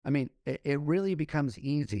I mean, it really becomes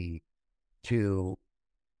easy to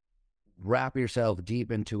wrap yourself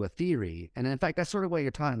deep into a theory. And in fact, that's sort of where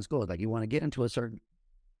your time goes. Like you want to get into a certain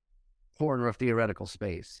corner of theoretical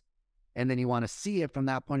space. And then you want to see it from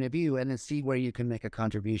that point of view and then see where you can make a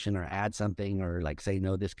contribution or add something or like say,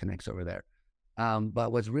 no, this connects over there.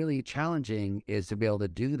 But what's really challenging is to be able to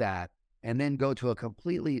do that and then go to a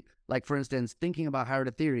completely, like for instance, thinking about higher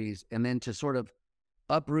theories and then to sort of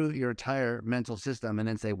uproot your entire mental system and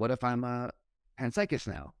then say, what if I'm a panpsychist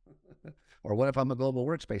now? Or what if I'm a global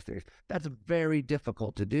workspace theorist? That's very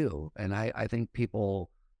difficult to do. And I think people,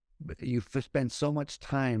 you spend so much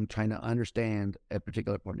time trying to understand a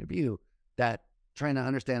particular point of view that trying to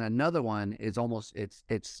understand another one is almost, it's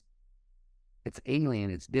alien.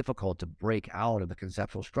 It's difficult to break out of the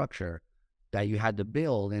conceptual structure that you had to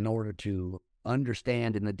build in order to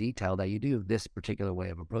understand in the detail that you do this particular way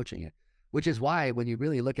of approaching it. Which is why when you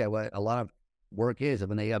really look at what a lot of work is, and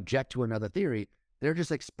when they object to another theory, they're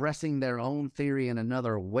just expressing their own theory in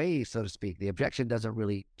another way, so to speak. The objection doesn't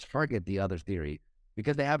really target the other theory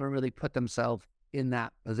because they haven't really put themselves in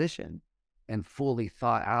that position and fully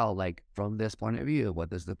thought out, like, from this point of view, what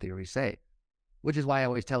does the theory say? Which is why I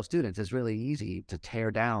always tell students it's really easy to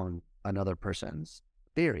tear down another person's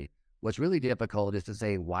theory. What's really difficult is to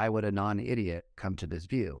say, why would a non-idiot come to this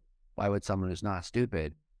view? Why would someone who's not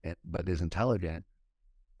stupid but is intelligent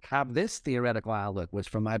have this theoretical outlook, which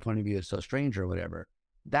from my point of view is so strange or whatever?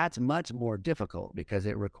 That's much more difficult because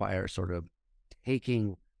it requires sort of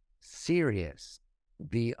taking serious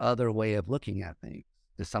the other way of looking at things.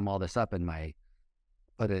 To sum all this up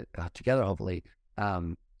put it together, hopefully,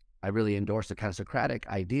 I really endorse the kind of Socratic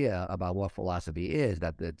idea about what philosophy is,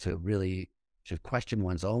 that to really should question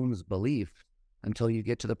one's own belief until you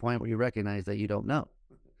get to the point where you recognize that you don't know.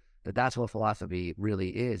 That's what philosophy really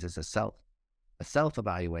is a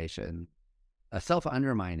self-evaluation, a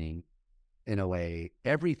self-undermining, in a way.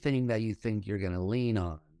 Everything that you think you're going to lean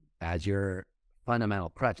on as your fundamental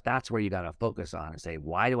crutch, that's where you got to focus on and say,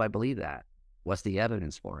 why do I believe that? What's the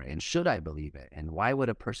evidence for it? And should I believe it? And why would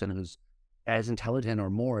a person who's as intelligent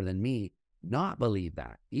or more than me not believe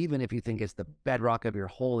that, even if you think it's the bedrock of your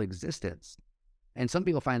whole existence? And some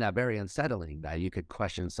people find that very unsettling, that you could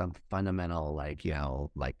question some fundamental, like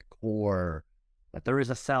core, that there is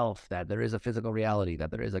a self, that there is a physical reality,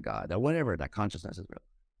 that there is a God, that whatever, that consciousness is real.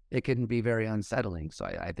 It can be very unsettling. So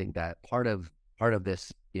I think that part of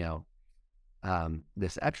this,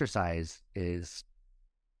 this exercise is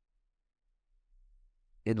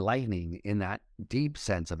enlightening, in that deep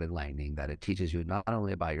sense of enlightening, that it teaches you not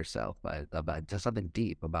only about yourself, but about just something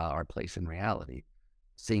deep about our place in reality,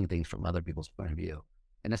 seeing things from other people's point of view.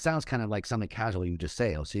 And it sounds kind of like something casual you just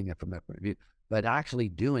say, seeing it from that point of view, but actually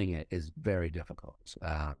doing it is very difficult.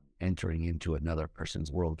 Entering into another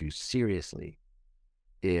person's worldview seriously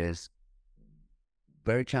is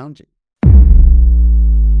very challenging.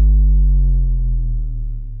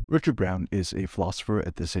 Richard Brown is a philosopher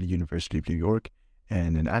at the City University of New York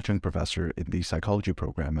and an adjunct professor in the psychology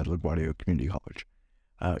program at LaGuardia Community College.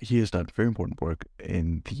 He has done very important work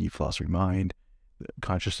in the philosophy of mind,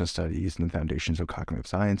 consciousness studies, and the foundations of cognitive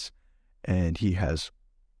science, and he has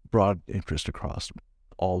broad interest across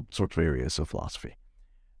all sorts of areas of philosophy.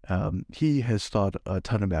 He has thought a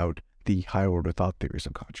ton about the higher order thought theories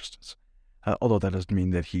of consciousness, although that doesn't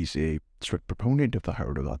mean that he's a strict proponent of the higher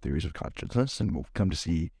order thought theories of consciousness, and we'll come to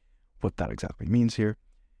see what that exactly means here.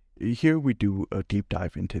 Here we do a deep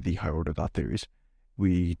dive into the higher order thought theories.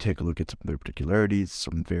 We take a look at some of their particularities,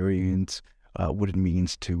 some variants, what it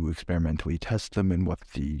means to experimentally test them and what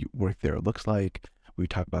the work there looks like. We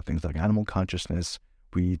talk about things like animal consciousness.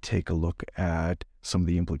 We take a look at some of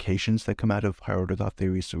the implications that come out of higher order thought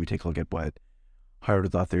theories. So we take a look at what higher order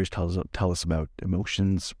thought theories tell us about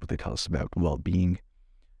emotions, what they tell us about well-being,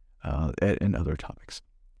 and other topics.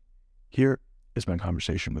 Here is my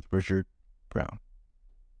conversation with Richard Brown.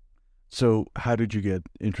 So how did you get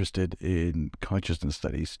interested in consciousness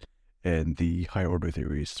studies and the higher order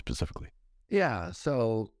theories specifically? Yeah,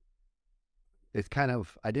 so it's kind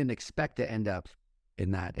of, I didn't expect to end up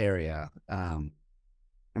in that area.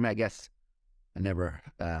 I guess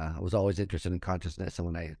I was always interested in consciousness. And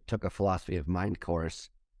when I took a philosophy of mind course,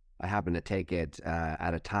 I happened to take it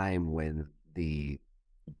at a time when the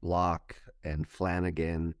Block and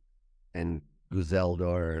Flanagan and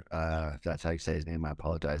Guzeldor, if that's how you say his name, I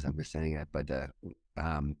apologize, I'm missaying it, but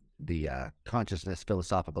the consciousness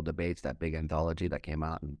philosophical debates, that big anthology that came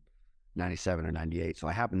out in 97 or 98. So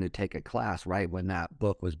I happened to take a class right when that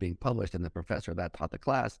book was being published, and the professor that taught the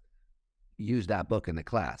class used that book in the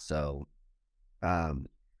class. So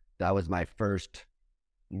that was my first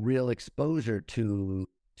real exposure to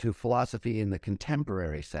to philosophy in the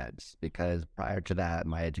contemporary sense, because prior to that,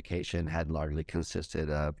 my education had largely consisted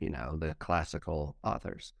of, the classical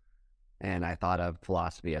authors. And I thought of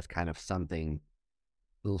philosophy as kind of something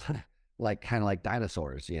like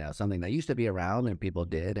dinosaurs, something that used to be around and people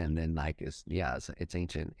did. And then it's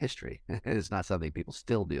ancient history. It's not something people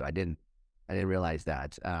still do. I didn't realize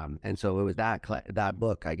that. And so it was that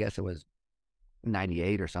book, I guess it was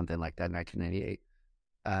 98 or something like that, 1998,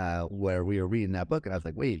 where we were reading that book, and I was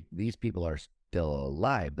like, wait, these people are still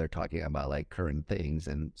alive. They're talking about like current things.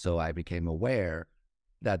 And so I became aware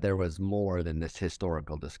that there was more than this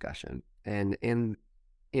historical discussion. And in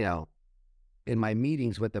my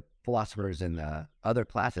meetings with the philosophers in the other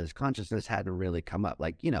classes, consciousness hadn't really come up.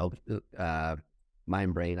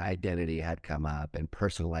 Mind brain identity had come up, and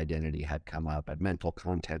personal identity had come up, and mental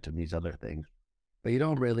content and these other things. But you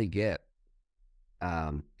don't really get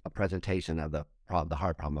a presentation of the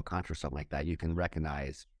hard problem of consciousness, something like that you can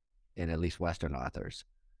recognize in at least Western authors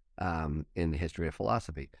in the history of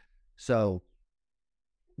philosophy. So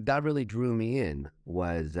that really drew me in,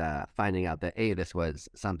 was finding out that this was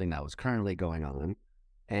something that was currently going on,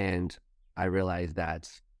 and I realized that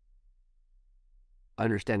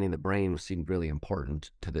understanding the brain seemed really important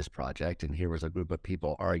to this project. And here was a group of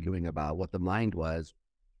people arguing about what the mind was,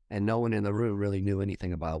 and no one in the room really knew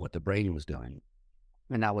anything about what the brain was doing.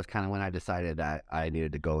 And that was kind of when I decided that I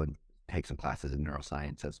needed to go and take some classes in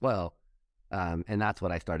neuroscience as well. And that's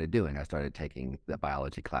what I started doing. I started taking the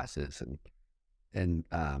biology classes and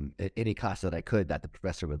any class that I could that the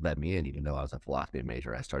professor would let me in, even though I was a philosophy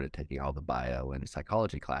major. I started taking all the bio and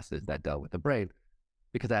psychology classes that dealt with the brain,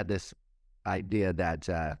 because I had this idea that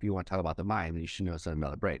if you want to talk about the mind, you should know something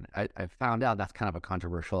about the brain. I found out that's kind of a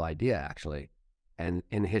controversial idea, actually. And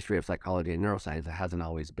in the history of psychology and neuroscience, it hasn't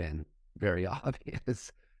always been very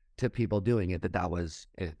obvious to people doing it that was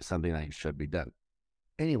something that should be done.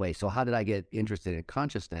 Anyway, so how did I get interested in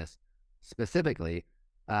consciousness specifically?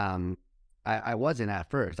 I wasn't at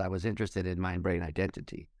first. I was interested in mind-brain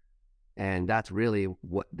identity. And that's really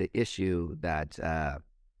what the issue that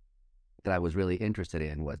I was really interested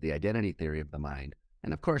in, was the identity theory of the mind.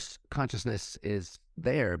 And of course, consciousness is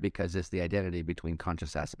there because it's the identity between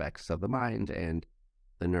conscious aspects of the mind and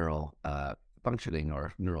the neural functioning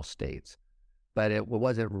or neural states. But it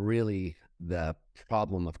wasn't really the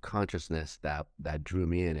problem of consciousness that drew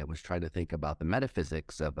me in. It was trying to think about the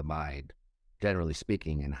metaphysics of the mind, generally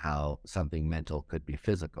speaking, and how something mental could be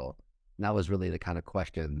physical. And that was really the kind of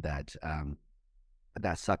question that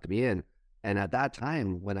sucked me in. And at that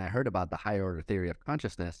time, when I heard about the higher order theory of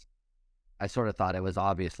consciousness, I sort of thought it was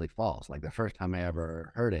obviously false. Like the first time I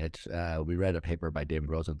ever heard it, we read a paper by David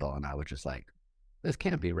Rosenthal, and I was just like, this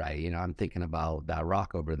can't be right. I'm thinking about that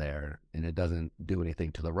rock over there, and it doesn't do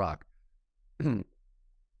anything to the rock. And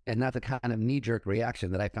that's a kind of knee-jerk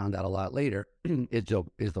reaction that I found out a lot later is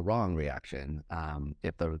the wrong reaction.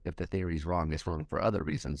 If the theory is wrong, it's wrong for other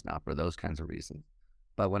reasons, not for those kinds of reasons.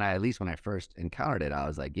 But when I first encountered it, I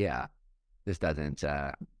was like, yeah, this doesn't,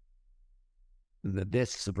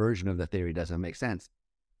 this version of the theory doesn't make sense.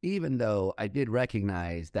 Even though I did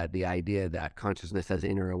recognize that the idea that consciousness as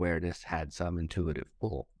inner awareness had some intuitive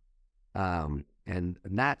pull. And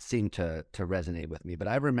that seemed to resonate with me. But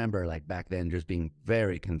I remember like back then just being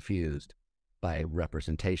very confused by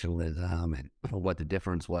representationalism and what the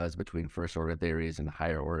difference was between first order theories and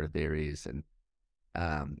higher order theories, and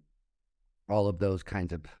all of those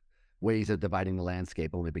kinds of ways of dividing the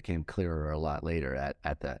landscape only became clearer a lot later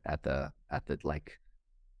at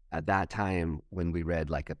that time when we read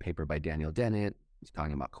like a paper by Daniel Dennett. He's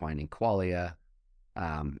talking about quieting qualia.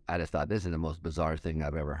 I just thought, this is the most bizarre thing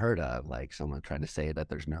I've ever heard of, like someone trying to say that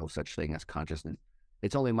there's no such thing as consciousness.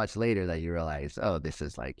 It's only much later that you realize, oh, this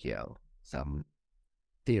is like, some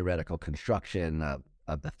theoretical construction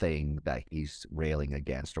of the thing that he's railing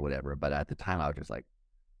against or whatever. But at the time, I was just like,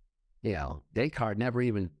 Descartes never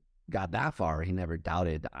even got that far. He never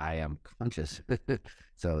doubted I am conscious.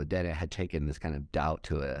 So Dennett had taken this kind of doubt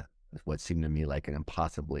to what seemed to me like an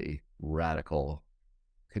impossibly radical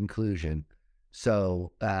conclusion.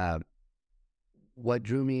 So what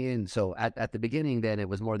drew me in, so at the beginning, then it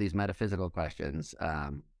was more these metaphysical questions.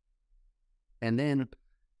 And then,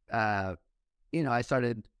 I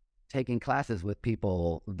started taking classes with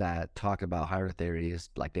people that talk about higher theories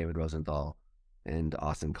like David Rosenthal and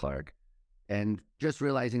Austin Clarke, and just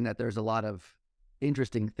realizing that there's a lot of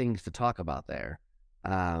interesting things to talk about there,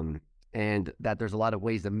 and that there's a lot of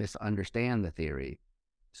ways to misunderstand the theory.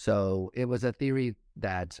 So it was a theory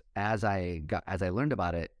that as I learned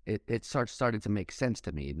about it, it started to make sense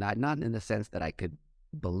to me. Not in the sense that I could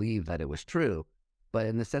believe that it was true, but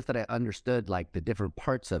in the sense that I understood like the different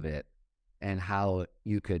parts of it and how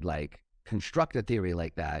you could like construct a theory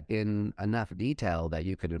like that in enough detail that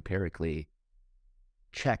you could empirically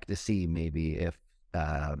check to see maybe if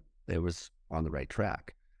it was on the right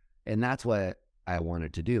track. And that's what I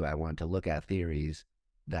wanted to do. I wanted to look at theories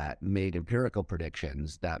that made empirical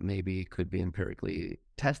predictions that maybe could be empirically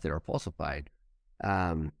tested or falsified.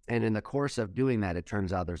 And in the course of doing that, it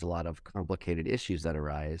turns out there's a lot of complicated issues that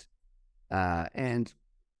arise. And,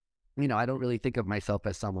 you know, I don't really think of myself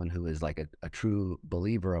as someone who is like a true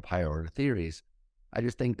believer of higher order theories. I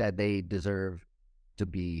just think that they deserve to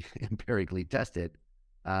be empirically tested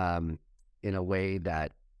in a way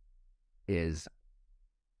that is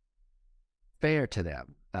fair to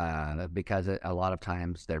them, because a lot of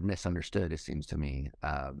times they're misunderstood, it seems to me,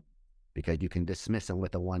 because you can dismiss them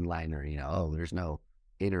with a one-liner, you know, oh, there's no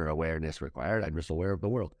inner awareness required. I'm just aware of the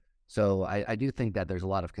world. So I do think that there's a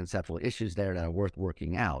lot of conceptual issues there that are worth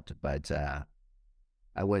working out, but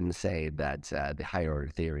I wouldn't say that the higher order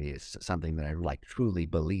theory is something that I like truly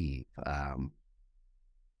believe.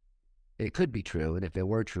 It could be true, and if it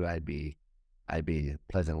were true, I'd be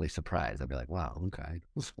pleasantly surprised. I'd be like, wow, okay.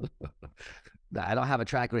 I don't have a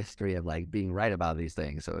track history of like being right about these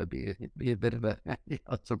things, so it'd be a bit of a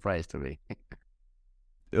surprise to me.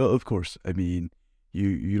 Of course, I mean,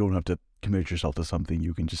 you don't have to commit yourself to something.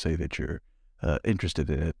 You can just say that you're interested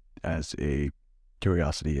in it as a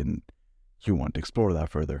curiosity and you want to explore that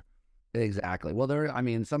further. Exactly. Well, I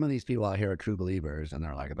mean, some of these people out here are true believers, and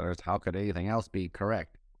they're like, how could anything else be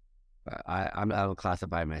correct? I don't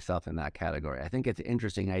classify myself in that category. I think it's an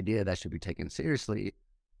interesting idea that should be taken seriously,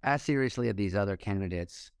 as seriously as these other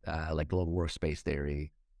candidates, like global workspace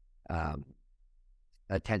theory, um,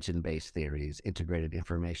 attention-based theories, integrated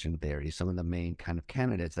information theory, some of the main kind of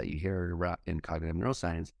candidates that you hear in cognitive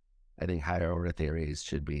neuroscience. I think higher order theories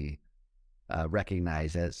should be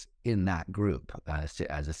recognized as in that group, as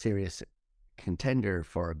a serious contender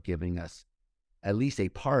for giving us at least a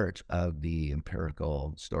part of the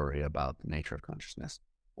empirical story about the nature of consciousness,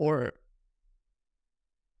 or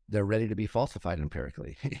they're ready to be falsified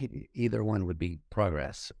empirically. Either one would be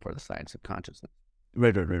progress for the science of consciousness.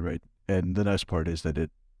 Right. And the nice part is that it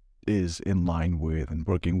is in line with and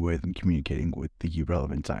working with and communicating with the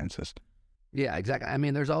relevant sciences. Yeah, exactly. I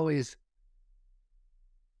mean, there's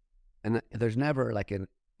never like an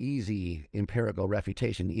easy empirical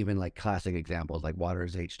refutation, even like classic examples like water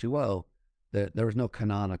is H2O. There was no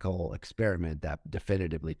canonical experiment that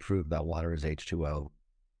definitively proved that water is H2O.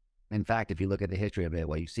 In fact, if you look at the history of it,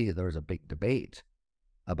 what you see is there was a big debate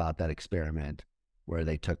about that experiment where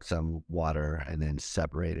they took some water and then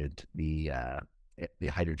separated the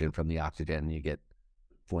hydrogen from the oxygen, and you get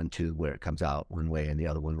one tube where it comes out one way and the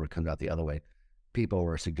other one where it comes out the other way. People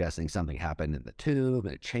were suggesting something happened in the tube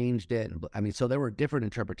and it changed it. I mean, so there were different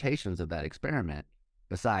interpretations of that experiment,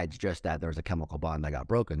 besides just that there was a chemical bond that got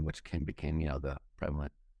broken, which became, the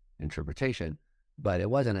prevalent interpretation. But it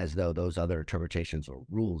wasn't as though those other interpretations were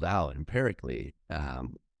ruled out empirically.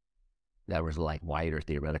 That was like wider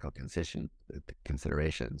theoretical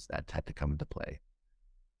considerations that had to come into play.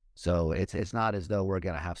 So it's not as though we're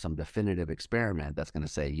going to have some definitive experiment that's going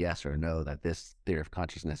to say yes or no that this theory of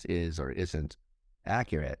consciousness is or isn't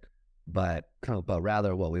accurate, but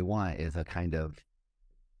rather what we want is a kind of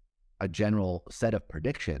a general set of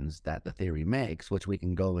predictions that the theory makes, which we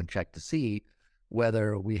can go and check to see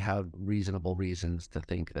whether we have reasonable reasons to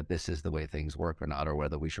think that this is the way things work or not, or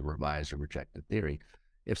whether we should revise or reject the theory.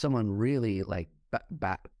 If someone really like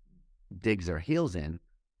digs their heels in,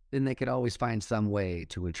 then they could always find some way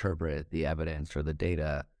to interpret the evidence or the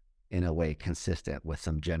data in a way consistent with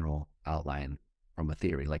some general outline from a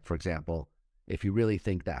theory. Like, for example, if you really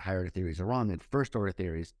think that higher order theories are wrong, and first order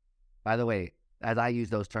theories, by the way, as I use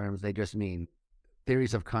those terms, they just mean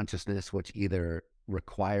theories of consciousness which either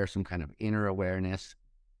require some kind of inner awareness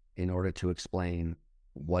in order to explain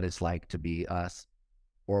what it's like to be us,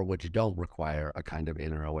 or which don't require a kind of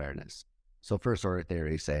inner awareness. So first order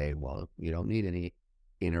theories say, well, you don't need any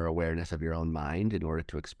inner awareness of your own mind in order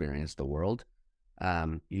to experience the world.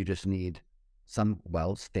 You just need some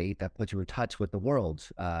state that puts you in touch with the world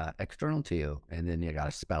external to you, and then you got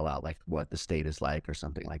to spell out like what the state is like or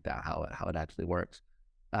something like that, how it actually works.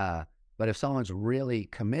 But if someone's really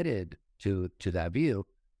committed to that view,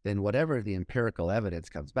 then whatever the empirical evidence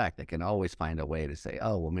comes back, they can always find a way to say,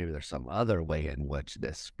 oh, well, maybe there's some other way in which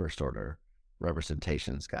this first order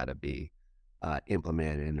representation's got to be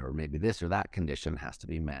implemented, or maybe this or that condition has to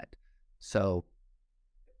be met. So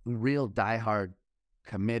real diehard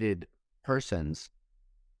committed persons,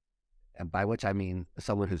 and by which I mean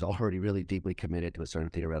someone who's already really deeply committed to a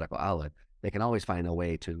certain theoretical outlook, they can always find a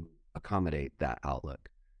way to accommodate that outlook.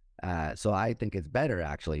 So I think it's better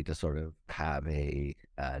actually to sort of have a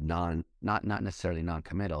not necessarily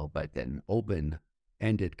non-committal, but an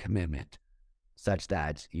open-ended commitment, such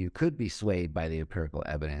that you could be swayed by the empirical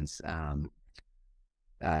evidence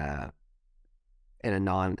uh, in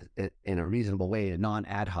a reasonable way, a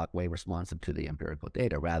non-ad hoc way, responsive to the empirical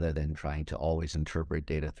data, rather than trying to always interpret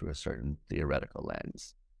data through a certain theoretical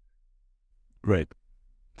lens. Right.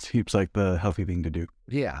 Seems like the healthy thing to do.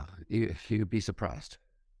 Yeah, you'd be surprised.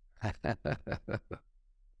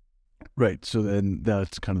 Right. So then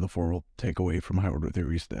that's kind of the formal takeaway from higher order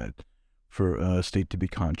theories, that for a state to be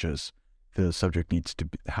conscious, the subject needs to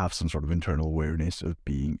have some sort of internal awareness of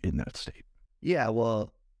being in that state. Yeah,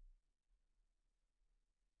 well,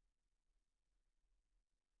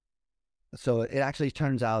 so it actually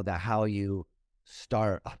turns out that how you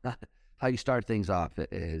start things off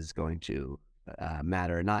is going to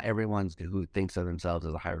matter. Not everyone who thinks of themselves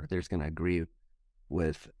as a higher order is going to agree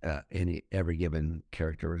with every given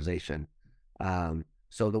characterization.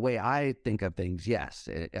 So the way I think of things, yes,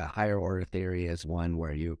 a higher order theory is one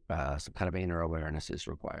where you some kind of inner awareness is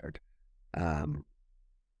required.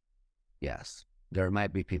 Yes, there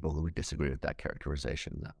might be people who would disagree with that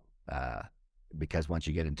characterization, though, because once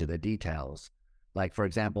you get into the details, like for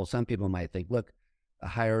example, some people might think, look,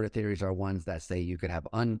 higher order theories are ones that say you could have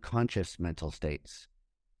unconscious mental states.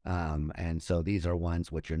 And so these are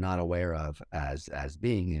ones which you're not aware of as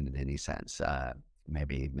being in any sense,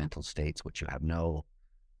 maybe mental states which you have no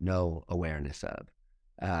awareness of,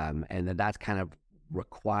 and that's kind of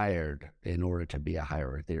required in order to be a higher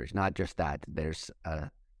order theory. It's not just that there's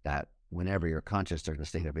that whenever you're conscious, there's a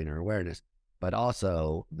state of inner awareness, but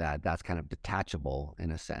also that's kind of detachable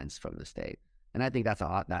in a sense from the state. And I think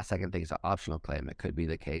that second thing is an optional claim. It could be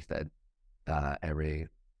the case that every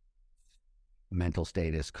mental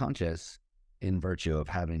state is conscious in virtue of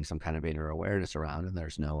having some kind of inner awareness around, and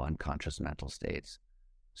there's no unconscious mental states.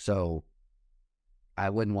 So I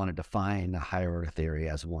wouldn't want to define a higher order theory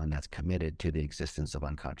as one that's committed to the existence of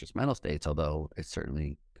unconscious mental states, although it's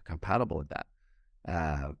certainly compatible with that.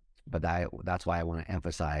 But that's why I want to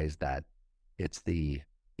emphasize that it's the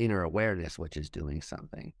inner awareness which is doing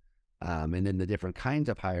something. And then the different kinds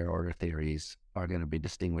of higher order theories are going to be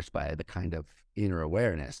distinguished by the kind of inner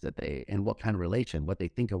awareness that and what kind of relation, what they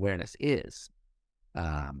think awareness is.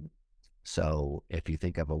 So if you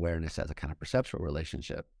think of awareness as a kind of perceptual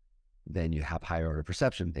relationship, then you have higher order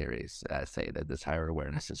perception theories that say that this higher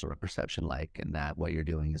awareness is sort of perception-like, and that what you're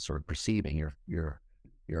doing is sort of perceiving your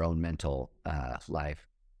own mental life.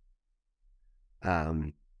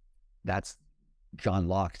 That's John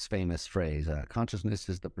Locke's famous phrase, consciousness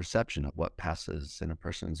is the perception of what passes in a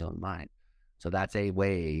person's own mind. So that's a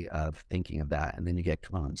way of thinking of that. And then you get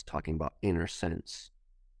Kant's talking about inner sense.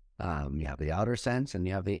 You have the outer sense and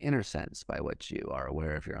you have the inner sense by which you are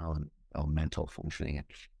aware of your own mental functioning.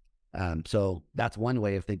 So that's one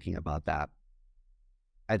way of thinking about that.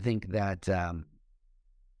 I think that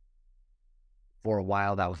for a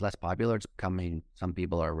while that was less popular. It's becoming, some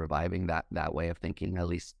people are reviving that way of thinking, at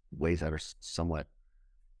least ways that are somewhat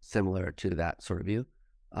similar to that sort of view.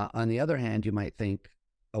 On the other hand, you might think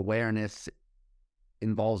awareness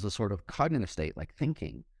involves a sort of cognitive state, like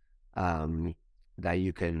thinking, that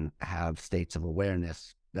you can have states of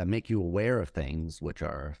awareness that make you aware of things which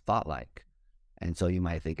are thought-like. And so you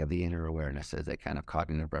might think of the inner awareness as a kind of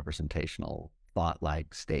cognitive representational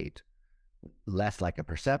thought-like state, less like a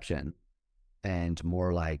perception and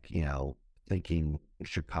more like, thinking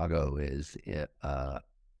Chicago is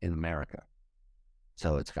in America.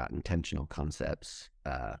 So it's got intentional concepts.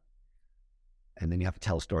 And then you have to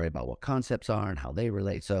tell a story about what concepts are and how they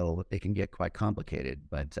relate. So it can get quite complicated.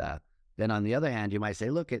 But then on the other hand, you might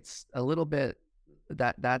say, look, it's a little bit,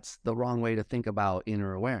 that's the wrong way to think about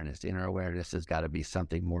inner awareness. Inner awareness has got to be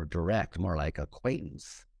something more direct, more like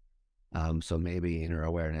acquaintance. So maybe inner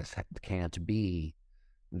awareness can't be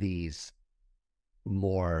these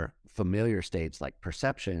more familiar states like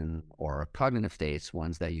perception or cognitive states,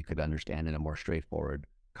 ones that you could understand in a more straightforward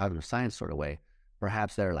cognitive science sort of way.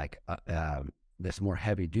 Perhaps they're like this more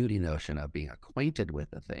heavy duty notion of being acquainted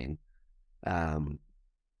with the thing.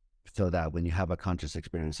 So that when you have a conscious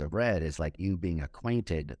experience of red, it's like you being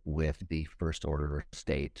acquainted with the first order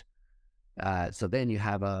state. So then you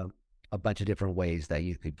have a bunch of different ways that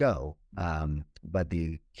you could go. But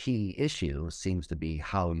the key issue seems to be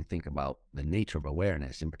how you think about the nature of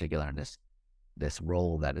awareness, in particular in this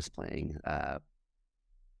role that is playing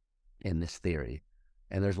in this theory.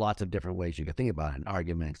 And there's lots of different ways you could think about it, and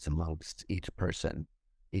arguments amongst each person,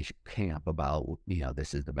 each camp about,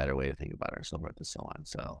 this is the better way to think about it, and so forth and so on.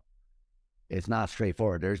 So it's not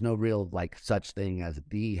straightforward. There's no real such thing as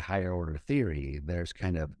the higher order theory. There's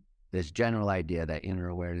kind of this general idea that inner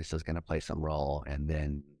awareness is going to play some role, and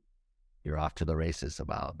then you're off to the races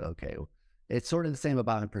about, okay, it's sort of the same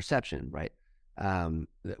about in perception, right?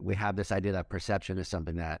 We have this idea that perception is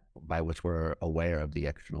something that by which we're aware of the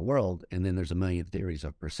external world, and then there's a million theories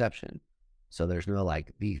of perception. So there's no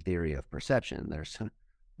like the theory of perception. There's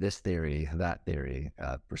this theory, that theory,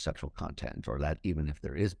 perceptual content, or that even if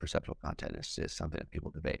there is perceptual content, it's just something that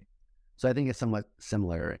people debate. So I think it's somewhat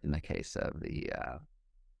similar in the case of the,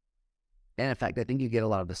 and in fact, I think you get a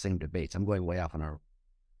lot of the same debates. I'm going way off on our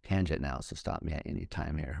tangent now, so stop me at any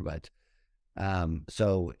time here. But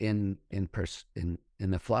so in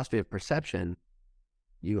the philosophy of perception,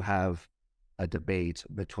 you have a debate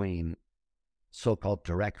between so-called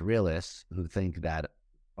direct realists who think that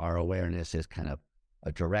our awareness is kind of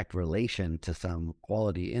a direct relation to some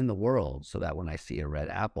quality in the world, so that when I see a red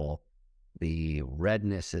apple, the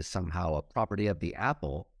redness is somehow a property of the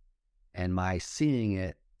apple, and my seeing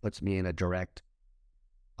it puts me in a direct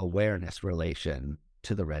awareness relation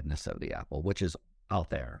to the redness of the apple, which is out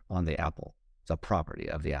there on the apple. It's a property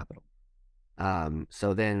of the apple.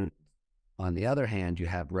 So then, on the other hand, you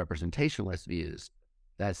have representationalist views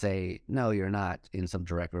that say, no, you're not in some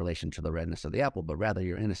direct relation to the redness of the apple, but rather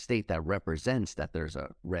you're in a state that represents that there's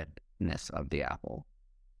a redness of the apple.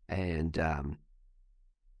 And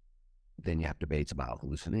then you have debates about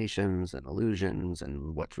hallucinations and illusions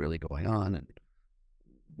and what's really going on and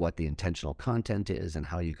what the intentional content is and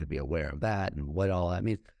how you could be aware of that and what all that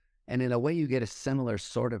means. And in a way, you get a similar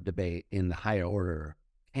sort of debate in the higher order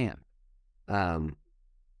camp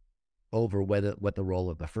over what the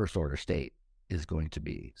role of the first order state is going to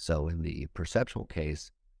be. So in the perceptual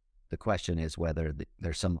case, the question is whether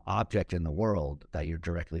there's some object in the world that you're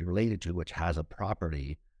directly related to, which has a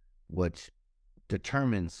property which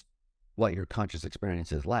determines what your conscious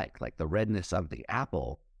experience is like. Like the redness of the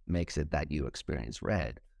apple makes it that you experience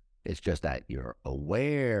red. It's just that you're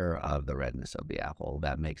aware of the redness of the apple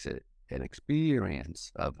that makes it an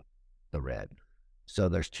experience of the red. So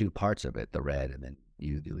there's two parts of it, the red and then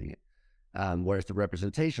you doing it. Whereas the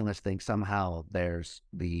representationalists think somehow there's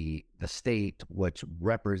the state which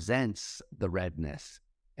represents the redness,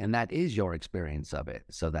 and that is your experience of it,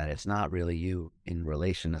 so that it's not really you in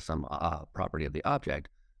relation to some property of the object,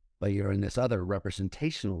 but you're in this other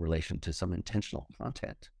representational relation to some intentional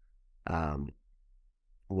content,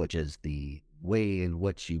 which is the way in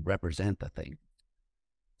which you represent the thing.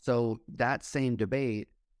 So that same debate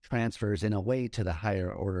transfers in a way to the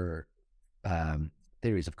higher order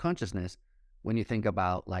theories of consciousness when you think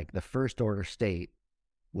about like the first order state,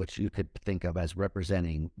 which you could think of as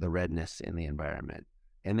representing the redness in the environment,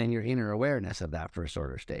 and then your inner awareness of that first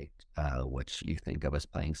order state, which you think of as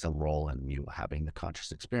playing some role in you having the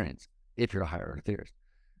conscious experience, if you're a higher order theorist.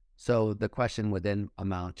 So the question would then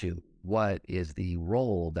amount to, what is the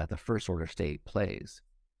role that the first order state plays?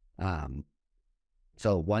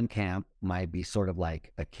 So one camp might be sort of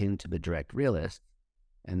like akin to the direct realist,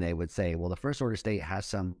 and they would say, well, the first order state has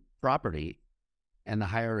some property, and the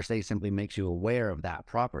higher order state simply makes you aware of that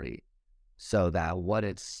property, so that what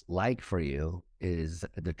it's like for you is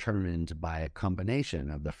determined by a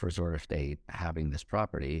combination of the first order state having this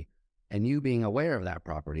property and you being aware of that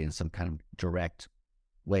property in some kind of direct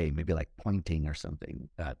way, maybe like pointing or something,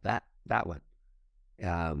 that one.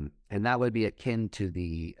 And that would be akin to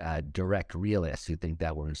the direct realists who think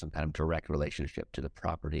that we're in some kind of direct relationship to the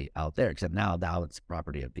property out there, except now it's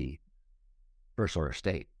property of the first order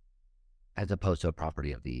state, as opposed to a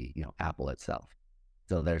property of the apple itself.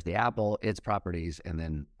 So there's the apple, its properties, and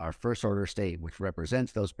then our first order state, which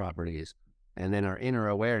represents those properties, and then our inner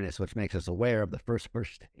awareness, which makes us aware of the first order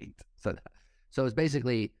state. So it's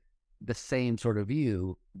basically the same sort of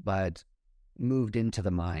view, but moved into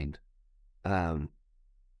the mind.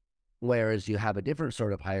 Whereas you have a different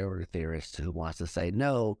sort of higher order theorist who wants to say,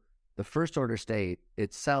 no, the first order state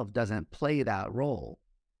itself doesn't play that role,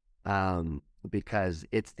 because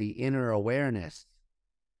it's the inner awareness,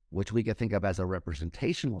 which we could think of as a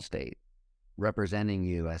representational state, representing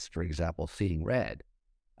you as, for example, seeing red.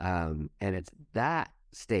 And it's that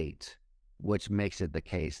state which makes it the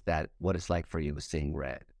case that what it's like for you is seeing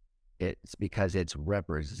red. It's because it's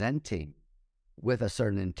representing with a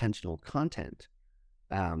certain intentional content.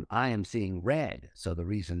 I am seeing red. So the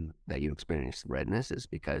reason that you experience redness is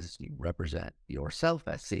because you represent yourself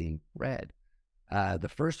as seeing red.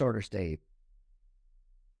 The first order state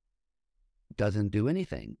doesn't do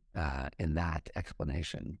anything in that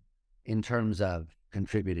explanation in terms of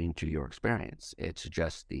contributing to your experience. It's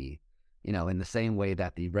just in the same way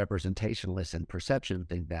that the representationalists and perception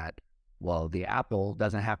think that, well, the apple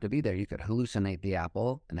doesn't have to be there. You could hallucinate the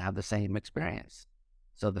apple and have the same experience.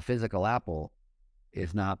 So the physical apple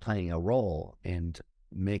is not playing a role in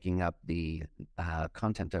making up the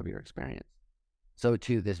content of your experience. So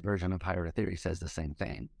too, this version of higher order theory says the same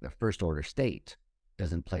thing. The first order state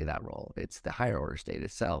doesn't play that role. It's the higher order state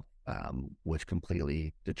itself, which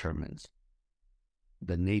completely determines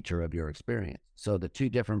the nature of your experience. So the two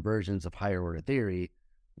different versions of higher order theory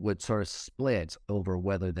would sort of split over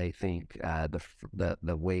whether they think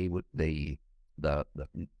the way the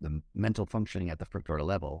mental functioning at the first order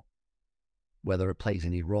level, whether it plays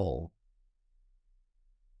any role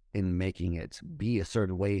in making it be a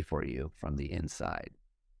certain way for you from the inside.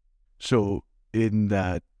 So in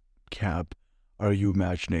that cap, are you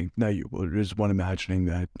imagining now? Is one imagining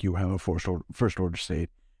that you have a first order state,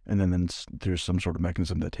 and then there's some sort of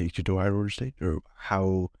mechanism that takes you to a higher order state, or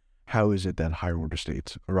how is it that higher order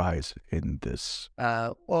states arise in this?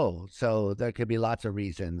 So there could be lots of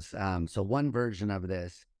reasons. So one version of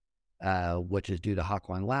this, which is due to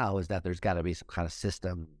Hakuan Lao, is that there's got to be some kind of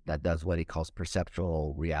system that does what he calls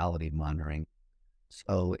perceptual reality monitoring.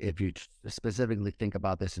 So if you specifically think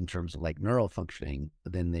about this in terms of like neural functioning,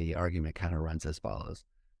 then the argument kind of runs as follows.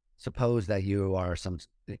 Suppose that you are some,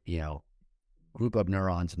 group of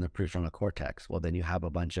neurons in the prefrontal cortex. Well, then you have a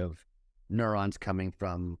bunch of neurons coming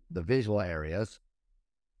from the visual areas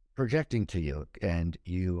projecting to you, and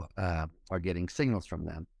you are getting signals from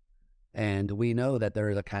them. And we know that there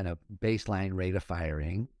is a kind of baseline rate of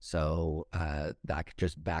firing, so that's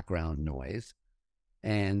just background noise.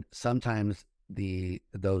 And sometimes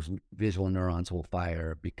those visual neurons will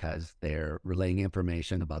fire because they're relaying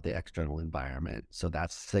information about the external environment. So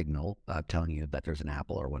that's signal telling you that there's an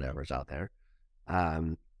apple or whatever's out there.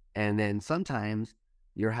 And then sometimes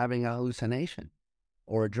you're having a hallucination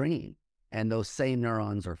or a dream, and those same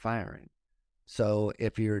neurons are firing. So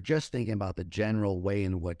if you're just thinking about the general way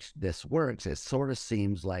in which this works, it sort of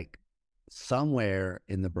seems like somewhere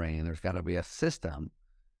in the brain there's got to be a system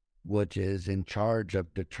which is in charge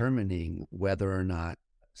of determining whether or not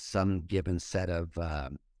some given set of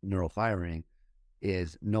neural firing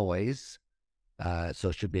is noise, so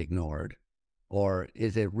it should be ignored, or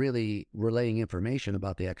is it really relaying information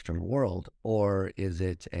about the external world, or is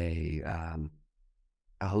it a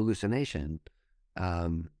hallucination,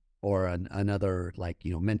 or another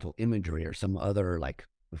mental imagery or some other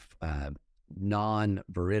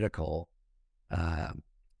non-veridical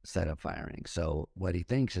set of firing. So what he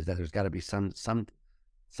thinks is that there's got to be something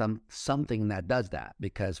that does that,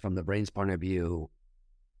 because from the brain's point of view,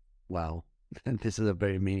 well, this is a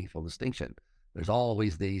very meaningful distinction. There's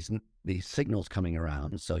always these signals coming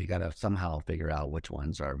around, so you got to somehow figure out which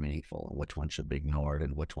ones are meaningful and which ones should be ignored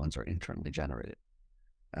and which ones are internally generated.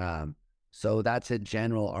 So that's a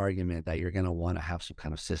general argument that you're going to want to have some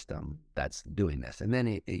kind of system that's doing this. And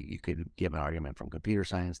then you could give an argument from computer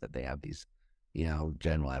science that they have these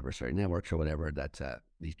general adversary networks or whatever, that's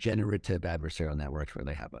these generative adversarial networks where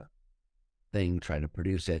they have a thing trying to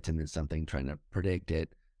produce it and then something trying to predict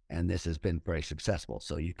it. And this has been very successful.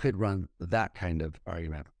 So you could run that kind of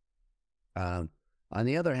argument. On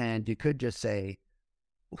the other hand, you could just say,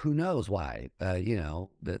 who knows why?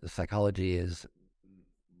 The psychology is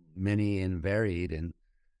many and varied, and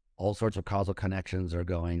all sorts of causal connections are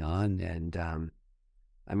going on. And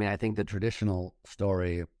I think the traditional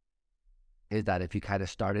story is that if you kind of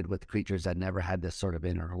started with creatures that never had this sort of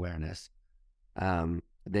inner awareness,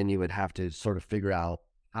 then you would have to sort of figure out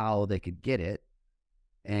how they could get it.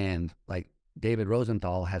 And like David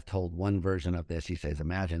Rosenthal has told one version of this. He says,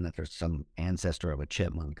 imagine that there's some ancestor of a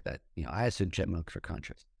chipmunk that, I assume chipmunks are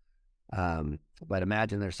conscious. But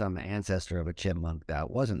imagine there's some ancestor of a chipmunk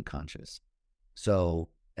that wasn't conscious. So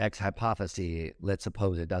X hypothesis, let's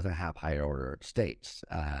suppose it doesn't have higher order states,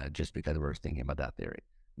 just because we're thinking about that theory.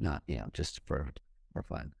 Not, just for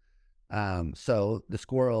fun. So the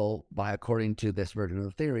squirrel, according to this version of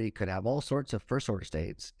the theory, could have all sorts of first order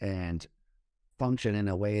states and function in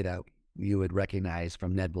a way that you would recognize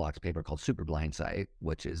from Ned Block's paper called Super Blindsight,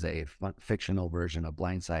 which is a fictional version of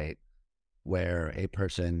blindsight where a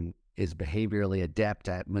person is behaviorally adept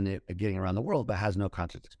at getting around the world but has no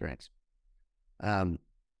conscious experience.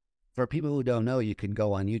 For people who don't know, you can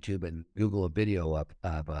go on YouTube and Google a video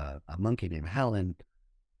of a monkey named Helen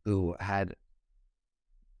who had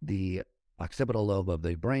the occipital lobe of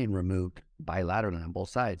the brain removed bilaterally on both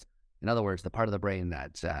sides. In other words, the part of the brain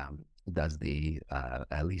that does the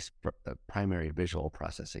at least the primary visual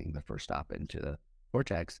processing, the first stop into the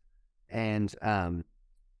cortex. And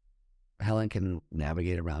Helen can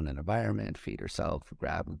navigate around an environment, feed herself,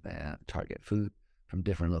 grab target food from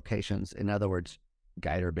different locations. In other words,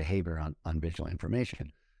 guide her behavior on visual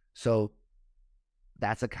information. So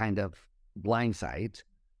that's a kind of blind sight.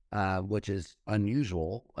 which is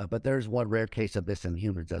unusual. But there's one rare case of this in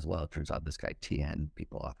humans as well. It turns out this guy TN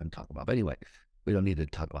people often talk about. But anyway, we don't need to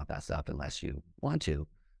talk about that stuff unless you want to.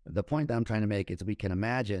 The point that I'm trying to make is we can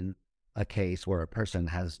imagine a case where a person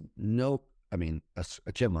has no, I mean,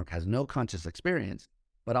 a chipmunk has no conscious experience,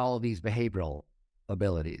 but all of these behavioral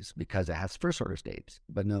abilities because it has first order states,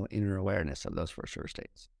 but no inner awareness of those first order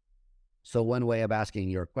states. So one way of asking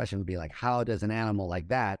your question would be like, how does an animal like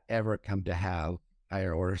that ever come to have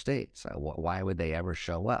higher order states? Why would they ever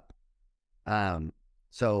show up?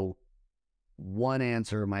 So one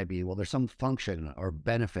answer might be, well, there's some function or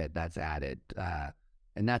benefit that's added.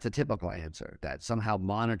 And that's a typical answer, that somehow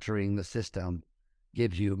monitoring the system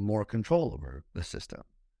gives you more control over the system.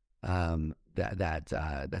 That's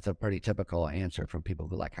a pretty typical answer from people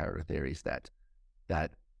who like higher order theories,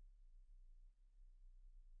 that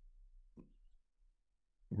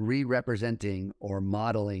re-representing or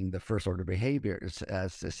modeling the first order behaviors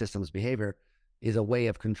as the system's behavior is a way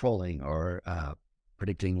of controlling or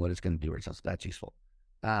predicting what it's going to do or something. That's useful.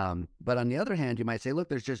 But on the other hand, you might say, look,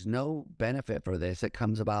 there's just no benefit for this. It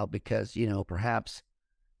comes about because, perhaps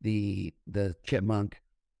the chipmunk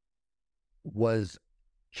was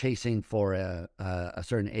chasing for a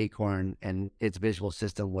certain acorn and its visual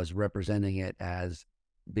system was representing it as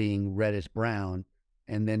being reddish brown.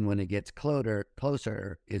 And then when it gets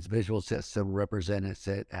closer, its visual system represents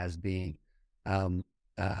it as being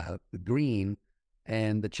green.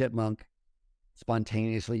 And the chipmunk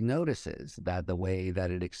spontaneously notices that the way that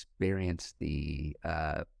it experienced the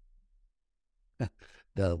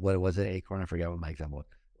what was it, acorn? I forget what my example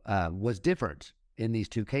was different in these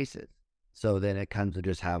two cases. So then it comes to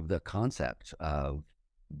just have the concept of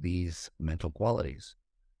these mental qualities,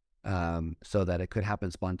 so that it could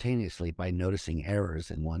happen spontaneously by noticing errors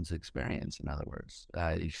in one's experience. In other words,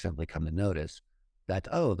 you simply come to notice that,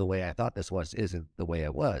 oh, the way I thought this was isn't the way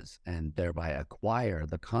it was, and thereby acquire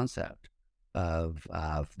the concept of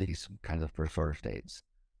these kinds of first order states.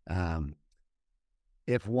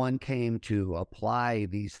 If one came to apply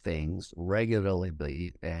these things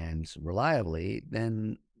regularly and reliably,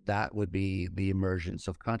 then that would be the emergence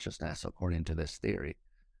of consciousness, according to this theory.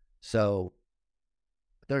 So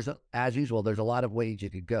as usual, there's a lot of ways you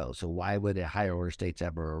could go. So why would a higher order states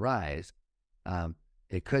ever arise?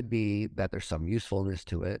 It could be that there's some usefulness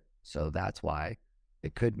to it. So that's why.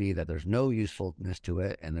 It could be that there's no usefulness to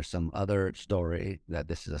it, and there's some other story that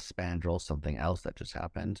this is a spandrel, something else that just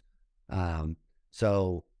happened. Yeah,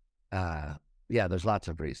 there's lots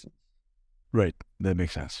of reasons. Right, that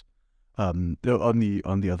makes sense. On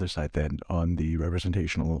the other side, then, on the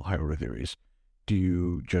representational higher order theories, do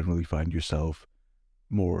you generally find yourself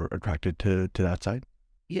more attracted to that side?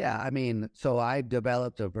 Yeah, I mean, so I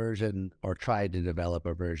developed a version, or tried to develop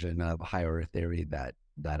a version of higher order theory that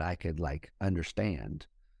I could understand.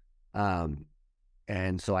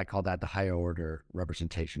 And so I call that the higher order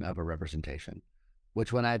representation of a representation,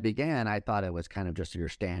 which when I began, I thought it was kind of just your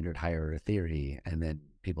standard higher order theory. And then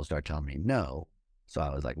people start telling me no. So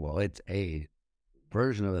I was like, well, it's a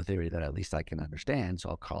version of the theory that at least I can understand. So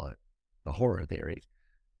I'll call it the horror theory.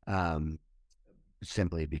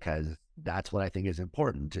 Simply because that's what I think is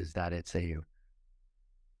important, is that it's a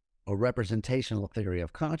representational theory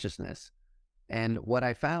of consciousness. And what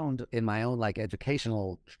I found in my own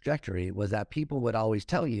educational trajectory was that people would always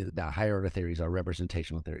tell you that higher order theories are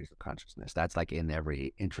representational theories of consciousness. That's in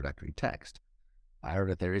every introductory text. Higher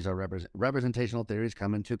order theories are representational theories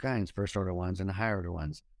come in two kinds, first order ones and higher order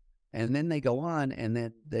ones. And then they go on, and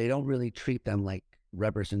then they don't really treat them like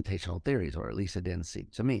representational theories, or at least it didn't seem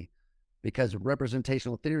to me, because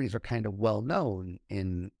representational theories are kind of well known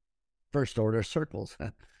in first order circles.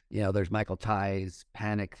 There's Michael Tye's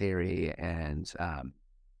panic theory, and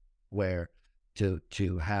where to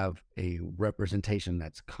have a representation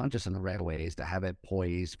that's conscious in the right way is to have it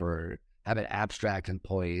have it abstract and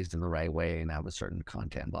poised in the right way and have a certain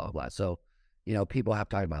content, blah, blah, blah. So, people have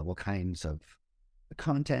talked about what kinds of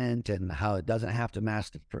content and how it doesn't have to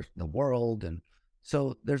master the world. And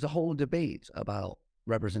so there's a whole debate about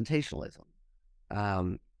representationalism.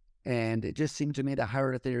 And it just seemed to me that higher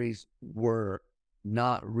order theories were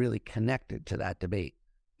not really connected to that debate,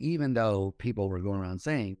 even though people were going around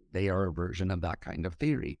saying they are a version of that kind of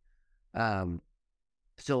theory.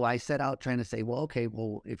 So I set out trying to say, well, okay,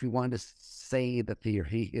 if you wanted to say the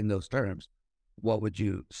theory in those terms, what would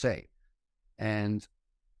you say? And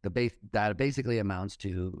that basically amounts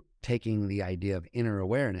to taking the idea of inner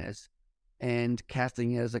awareness and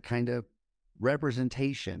casting it as a kind of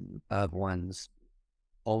representation of one's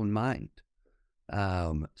own mind,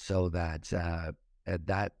 so that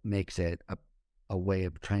that makes it a way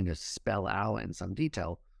of trying to spell out in some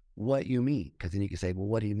detail what you mean. Because then you can say, well,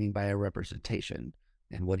 what do you mean by a representation?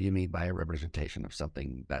 And what do you mean by a representation of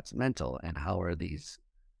something that's mental? And how are these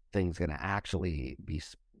things going to actually be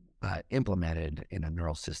implemented in a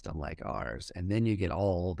neural system like ours? And then you get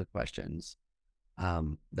all the questions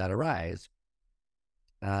that arise.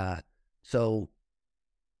 So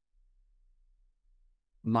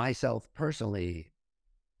myself personally,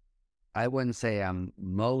 I wouldn't say I'm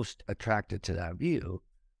most attracted to that view.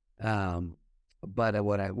 But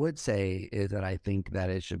what I would say is that I think that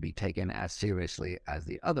it should be taken as seriously as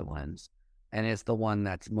the other ones. And it's the one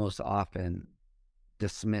that's most often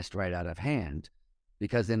dismissed right out of hand.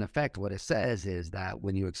 Because in effect, what it says is that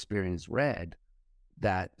when you experience red,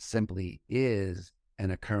 that simply is an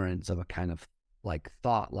occurrence of a kind of like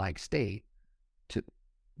thought-like state to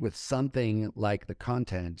with something like the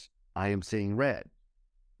content, I am seeing red,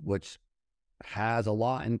 which has a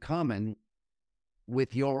lot in common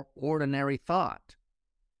with your ordinary thought.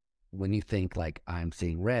 When you think like I'm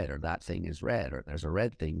seeing red, or that thing is red, or there's a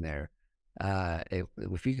red thing there,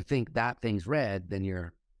 if you think that thing's red, then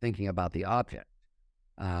you're thinking about the object.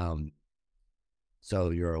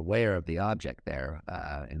 So you're aware of the object there,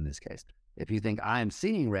 in this case. If you think I'm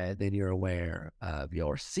seeing red, then you're aware of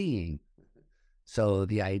your seeing. So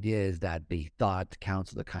the idea is that the thought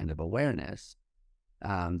counts as a kind of awareness.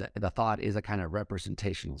 The thought is a kind of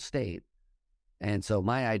representational state. And so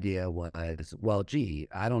my idea was, well, gee,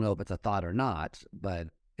 I don't know if it's a thought or not, but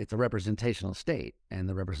it's a representational state. And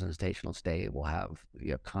the representational state will have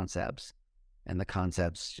concepts. And the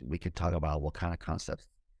concepts, we could talk about what kind of concepts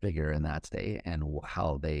figure in that state and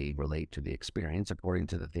how they relate to the experience according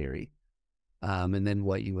to the theory. And then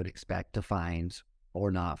what you would expect to find or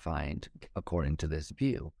not find according to this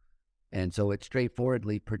view. And so it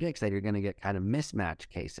straightforwardly predicts that you're going to get kind of mismatch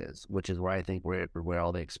cases, which is where I think where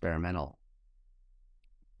all the experimental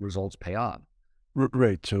results pay off.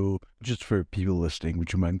 Right. So just for people listening,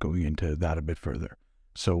 would you mind going into that a bit further?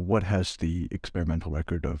 So what has the experimental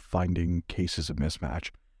record of finding cases of mismatch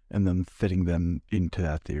and then fitting them into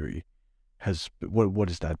that theory what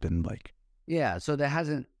has that been like? Yeah, so there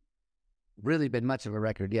hasn't really been much of a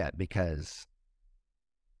record yet because,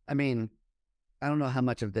 I mean, I don't know how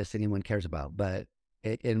much of this anyone cares about, but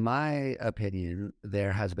in my opinion,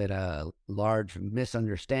 there has been a large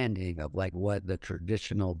misunderstanding of like what the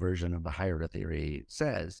traditional version of the higher order theory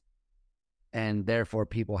says. And therefore,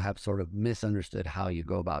 people have sort of misunderstood how you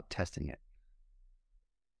go about testing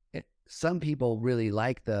it. Some people really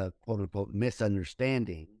like the quote unquote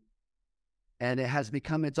misunderstanding, and it has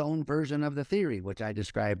become its own version of the theory, which I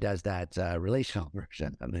described as that relational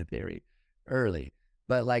version of the theory early.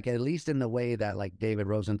 But like, at least in the way that like David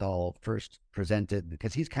Rosenthal first presented,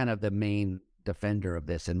 because he's kind of the main defender of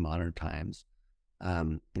this in modern times.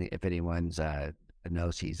 If anyone's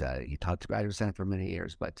knows, he taught to graduate center for many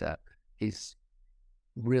years, but he's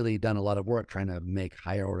really done a lot of work trying to make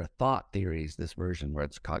higher order thought theories, this version where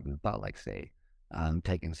it's cognitive thought, like say,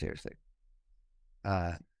 taken seriously.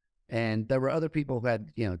 And there were other people who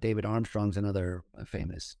had, David Armstrong's another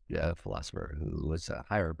famous philosopher who was a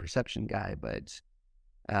higher perception guy, but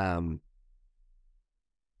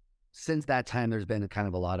since that time, there's been kind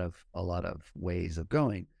of a lot of ways of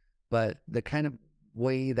going, but the kind of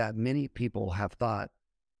way that many people have thought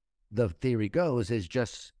the theory goes is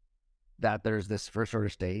just that there's this first order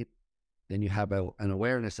state, then you have an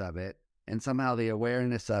awareness of it, and somehow the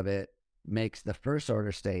awareness of it makes the first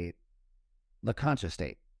order state the conscious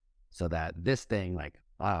state, so that this thing, like,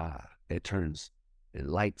 it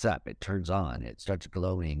lights up, it turns on, it starts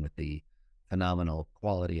glowing with the phenomenal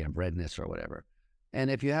quality of redness or whatever.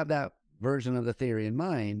 And if you have that version of the theory in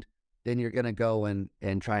mind, then you're going to go and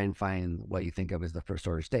try and find what you think of as the first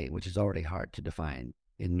order state, which is already hard to define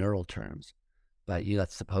in neural terms. But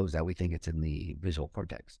let's suppose that we think it's in the visual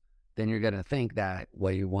cortex. Then you're going to think that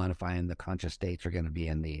what you want to find, the conscious states, are going to be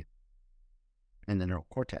in the neural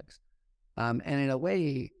cortex. And in a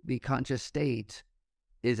way, the conscious state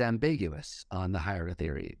is ambiguous on the higher order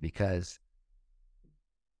theory because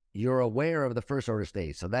you're aware of the first order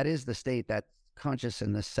state. So that is the state that's conscious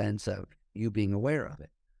in the sense of you being aware of it.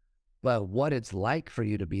 But what it's like for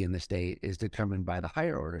you to be in the state is determined by the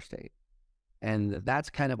higher order state. And that's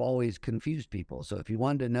kind of always confused people. So if you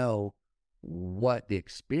wanted to know what the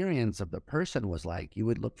experience of the person was like, you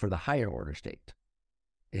would look for the higher order state.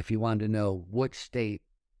 If you wanted to know which state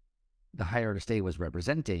the higher order state was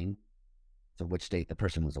representing, so which state the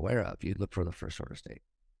person was aware of, you'd look for the first order state.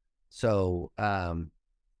 So,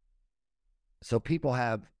 so people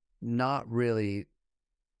have not really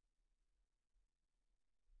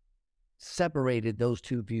separated those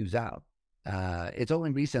two views out. It's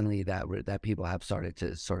only recently that people have started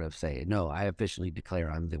to sort of say, no, I officially declare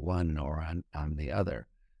I'm the one or I'm the other.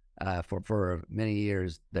 For many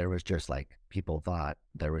years, there was just like people thought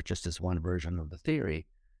there was just this one version of the theory,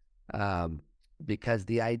 um, because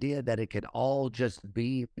the idea that it could all just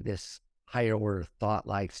be this higher order thought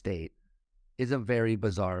like state is a very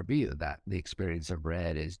bizarre view, that the experience of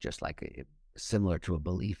red is just like similar to a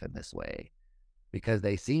belief in this way, because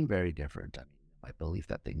they seem very different. I mean, my belief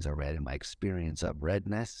that things are red and my experience of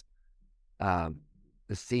redness um,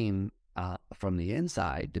 seem from the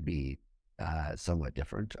inside to be somewhat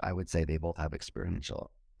different. I would say they both have experiential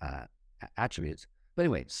attributes. But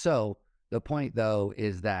anyway, so the point though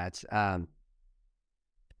is that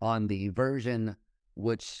on the version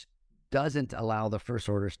which doesn't allow the first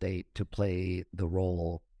order state to play the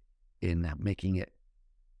role in making it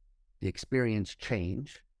the experience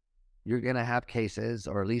change, you're going to have cases,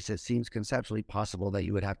 or at least it seems conceptually possible that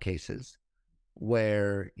you would have cases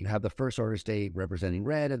where you have the first order state representing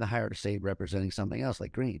red and the higher order state representing something else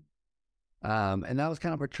like green. And that was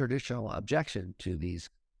kind of a traditional objection to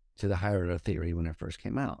the higher order theory when it first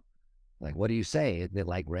came out. Like, what do you say? Is it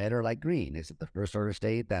like red or like green? Is it the first order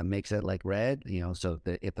state that makes it like red? So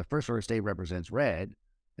if the first order state represents red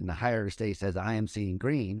and the higher order state says, I am seeing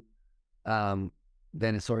green,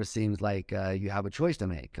 then it sort of seems like you have a choice to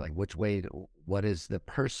make. Like, which way, what is the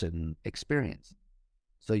person experience?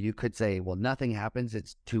 So you could say, well, nothing happens.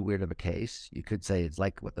 It's too weird of a case. You could say it's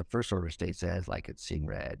like what the first order state says, like it's seeing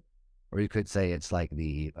red. Or you could say it's like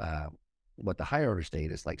what the higher order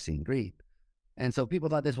state is like seeing green. And so people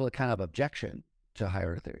thought this was a kind of objection to higher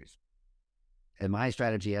order theories. And my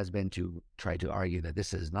strategy has been to try to argue that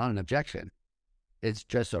this is not an objection. It's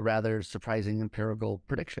just a rather surprising empirical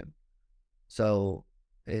prediction. So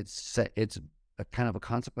it's a kind of a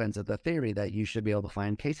consequence of the theory that you should be able to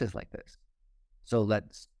find cases like this. So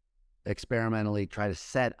let's experimentally try to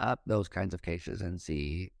set up those kinds of cases and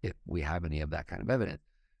see if we have any of that kind of evidence.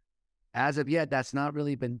 As of yet, that's not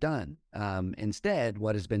really been done. Instead,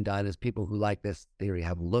 what has been done is people who like this theory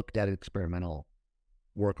have looked at experimental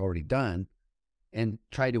work already done and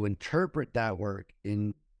try to interpret that work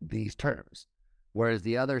in these terms, whereas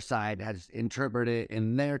the other side has interpreted it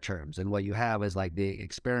in their terms. And what you have is like the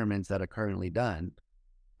experiments that are currently done,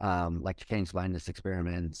 like King's blindness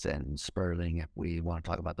experiments and Sperling. If we want to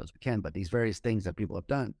talk about those, we can. But these various things that people have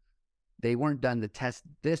done, they weren't done to test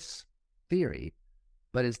this theory.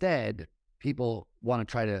 But instead, people want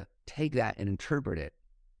to try to take that and interpret it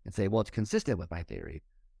and say, well, it's consistent with my theory,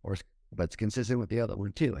 but it's consistent with the other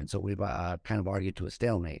one too. And so we've kind of argued to a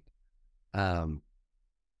stalemate.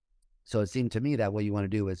 So it seemed to me that what you want to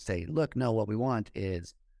do is say, look, no, what we want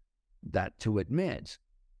is that to admit,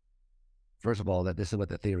 first of all, that this is what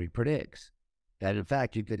the theory predicts, that in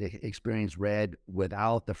fact you could experience red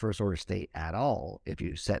without the first order state at all if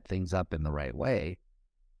you set things up in the right way.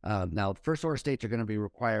 Now, first order states are going to be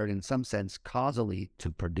required in some sense causally to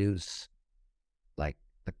produce like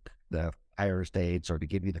the higher states or to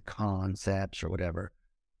give you the concepts or whatever.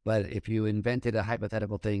 But if you invented a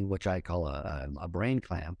hypothetical thing, which I call a brain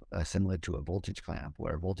clamp, similar to a voltage clamp,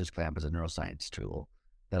 where a voltage clamp is a neuroscience tool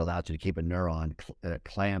that allows you to keep a neuron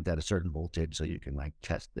clamped at a certain voltage so you can like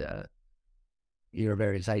test your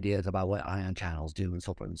various ideas about what ion channels do and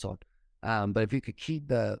so forth and so on. But if you could keep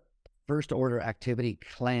the first order activity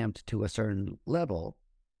clamped to a certain level,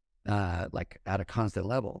 like at a constant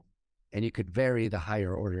level, and you could vary the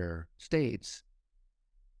higher order states,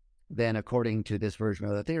 then according to this version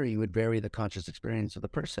of the theory, you would vary the conscious experience of the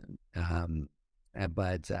person.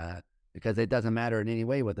 But because it doesn't matter in any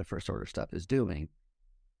way what the first order stuff is doing,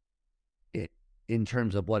 it in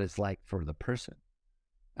terms of what it's like for the person.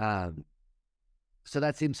 So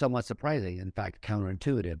that seems somewhat surprising, in fact,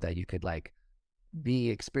 counterintuitive, that you could like be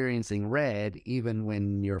experiencing red even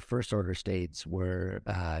when your first order states were,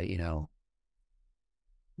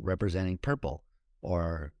 representing purple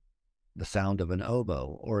or the sound of an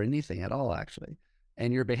oboe or anything at all, actually.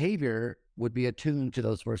 And your behavior would be attuned to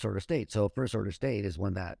those first order states. So first order state is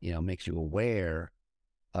one that, makes you aware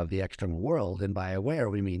of the external world. And by aware,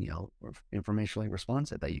 we mean, informationally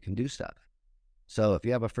responsive, that you can do stuff. So if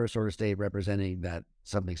you have a first order state representing that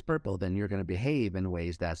something's purple, then you're going to behave in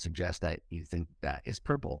ways that suggest that you think that is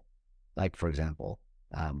purple. Like, for example,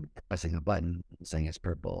 pressing a button, saying it's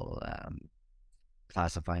purple,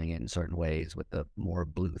 classifying it in certain ways with the more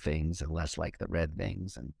blue things and less like the red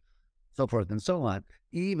things, and so forth and so on.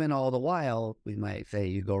 Even all the while, we might say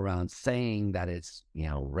you go around saying that it's,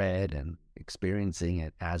 red and experiencing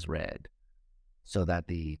it as red, so that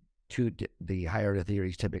the higher order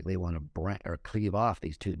theories typically want to cleave off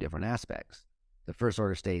these two different aspects. The first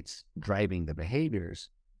order states driving the behaviors,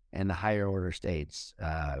 and the higher order states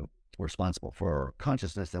responsible for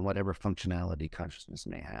consciousness and whatever functionality consciousness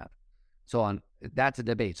may have. So that's a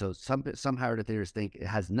debate. So some higher order theorists think it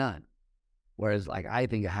has none, whereas like I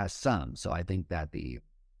think it has some. So I think that the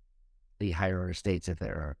higher order states, if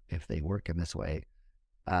they work in this way,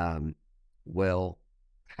 will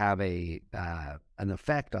have an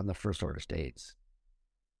effect on the first order states,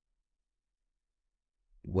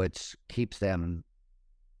 which keeps them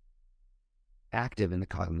active in the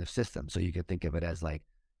cognitive system. So you could think of it as like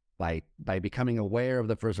by becoming aware of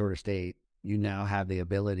the first order state, you now have the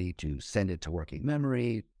ability to send it to working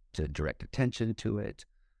memory, to direct attention to it.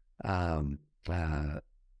 It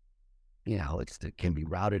can be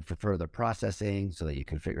routed for further processing so that you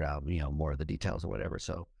can figure out, more of the details or whatever.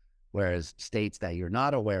 So whereas states that you're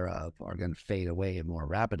not aware of are going to fade away more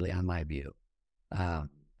rapidly, on my view, and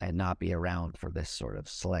not be around for this sort of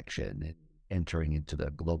selection and entering into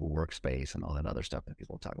the global workspace and all that other stuff that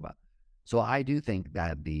people talk about. So I do think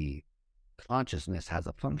that the consciousness has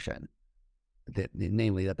a function,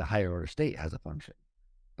 namely that the higher order state has a function.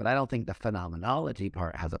 But I don't think the phenomenology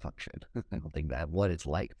part has a function. I don't think that what it's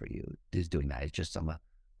like for you is doing that. It's just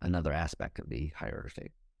another aspect of the higher order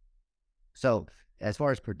state. So as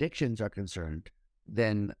far as predictions are concerned,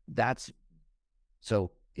 then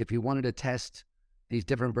so if you wanted to test these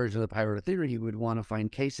different versions of higher order theory, you would want to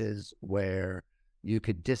find cases where you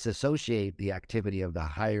could disassociate the activity of the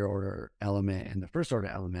higher order element and the first order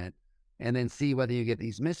element, and then see whether you get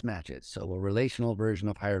these mismatches. So a relational version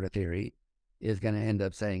of higher order theory is going to end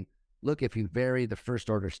up saying, look, if you vary the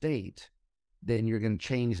first order state, then you're going to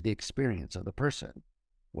change the experience of the person.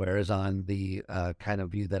 Whereas on the kind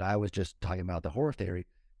of view that I was just talking about, the horror theory,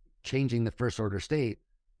 changing the first order state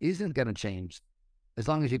isn't going to change, as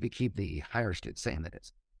long as you could keep the higher state same, that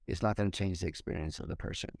is. It's not going to change the experience of the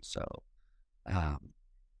person. So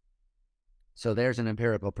there's an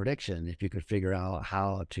empirical prediction. If you could figure out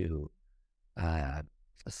how to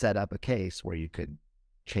set up a case where you could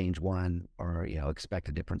change one or, expect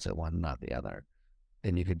a difference at one, not the other,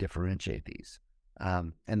 then you could differentiate these.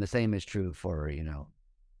 And the same is true for,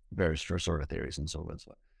 various first order theories and so on and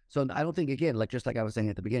so on. So I don't think, again, just like I was saying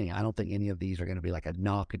at the beginning, I don't think any of these are going to be like a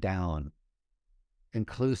knockdown,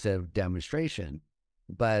 conclusive demonstration.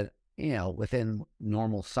 But, within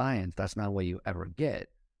normal science, that's not what you ever get.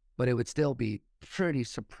 But it would still be pretty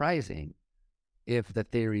surprising if the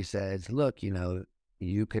theory says, look,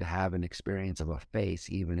 you could have an experience of a face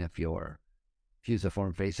even if your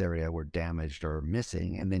fusiform face area were damaged or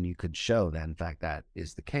missing, and then you could show that, in fact, that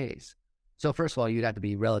is the case. So first of all, you'd have to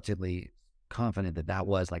be relatively confident that that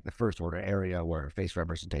was like the first order area where face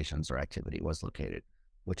representations or activity was located,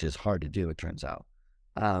 which is hard to do, it turns out.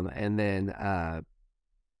 And then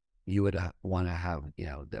you would want to have,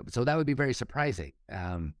 so that would be very surprising.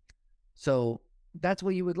 So that's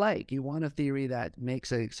what you would like. You want a theory that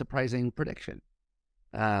makes a surprising prediction.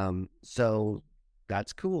 So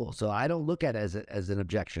that's cool. So I don't look at it as an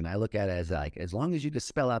objection. I look at it as like, as long as you can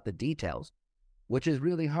spell out the details, which is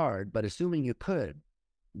really hard, but assuming you could,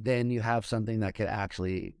 then you have something that could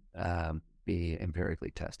actually be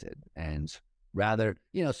empirically tested. And rather,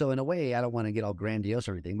 so in a way, I don't want to get all grandiose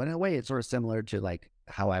or anything, but in a way, it's sort of similar to like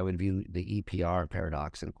how I would view the EPR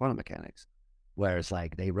paradox in quantum mechanics, where it's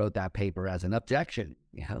like they wrote that paper as an objection,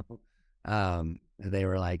 they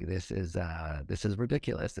were like, this is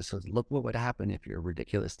ridiculous. Look what would happen if your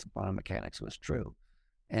ridiculous quantum mechanics was true.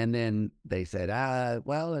 And then they said,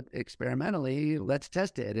 well, experimentally, let's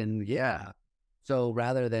test it. And yeah. So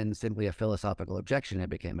rather than simply a philosophical objection, it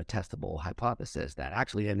became a testable hypothesis that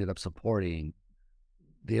actually ended up supporting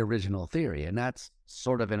the original theory. And that's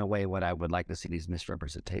sort of in a way what I would like to see these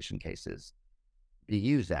misrepresentation cases be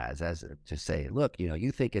used as to say, look,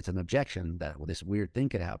 you think it's an objection that this weird thing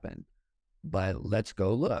could happen, but let's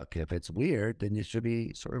go look. If it's weird, then it should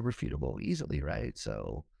be sort of refutable easily, right?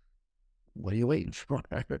 So what are you waiting for?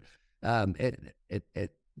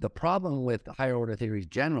 The problem with higher order theories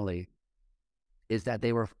generally is that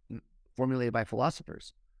they were formulated by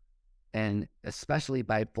philosophers, and especially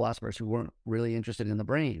by philosophers who weren't really interested in the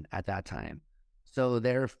brain at that time. So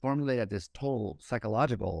they're formulated at this total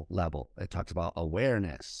psychological level. It talks about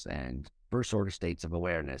awareness and first order states of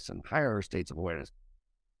awareness and higher order states of awareness.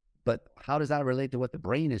 But how does that relate to what the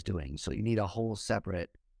brain is doing? So you need a whole separate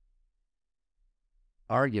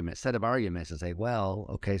set of arguments to say, well,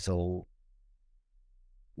 okay, so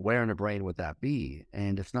where in the brain would that be?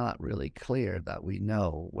 And it's not really clear that we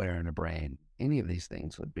know where in the brain any of these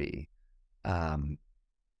things would be.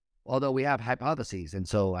 Although we have hypotheses. And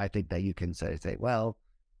so I think that you can say, well,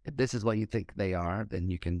 if this is what you think they are, then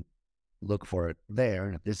you can look for it there.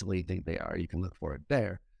 And if this is what you think they are, you can look for it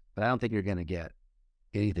there. But I don't think you're going to get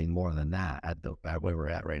anything more than that at where we're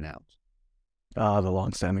at right now. Ah, the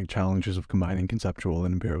long-standing challenges of combining conceptual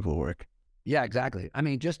and empirical work. Yeah, exactly. I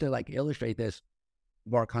mean, just to like illustrate this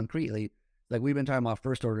more concretely, like we've been talking about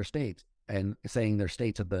first order states and saying they're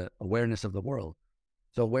states of the awareness of the world.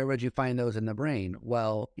 So where would you find those in the brain?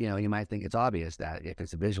 Well, you might think it's obvious that if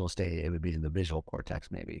it's a visual state, it would be in the visual cortex,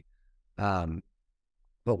 maybe. Um,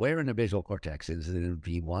 but where in the visual cortex? Is it in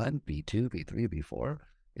V1, V2, V3, V4?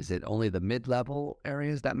 Is it only the mid-level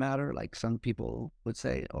areas that matter, like some people would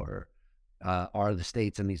say, or are the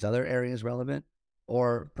states in these other areas relevant?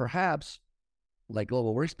 Or perhaps, like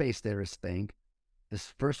global workspace theorists think, the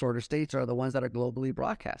first order states are the ones that are globally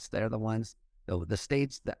broadcast. They're the ones, the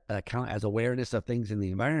states that count as awareness of things in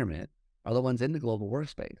the environment are the ones in the global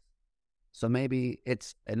workspace. So maybe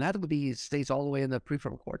and that would be states all the way in the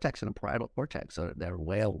prefrontal cortex and the parietal cortex. So they're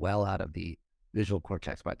well out of the visual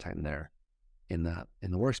cortex by the time they're in the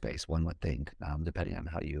workspace, one would think, depending on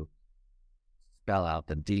how you spell out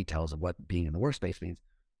the details of what being in the workspace means.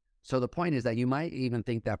 So the point is that you might even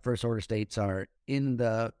think that first order states are in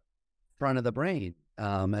the front of the brain,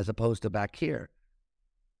 as opposed to back here.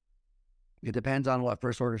 It depends on what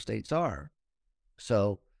first order states are.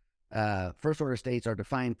 So first order states are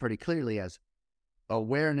defined pretty clearly as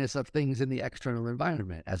awareness of things in the external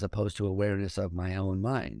environment, as opposed to awareness of my own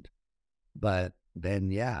mind. But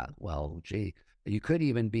then, yeah, well, gee, you could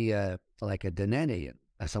even be like a Denenian,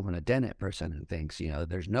 a Dennett person who thinks,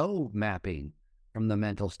 there's no mapping from the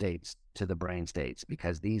mental states to the brain states,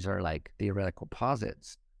 because these are like theoretical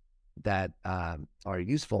posits that are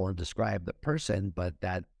useful and describe the person, but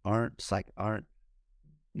that aren't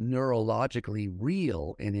neurologically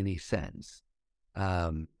real in any sense.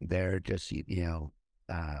 They're just,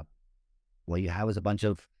 what you have is a bunch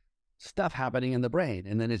of stuff happening in the brain,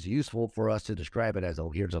 and then it's useful for us to describe it as, oh,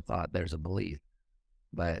 here's a thought, there's a belief.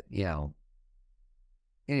 But,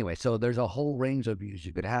 anyway, so there's a whole range of views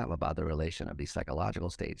you could have about the relation of these psychological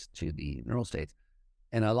states to the neural states.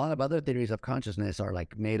 And a lot of other theories of consciousness are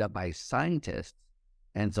like made up by scientists,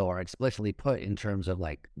 and so are explicitly put in terms of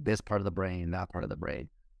like this part of the brain, that part of the brain.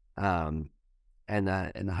 And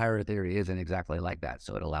the higher theory isn't exactly like that,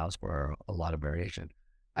 so it allows for a lot of variation.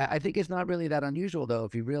 I think it's not really that unusual, though,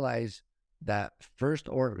 if you realize that first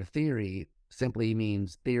order theory simply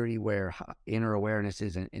means theory where inner awareness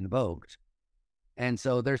isn't invoked. And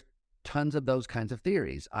so there's tons of those kinds of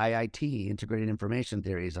theories. IIT, integrated information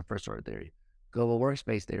theory, is a first order theory. Global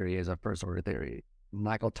workspace theory is a first order theory.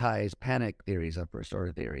 Michael Tye's panic theory is a first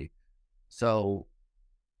order theory. So,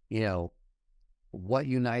 what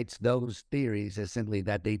unites those theories is simply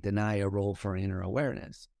that they deny a role for inner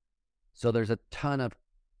awareness. So there's a ton of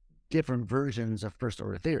different versions of first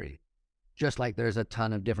order theory, just like there's a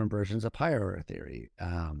ton of different versions of higher order theory.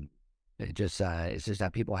 It's just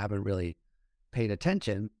that people haven't really paid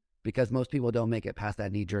attention, because most people don't make it past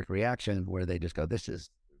that knee-jerk reaction where they just go, this is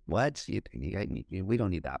what? We don't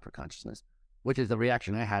need that for consciousness, which is the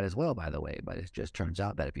reaction I had as well, by the way. But it just turns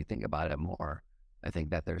out that if you think about it more, I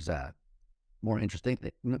think that there's more interesting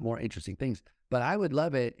things. But I would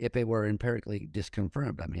love it if it were empirically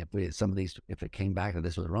disconfirmed. I mean, if it came back that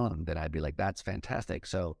this was wrong, then I'd be like, that's fantastic.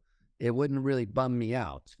 So it wouldn't really bum me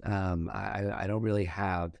out. I don't really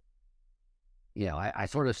have, I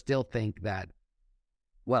sort of still think that,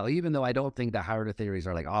 well, even though I don't think that higher order theories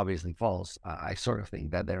are like obviously false, I sort of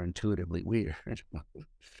think that they're intuitively weird.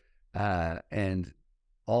 And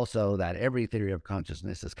also that every theory of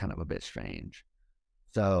consciousness is kind of a bit strange.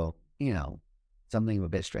 So, something a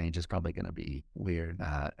bit strange is probably going to be weird,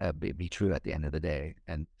 be true at the end of the day.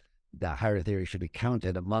 And that higher theory should be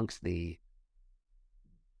counted amongst the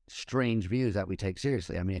strange views that we take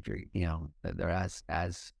seriously. I mean, if you're, they're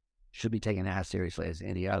as should be taken as seriously as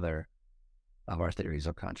any other of our theories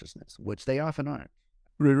of consciousness, which they often aren't.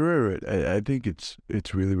 Right. I think it's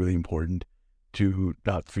really, really important to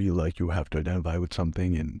not feel like you have to identify with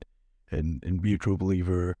something and be a true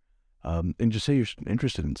believer, and just say you're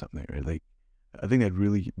interested in something, right? Like, I think that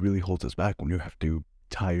really, really holds us back when you have to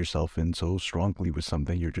tie yourself in so strongly with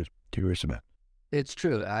something you're just curious about. It's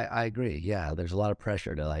true. I agree. Yeah, there's a lot of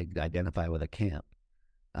pressure to like identify with a camp.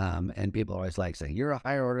 And people always like saying, you're a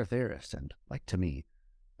higher order theorist. And like, to me,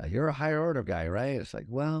 you're a higher order guy, right? It's like,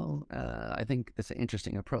 well, I think it's an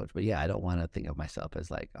interesting approach. But yeah, I don't want to think of myself as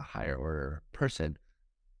like a higher order person.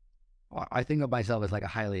 I think of myself as like a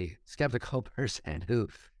highly skeptical person who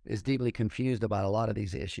is deeply confused about a lot of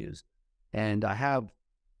these issues. And I have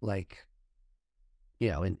like,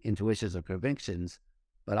 intuitions or convictions,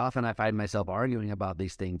 but often I find myself arguing about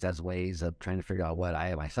these things as ways of trying to figure out what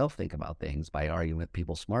I myself think about things, by arguing with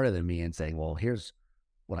people smarter than me and saying, well, here's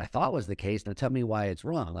what I thought was the case. Now tell me why it's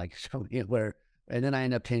wrong. Like, show me where And then I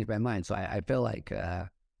ended up changing my mind. So I feel like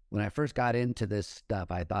when I first got into this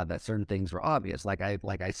stuff, I thought that certain things were obvious. Like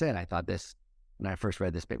I said, I thought this when I first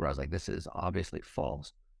read this paper, I was like, this is obviously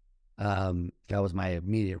false. That was my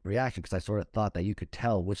immediate reaction because I sort of thought that you could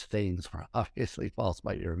tell which things were obviously false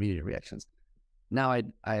by your immediate reactions. Now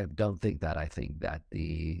I don't think that. I think that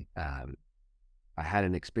I had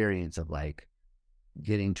an experience of like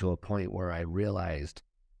getting to a point where I realized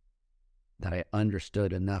that I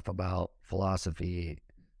understood enough about philosophy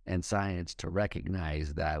and science to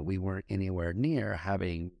recognize that we weren't anywhere near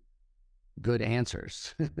having good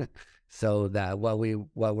answers. So that what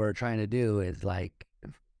we're trying to do is like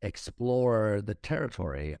explore the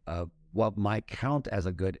territory of what might count as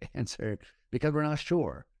a good answer because we're not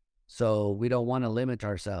sure. So we don't want to limit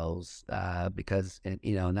ourselves because, and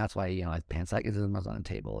that's why, panpsychism was on the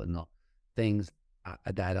table and the things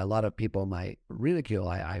that a lot of people might ridicule,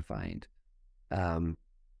 I find um,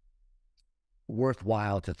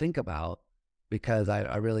 worthwhile to think about because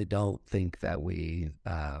I really don't think that we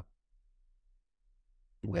have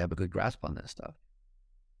a good grasp on this stuff.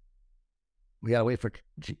 We gotta wait for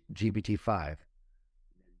GPT-5.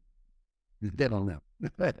 They don't know.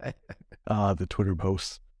 The Twitter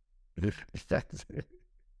posts. But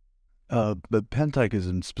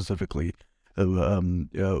panpsychism specifically,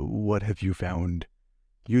 what have you found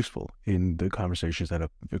useful in the conversations that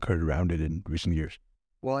have occurred around it in recent years?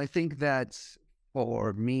 Well, I think that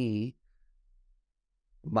for me,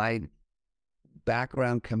 my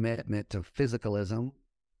background commitment to physicalism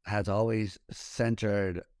has always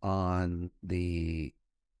centered on the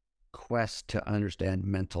quest to understand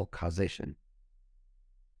mental causation.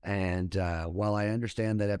 And while I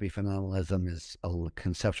understand that epiphenomenalism is a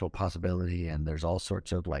conceptual possibility and there's all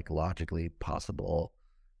sorts of like logically possible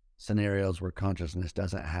scenarios where consciousness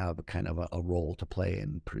doesn't have kind of a role to play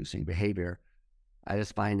in producing behavior, I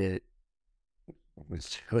just find it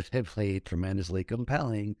intuitively tremendously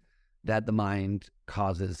compelling that the mind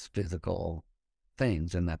causes physical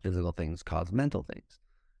things and that physical things cause mental things.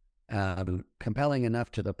 Compelling enough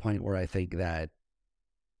to the point where I think that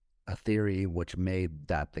a theory which made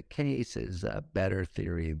that the case is a better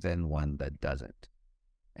theory than one that doesn't.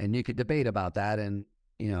 And you could debate about that, and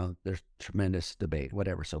there's tremendous debate,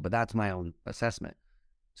 whatever. So, but that's my own assessment.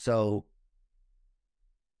 So,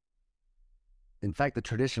 in fact, the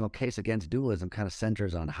traditional case against dualism kind of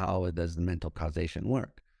centers on how does the mental causation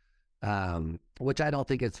work, which I don't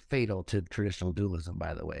think is fatal to traditional dualism,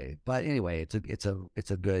 by the way. But anyway, it's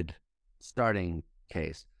a good starting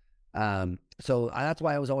case. So that's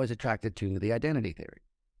why I was always attracted to the identity theory.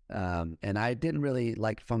 And I didn't really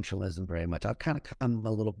like functionalism very much. I've kind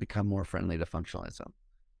of become more friendly to functionalism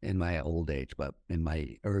in my old age, but in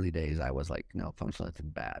my early days, I was like, no,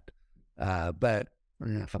 functionalism bad. But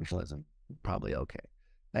functionalism probably okay.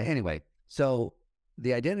 Anyway, so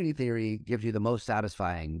the identity theory gives you the most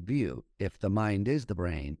satisfying view. If the mind is the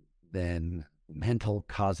brain, then mental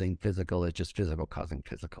causing physical is just physical causing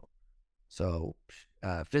physical. So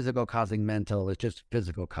physical causing mental is just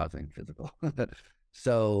physical causing physical.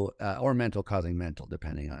 So, or mental causing mental,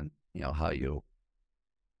 depending on, how you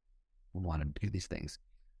want to do these things.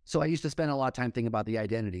 So I used to spend a lot of time thinking about the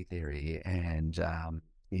identity theory and,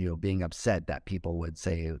 being upset that people would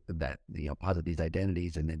say that, posit these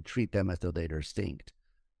identities and then treat them as though they're distinct.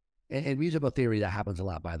 In musical theory, that happens a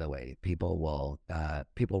lot, by the way. People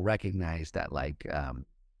recognize that like,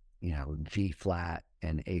 G flat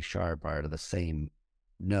and A sharp are the same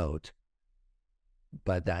note,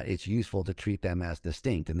 but that it's useful to treat them as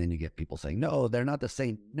distinct. And then you get people saying, no, they're not the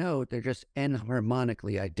same note. They're just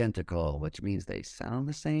enharmonically identical, which means they sound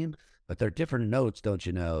the same, but they're different notes, don't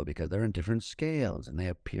you know, because they're in different scales and they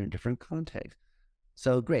appear in different contexts.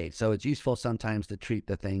 So great. So it's useful sometimes to treat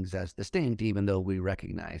the things as distinct, even though we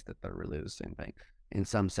recognize that they're really the same thing in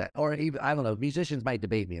some set. Or even, I don't know, musicians might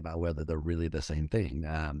debate me about whether they're really the same thing.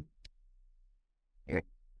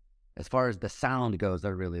 As far as the sound goes,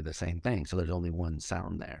 they're really the same thing. So there's only one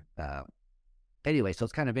sound there. Anyway, so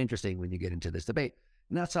it's kind of interesting when you get into this debate.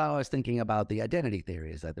 And that's how I was thinking about the identity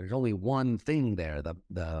theory, is that there's only one thing there,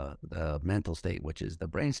 the mental state, which is the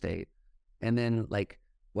brain state. And then like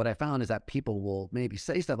what I found is that people will maybe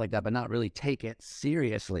say stuff like that, but not really take it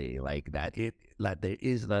seriously, like that there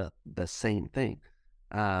is the same thing,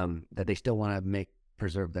 that they still want to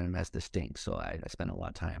preserve them as distinct. So I spent a lot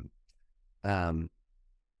of time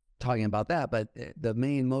talking about that, but the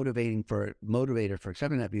main motivator for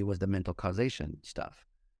accepting that view was the mental causation stuff.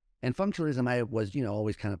 And functionalism, I was,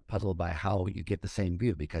 always kind of puzzled by how you get the same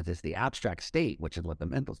view, because it's the abstract state, which is what the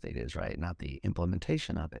mental state is, right? Not the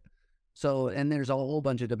implementation of it. So, and there's a whole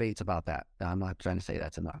bunch of debates about that. I'm not trying to say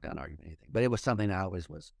that's a knockdown argument or anything, but it was something I always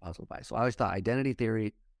was puzzled by. So I always thought identity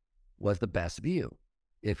theory was the best view.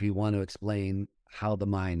 If you want to explain how the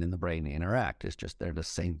mind and the brain interact, it's just they're the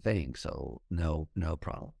same thing. So no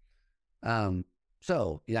problem.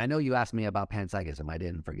 So yeah, I know you asked me about panpsychism. I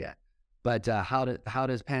didn't forget. But how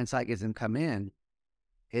does panpsychism come in?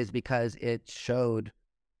 Is because it showed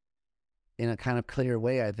in a kind of clear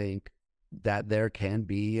way, I think, that there can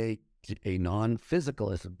be a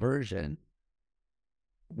non-physicalist version,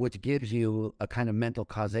 which gives you a kind of mental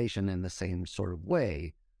causation in the same sort of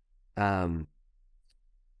way. I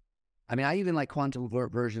mean, I even like quantum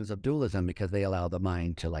versions of dualism because they allow the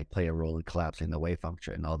mind to like play a role in collapsing the wave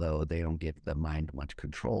function. Although they don't give the mind much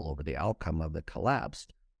control over the outcome of the collapse,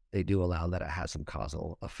 they do allow that it has some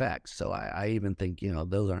causal effects. So I even think,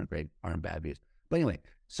 those aren't bad views. But anyway,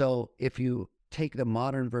 so if you take the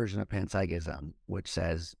modern version of panpsychism, which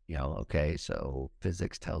says, okay, so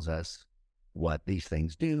physics tells us what these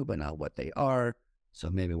things do, but not what they are. So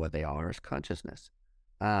maybe what they are is consciousness.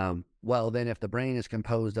 Well, then if the brain is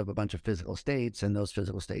composed of a bunch of physical states and those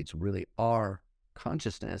physical states really are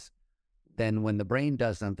consciousness, then when the brain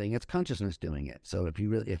does something, it's consciousness doing it. So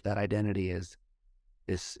if that identity is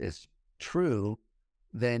true,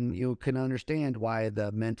 then you can understand why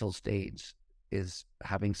the mental state is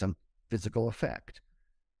having some physical effect.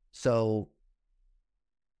 So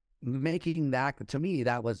making that, to me,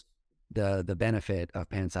 that was the benefit of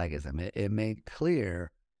panpsychism. It made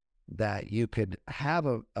clear that you could have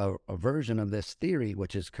a version of this theory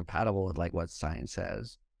which is compatible with like what science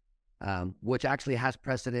says, which actually has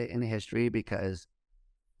precedent in history because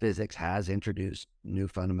physics has introduced new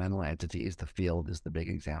fundamental entities. The field is the big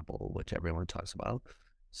example, which everyone talks about.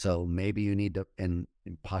 So maybe you need to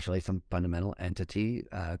postulate some fundamental entity,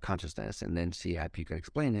 consciousness, and then see if you can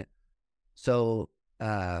explain it. So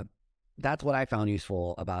that's what I found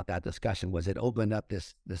useful about that discussion, was it opened up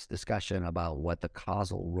this discussion about what the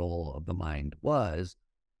causal role of the mind was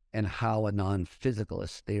and how a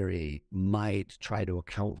non-physicalist theory might try to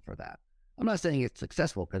account for that. I'm not saying it's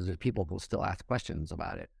successful because there's people who still ask questions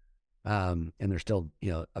about it, and there's still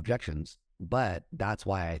objections. But that's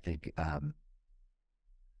why I think,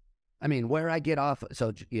 where I get off.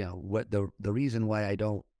 So what the reason why I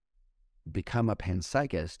don't become a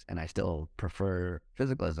panpsychist and I still prefer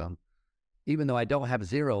physicalism, even though I don't have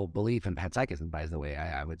zero belief in panpsychism, by the way,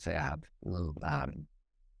 I would say I have a little,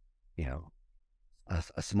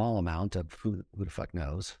 a small amount of who the fuck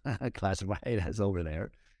knows, classified as over there.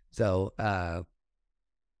 So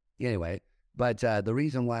anyway, but the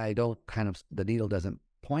reason why I don't the needle doesn't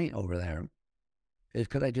point over there is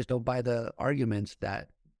because I just don't buy the arguments that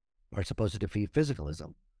are supposed to defeat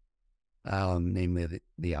physicalism, namely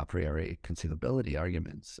the a priori conceivability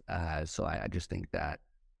arguments. So I just think that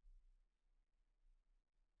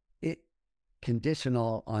it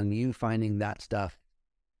conditional on you finding that stuff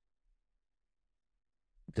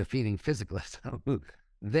defeating physicalism,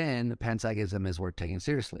 then panpsychism is worth taking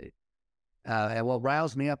seriously. And what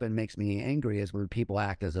riles me up and makes me angry is when people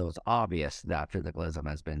act as though it's obvious that physicalism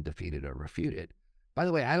has been defeated or refuted. By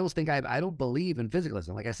the way, I don't believe in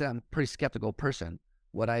physicalism. Like I said, I'm a pretty skeptical person.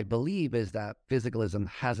 What I believe is that physicalism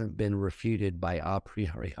hasn't been refuted by a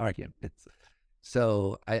priori arguments.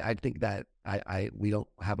 So I think that we don't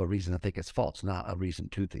have a reason to think it's false, not a reason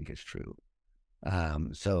to think it's true.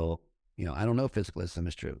 So I don't know if physicalism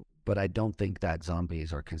is true, but I don't think that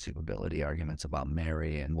zombies or conceivability arguments about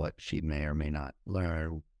Mary and what she may or may not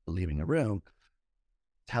learn leaving a room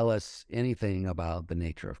tell us anything about the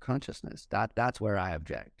nature of consciousness. That's where I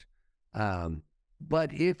object.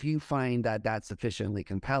 But if you find that that's sufficiently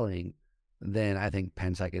compelling, then I think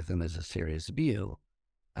panpsychism is a serious view.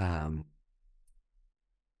 And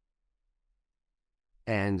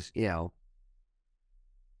I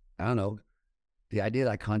don't know, the idea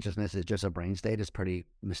that consciousness is just a brain state is pretty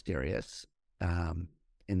mysterious,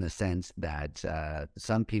 in the sense that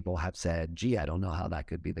some people have said, gee, I don't know how that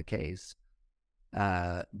could be the case.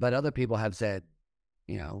 But other people have said,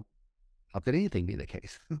 how could anything be the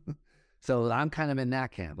case? So I'm kind of in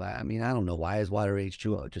that camp. I don't know, why is water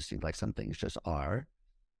H2O? It just seems like some things just are,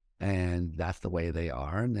 and that's the way they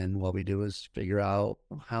are. And then what we do is figure out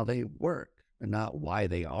how they work and not why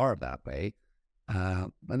they are that way. I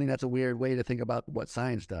think that's a weird way to think about what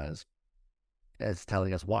science does, as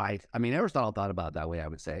telling us why. Aristotle thought about it that way, I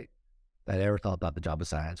would say. That Aristotle thought the job of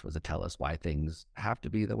science was to tell us why things have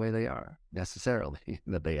to be the way they are, necessarily,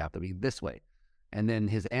 that they have to be this way. And then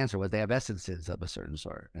his answer was they have essences of a certain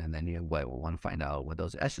sort. And then you want to find out what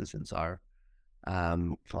those essences are.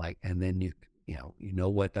 And then you know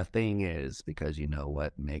what the thing is because you know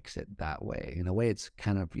what makes it that way. In a way, it's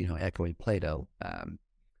kind of, echoing Plato,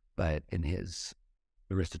 but in his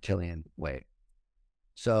Aristotelian way.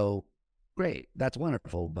 So great, that's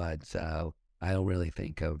wonderful, but I don't really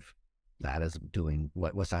think of that as doing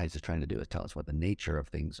what science is trying to do, is tell us what the nature of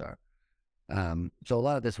things are. So a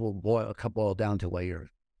lot of this will boil down to what your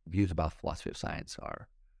views about philosophy of science are.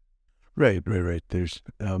 Right, right, right.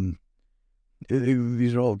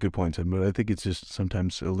 These are all good points, but I think it's just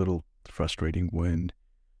sometimes a little frustrating when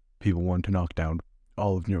people want to knock down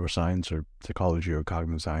all of neuroscience or psychology or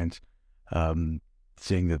cognitive science, um,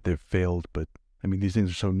 saying that they've failed. But I mean, these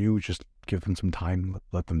things are so new. Just give them some time,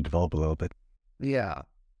 let them develop a little bit. Yeah,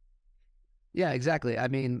 yeah, exactly. I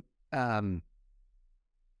mean, um,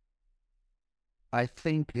 I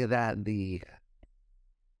think that the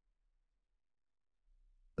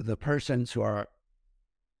persons who are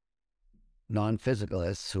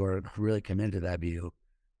non-physicalists, who are really committed to that view,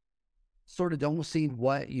 sort of don't see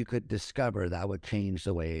what you could discover that would change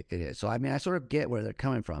the way it is. So, I mean, I sort of get where they're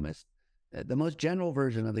coming from. It's the most general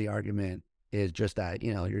version of the argument is just that,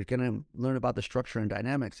 you're going to learn about the structure and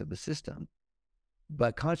dynamics of the system,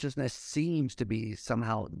 but consciousness seems to be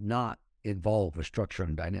somehow not involved with structure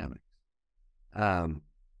and dynamics. Um,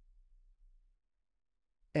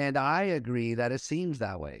 and I agree that it seems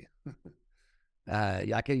that way.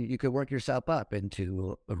 You could work yourself up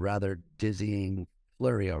into a rather dizzying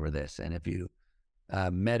flurry over this. And if you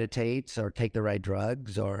meditate or take the right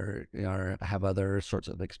drugs, or have other sorts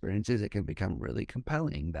of experiences, it can become really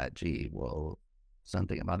compelling that, gee, well,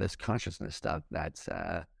 something about this consciousness stuff that's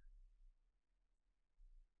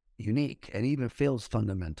unique and even feels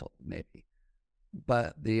fundamental, maybe.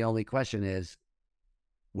 But the only question is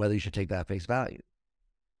whether you should take that face value,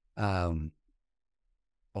 um,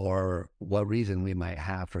 or what reason we might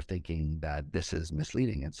have for thinking that this is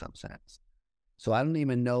misleading in some sense. So I don't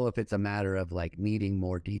even know if it's a matter of like needing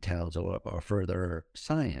more details or further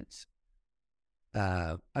science.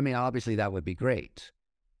 I mean, obviously that would be great.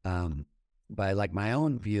 But like my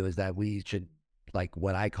own view is that we should, like,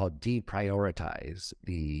 what I call deprioritize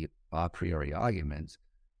the a priori arguments.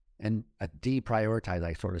 And deprioritize,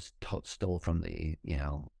 I sort of stole from the,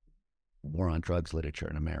 war on drugs literature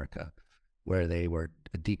in America, where they were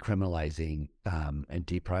decriminalizing and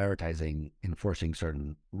deprioritizing enforcing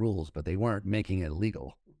certain rules, but they weren't making it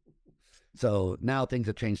legal. So now things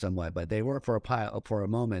have changed somewhat, but they were for a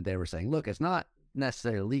moment. They were saying, look, it's not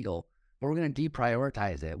necessarily legal, but we're going to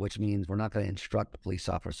deprioritize it, which means we're not going to instruct police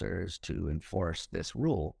officers to enforce this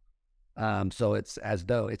rule. So it's as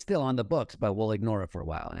though it's still on the books, but we'll ignore it for a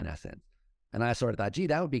while, in essence. And I sort of thought, gee,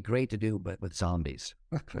 that would be great to do, but with zombies.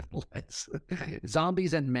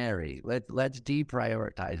 Zombies and Mary. Let's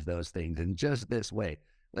deprioritize those things in just this way.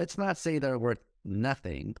 Let's not say they're worth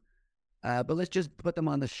nothing, but let's just put them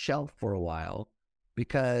on the shelf for a while,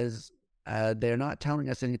 because they're not telling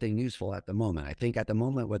us anything useful at the moment. I think at the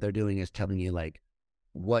moment what they're doing is telling you like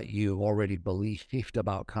what you already believed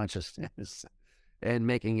about consciousness and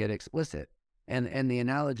making it explicit. And the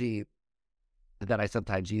analogy that I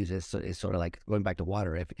sometimes use is sort of like going back to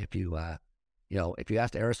water. If you if you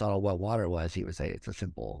asked Aristotle what water was, he would say it's a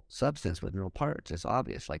simple substance with no parts. It's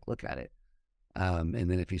obvious. Like, look at it. And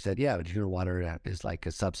then if you said, yeah, but your water is like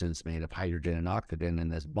a substance made of hydrogen and oxygen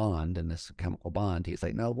and this bond and this chemical bond, he's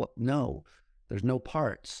like, no, there's no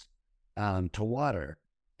parts to water.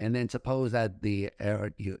 And then suppose that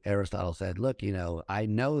Aristotle said, look, I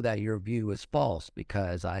know that your view is false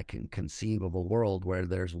because I can conceive of a world where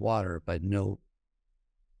there's water, but no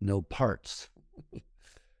parts.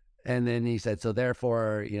 And then he said, so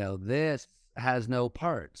therefore, this has no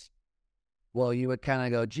parts. Well, you would kind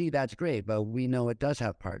of go, gee, that's great, but we know it does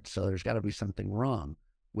have parts. So there's got to be something wrong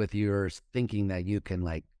with your thinking that you can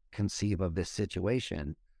like conceive of this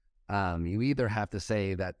situation. You either have to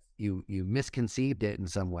say that you misconceived it in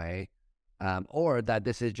some way, or that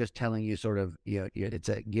this is just telling you sort of, it's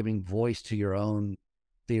giving voice to your own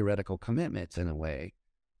theoretical commitments in a way.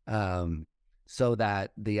 So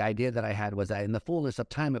that the idea that I had was that in the fullness of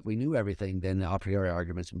time, if we knew everything, then the a priori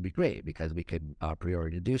arguments would be great because we could a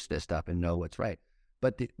priori deduce this stuff and know what's right.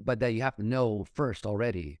 But that you have to know first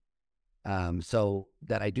already. So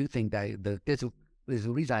that I do think that this is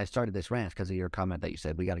the reason I started this rant, because of your comment that you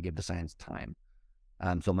said we got to give the science time.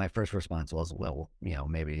 So my first response was, well,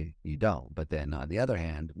 maybe you don't. But then on the other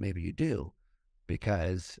hand, maybe you do,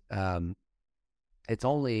 because it's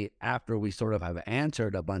only after we sort of have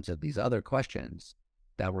answered a bunch of these other questions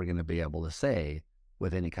that we're going to be able to say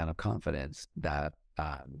with any kind of confidence that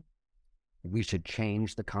we should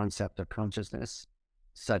change the concept of consciousness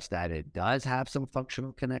such that it does have some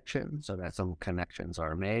functional connection, so that some connections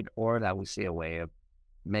are made, or that we see a way of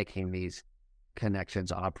making these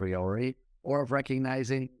connections a priori, or of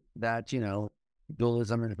recognizing that,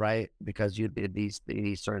 dualism is right because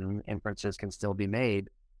these certain inferences can still be made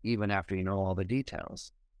even after you know all the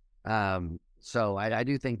details. So I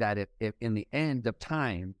do think that if in the end of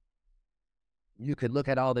time you could look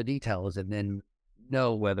at all the details and then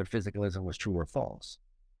know whether physicalism was true or false.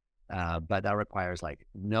 But that requires like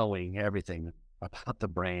knowing everything about the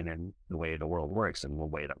brain and the way the world works in a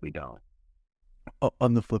way that we don't.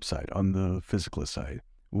 On the flip side, on the physicalist side,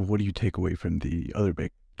 what do you take away from the other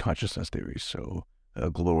big consciousness theories? So,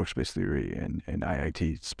 global workspace theory and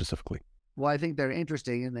IIT specifically. Well, I think they're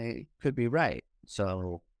interesting and they could be right.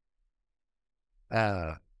 So,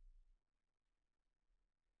 uh,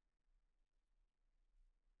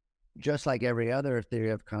 just like every other theory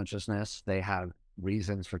of consciousness, they have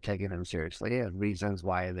reasons for taking them seriously and reasons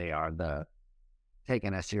why they are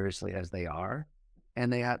taken as seriously as they are.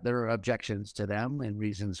 And there are objections to them and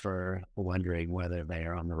reasons for wondering whether they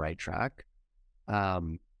are on the right track.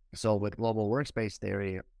 So with global workspace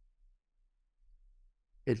theory,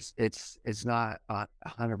 it's not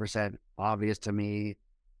 100% obvious to me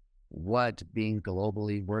what being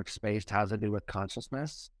globally workspace has to do with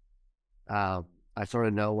consciousness. I sort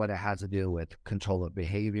of know what it has to do with control of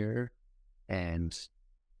behavior and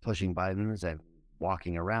pushing buttons and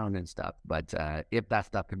walking around and stuff. But if that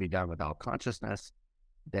stuff can be done without consciousness,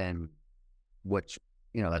 then which,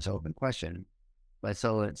 that's an open question. But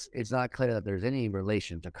so it's not clear that there's any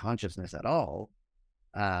relation to consciousness at all.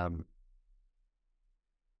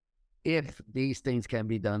 If these things can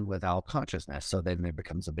be done without consciousness, so then it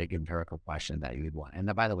becomes a big empirical question that you would want.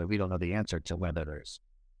 And by the way, we don't know the answer to whether there's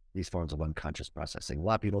these forms of unconscious processing. A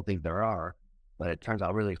lot of people think there are, but it turns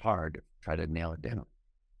out really hard to try to nail it down.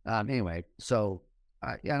 Anyway, so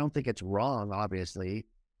I don't think it's wrong, obviously,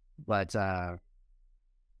 but I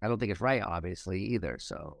don't think it's right, obviously, either.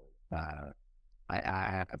 So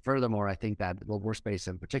furthermore, I think that global workspace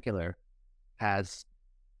in particular has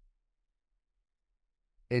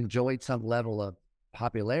enjoyed some level of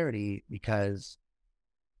popularity because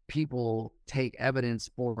people take evidence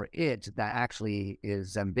for it that actually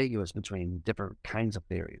is ambiguous between different kinds of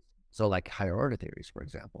theories. So like higher order theories, for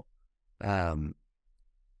example.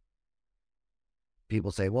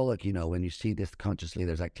 People say, well, look, when you see this consciously,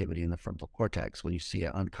 there's activity in the frontal cortex. When you see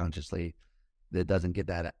it unconsciously, you don't get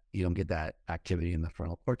that activity in the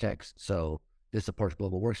frontal cortex. So this supports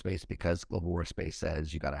global workspace because global workspace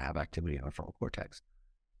says you got to have activity in the frontal cortex.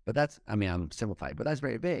 But I'm simplifying, but that's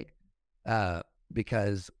very vague.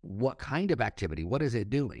 Because what kind of activity, what is it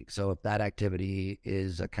doing? So if that activity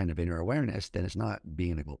is a kind of inner awareness, then it's not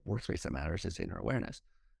being in the global workspace that matters, it's inner awareness.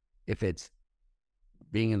 If it's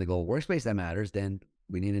being in the global workspace that matters, then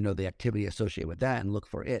we need to know the activity associated with that and look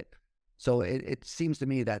for it. So it seems to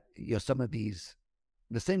me that, some of these,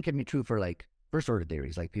 the same can be true for like first order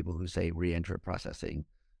theories, like people who say re-entry processing,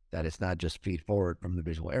 that it's not just feed forward from the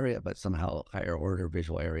visual area, but somehow higher order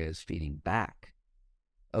visual area is feeding back.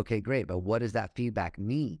 Okay, great. But what does that feedback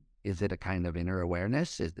mean? Is it a kind of inner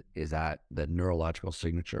awareness? Is that the neurological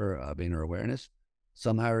signature of inner awareness?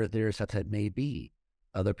 Some higher theorists have said maybe.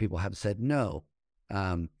 Other people have said no.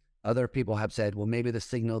 Other people have said, well, maybe the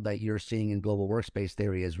signal that you're seeing in global workspace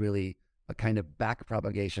theory is really a kind of back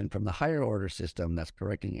propagation from the higher order system that's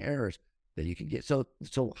correcting errors that you can get. So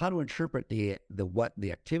how to interpret what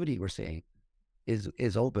the activity we're seeing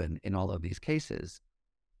is open in all of these cases.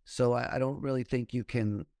 So I don't really think you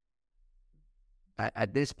can,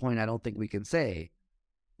 at this point, I don't think we can say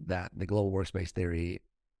that the global workspace theory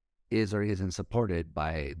is or isn't supported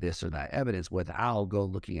by this or that evidence without go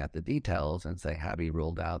looking at the details and say, have you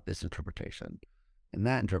ruled out this interpretation and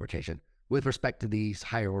that interpretation with respect to these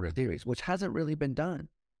higher order theories, which hasn't really been done.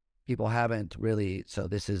 People haven't really, so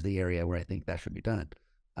this is the area where I think that should be done.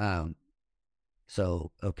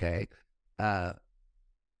 Okay.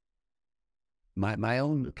 My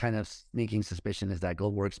own kind of sneaking suspicion is that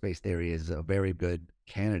global workspace theory is a very good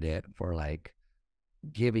candidate for like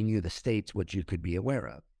giving you the states which you could be aware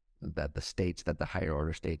of. That the states that the higher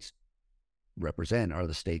order states represent are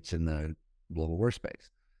the states in the global workspace.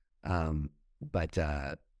 But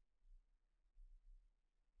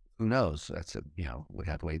who knows? We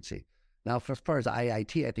have to wait and see. Now, as far as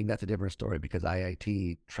IIT, I think that's a different story because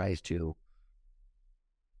IIT tries to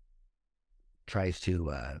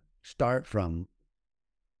start from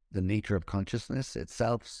the nature of consciousness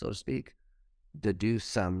itself, so to speak, deduce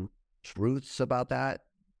some truths about that,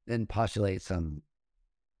 then postulate some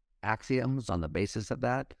axioms on the basis of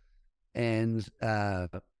that. And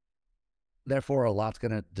therefore, a lot's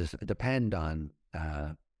going to depend on uh,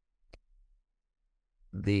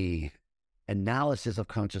 the analysis of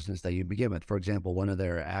consciousness that you begin with. For example, one of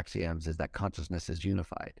their axioms is that consciousness is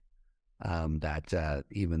unified. That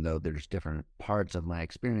even though there's different parts of my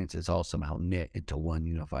experience, it's all somehow knit into one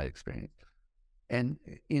unified experience. And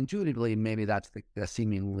intuitively, maybe that's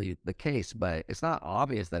seemingly the case, but it's not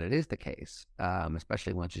obvious that it is the case,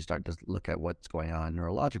 especially once you start to look at what's going on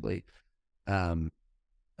neurologically. Um,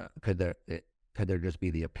 could there just be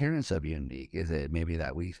the appearance of unity? Is it maybe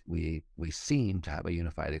that we seem to have a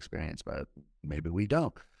unified experience, but maybe we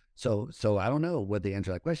don't? So I don't know what the answer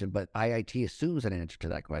to that question, but IIT assumes an answer to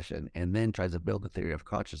that question and then tries to build a theory of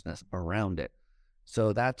consciousness around it.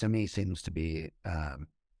 So that to me seems to be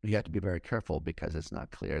you have to be very careful because it's not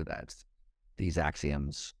clear that these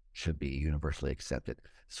axioms should be universally accepted.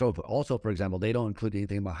 So also, for example, they don't include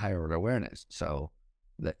anything about higher order awareness. So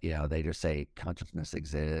that they just say consciousness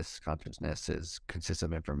exists, consciousness consists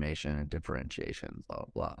of information and differentiation, blah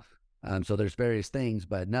blah. So there's various things,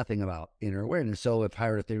 but nothing about inner awareness. So if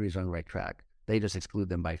higher order theories are on the right track, they just exclude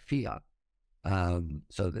them by fiat.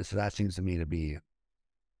 So that seems to me to be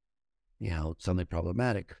something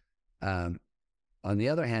problematic. On the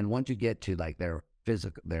other hand, once you get to like their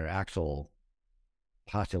actual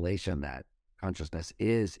postulation that consciousness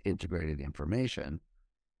is integrated information,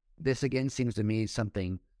 this again seems to me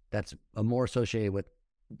something that's more associated with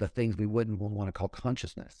the things we wouldn't want to call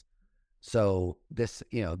consciousness. So this,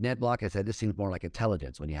 Ned Block has said this seems more like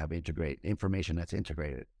intelligence when you have information that's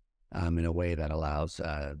integrated in a way that allows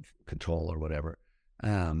control or whatever.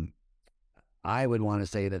 I would want to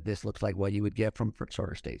say that this looks like what you would get from first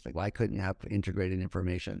order states. Like, why couldn't you have integrated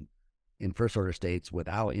information in first order states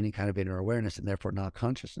without any kind of inner awareness and therefore not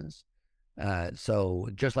consciousness? So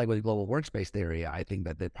just like with global workspace theory, I think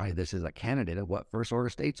that probably this is a candidate of what first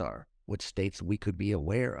order states are, which states we could be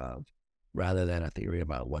aware of, rather than a theory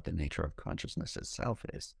about what the nature of consciousness itself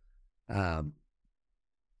is.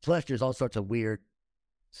 Plus, there's all sorts of weird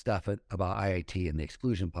stuff about IIT and the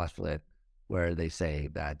exclusion postulate, where they say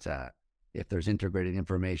that if there's integrated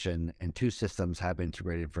information and two systems have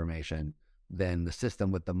integrated information, then the system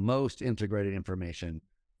with the most integrated information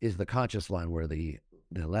is the conscious one, where the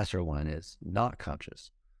lesser one is not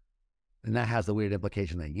conscious. And that has the weird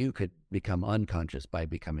implication that you could become unconscious by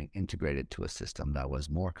becoming integrated to a system that was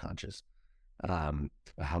more conscious,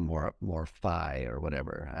 more phi or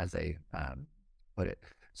whatever, as they put it.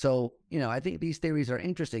 So, I think these theories are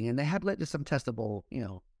interesting, and they have led to some testable,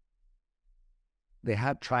 they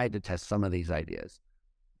have tried to test some of these ideas.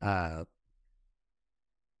 I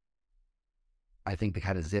think the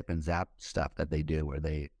kind of zip and zap stuff that they do, where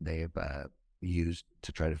they've used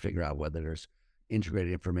to try to figure out whether there's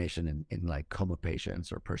integrated information in like coma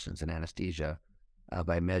patients or persons in anesthesia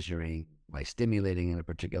by stimulating in a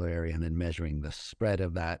particular area and then measuring the spread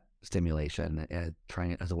of that stimulation and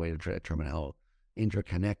trying it as a way to try to determine how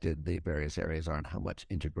interconnected the various areas are and how much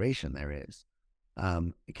integration there is.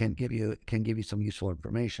 It can give you some useful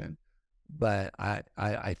information. But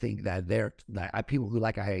I think that people who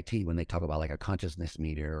like IIT, when they talk about like a consciousness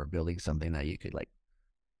meter or building something that you could like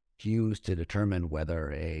use to determine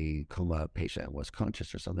whether a coma patient was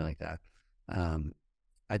conscious or something like that,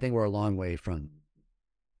 I think we're a long way from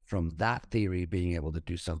that theory being able to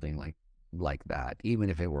do something like that, even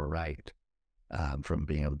if it were right, from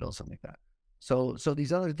being able to build something like that. So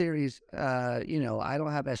these other theories, I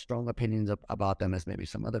don't have as strong opinions about them as maybe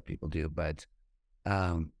some other people do, but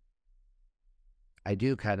I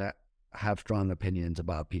do kind of have strong opinions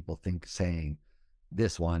about people saying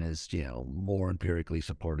this one is, more empirically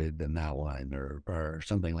supported than that one or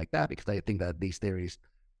something like that, because I think that these theories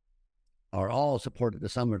are all supported to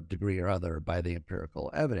some degree or other by the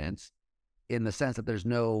empirical evidence, in the sense that there's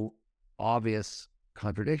no obvious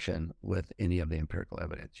contradiction with any of the empirical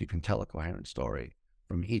evidence. You can tell a coherent story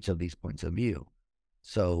from each of these points of view.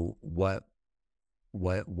 So what's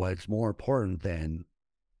more important than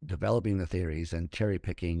developing the theories and cherry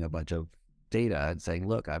picking a bunch of data and saying,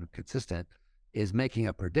 look, I'm consistent, is making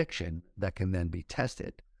a prediction that can then be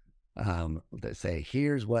tested. That say,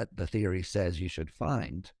 here's what the theory says you should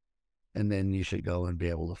find, and then you should go and be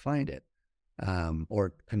able to find it,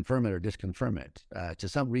 or confirm it or disconfirm it to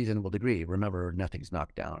some reasonable degree. Remember, nothing's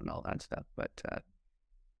knocked down and all that stuff. But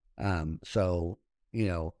so,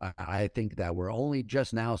 I think that we're only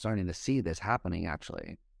just now starting to see this happening,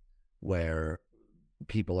 actually, where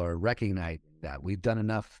people are recognizing that we've done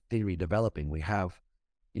enough theory developing. We have,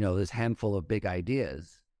 this handful of big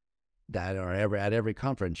ideas that are at every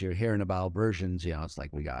conference. You're hearing about versions. It's like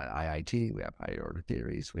we got IIT, we have higher order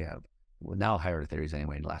theories, we have now higher order theories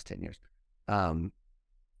anyway in the last 10 years.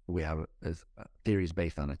 We have theories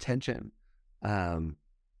based on attention.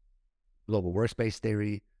 global workspace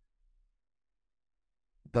theory.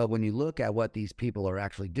 But when you look at what these people are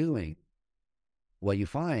actually doing, what you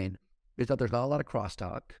find is that there's not a lot of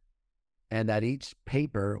crosstalk, and that each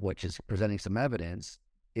paper, which is presenting some evidence,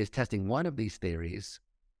 is testing one of these theories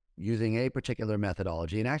using a particular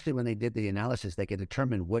methodology. And actually, when they did the analysis, they could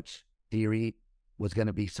determine which theory was going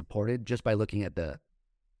to be supported just by looking at the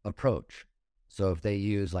approach. So if they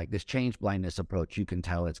use like this change blindness approach, you can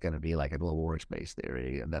tell it's going to be like a global workspace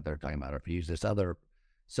theory and that they're talking about. Or if you use this other,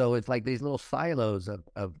 so it's like these little silos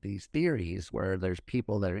of these theories where there's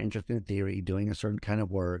people that are interested in theory doing a certain kind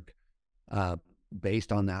of work uh,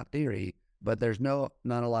 based on that theory, but there's not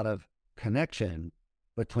a lot of connection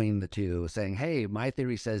between the two, saying, hey, my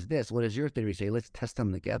theory says this, what does your theory say? Let's test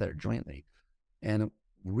them together jointly. And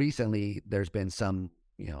recently there's been some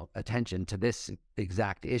attention to this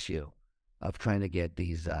exact issue of trying to get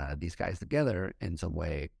these guys together in some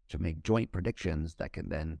way to make joint predictions that can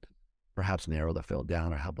then perhaps narrow the field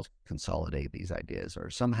down or help us consolidate these ideas or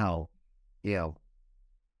somehow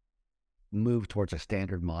move towards a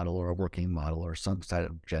standard model or a working model or some sort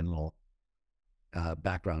of general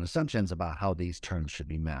background assumptions about how these terms should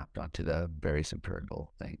be mapped onto the various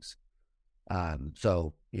empirical things.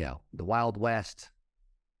 So, the Wild West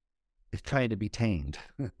is trying to be tamed.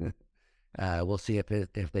 We'll see if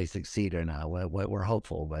they succeed or not. We're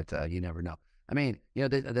hopeful, but you never know. I mean,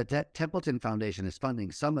 the Templeton Foundation is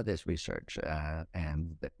funding some of this research,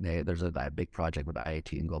 and there's a big project with the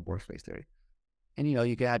IAT and global workspace theory. And,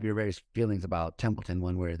 you can have your various feelings about Templeton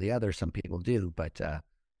one way or the other. Some people do, but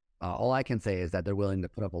all I can say is that they're willing to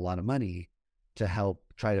put up a lot of money to help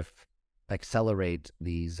try to accelerate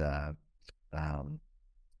these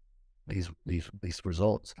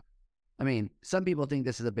results. I mean, some people think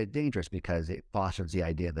this is a bit dangerous because it fosters the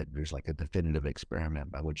idea that there's like a definitive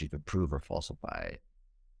experiment by which you could prove or falsify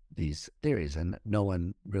these theories, and no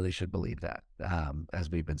one really should believe that,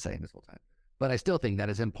 as we've been saying this whole time. But I still think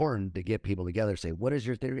that it's important to get people together, say, what does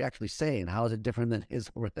your theory actually say, and how is it different than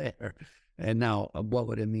his over there? And now, what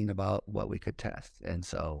would it mean about what we could test? And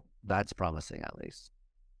so that's promising, at least.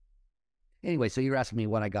 Anyway, so you're asking me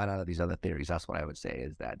what I got out of these other theories. That's what I would say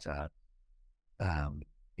is that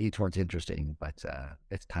each one's interesting, but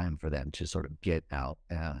it's time for them to sort of get out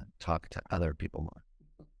and talk to other people more.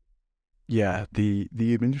 Yeah, the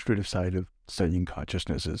administrative side of studying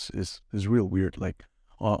consciousness is real weird. Like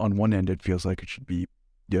on one end, it feels like it should be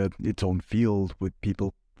its own field with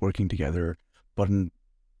people working together, but on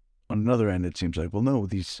another end, it seems like, well, no,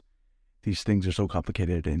 these things are so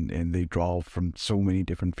complicated and they draw from so many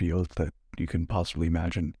different fields that you can possibly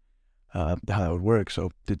imagine how that would work.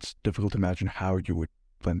 So it's difficult to imagine how you would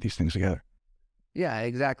blend these things together. Yeah,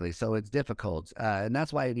 exactly. So it's difficult. And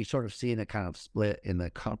that's why we sort of see it kind of split in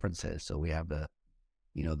the conferences. So we have the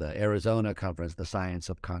Arizona conference, the Science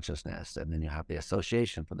of Consciousness, and then you have the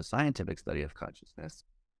Association for the Scientific Study of Consciousness.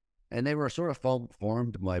 And they were sort of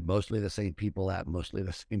formed by mostly the same people at mostly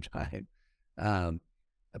the same time.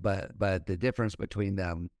 But the difference between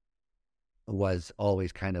them was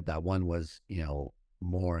always kind of that one was,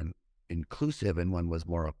 more inclusive and one was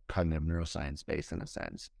more cognitive neuroscience based in a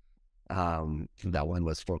sense. That one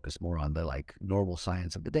was focused more on the like normal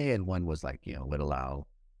science of the day, and one was like, would allow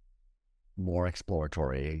more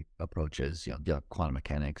exploratory approaches, quantum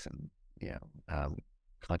mechanics and,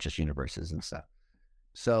 conscious universes and stuff.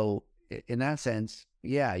 So in that sense,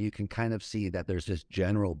 yeah, you can kind of see that there's this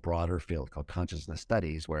general broader field called consciousness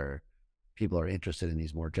studies where people are interested in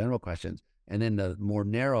these more general questions. And then the more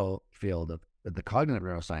narrow field of the cognitive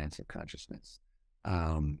neuroscience of consciousness,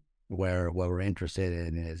 where what we're interested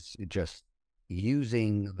in is just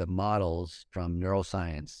using the models from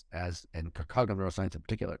neuroscience and cognitive neuroscience in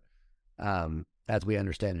particular, as we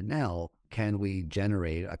understand it now. Can we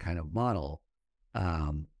generate a kind of model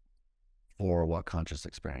for what conscious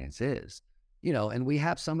experience is? And we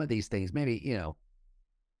have some of these things, maybe,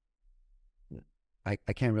 I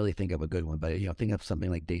can't really think of a good one, but, think of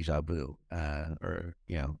something like deja vu, or,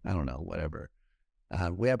 I don't know, whatever.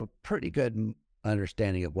 We have a pretty good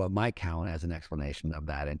understanding of what might count as an explanation of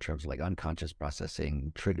that in terms of like unconscious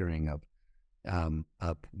processing, triggering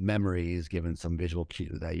of memories, given some visual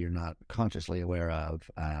cue that you're not consciously aware of.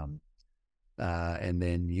 And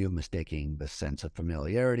then you mistaking the sense of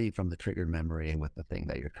familiarity from the triggered memory with the thing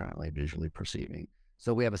that you're currently visually perceiving.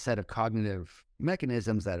 So we have a set of cognitive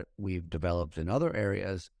mechanisms that we've developed in other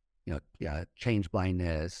areas, change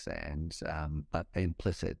blindness and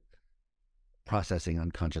implicit processing,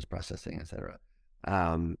 unconscious processing, etc.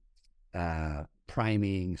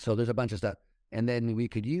 Priming. So there's a bunch of stuff. And then we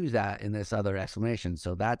could use that in this other explanation.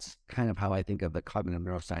 So that's kind of how I think of the cognitive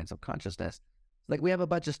neuroscience of consciousness. It's like we have a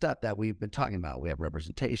bunch of stuff that we've been talking about. We have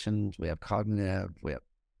representations, we have cognitive, we have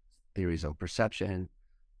theories of perception.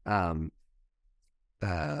 Um,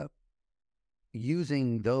 uh,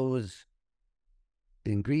 Using those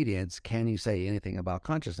ingredients, can you say anything about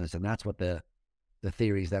consciousness? And that's what the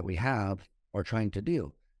theories that we have are trying to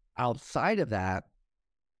do. Outside of that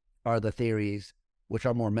are the theories which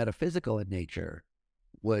are more metaphysical in nature,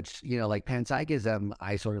 which, like panpsychism,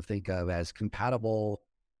 I sort of think of as compatible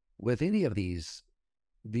with any of these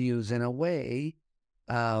views in a way,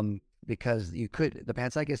 because the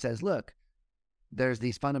panpsychist says, look, there's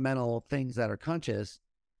these fundamental things that are conscious,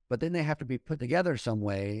 but then they have to be put together some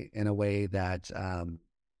way in a way that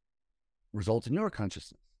results in your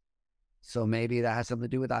consciousness. So maybe that has something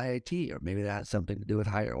to do with IIT, or maybe that has something to do with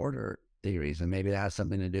higher order theories, and maybe that has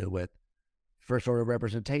something to do with first order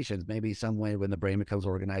representations. Maybe some way when the brain becomes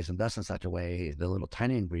organized and thus in such a way, the little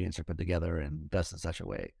tiny ingredients are put together and thus in such a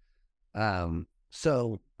way.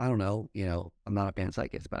 So I don't know, I'm not a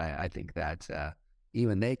panpsychist, but I think that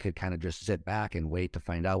even they could kind of just sit back and wait to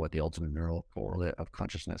find out what the ultimate neural correlate of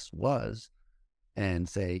consciousness was and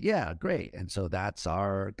say, yeah, great. And so that's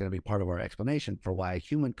going to be part of our explanation for why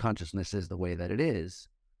human consciousness is the way that it is.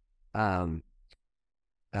 Um,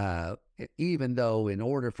 Even though in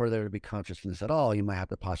order for there to be consciousness at all, you might have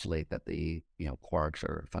to postulate that the quarks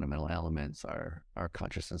or fundamental elements are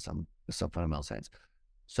conscious in some fundamental sense.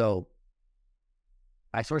 So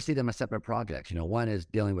I sort of see them as separate projects. One is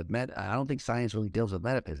dealing with I don't think science really deals with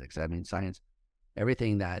metaphysics. I mean, science,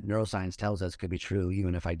 everything that neuroscience tells us could be true,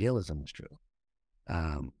 even if idealism was true.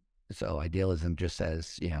 So idealism just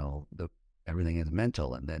says, everything is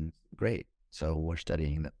mental, and then great. So we're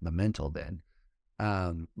studying the mental then.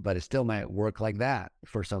 But it still might work like that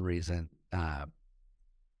for some reason.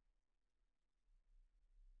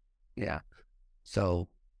 Yeah. So,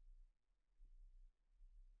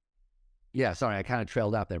 yeah, sorry, I kind of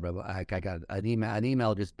trailed out there, but I got an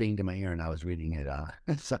email just binged in my ear and I was reading it.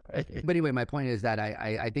 Sorry. But anyway, my point is that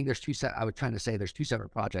I think there's I was trying to say there's two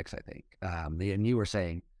separate projects, I think. And you were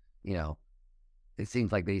saying, it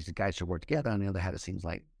seems like these guys should work together. On the other hand, it seems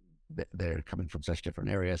like they're coming from such different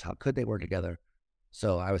areas. How could they work together?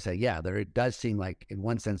 So I would say, yeah, it does seem like in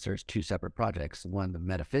one sense there's two separate projects. One, the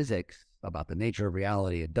metaphysics about the nature of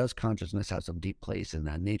reality. And does consciousness have some deep place in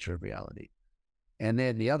that nature of reality? And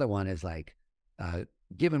then the other one is like,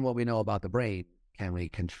 given what we know about the brain, can we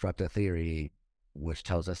construct a theory which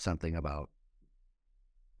tells us something about,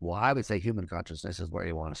 well, I would say human consciousness is where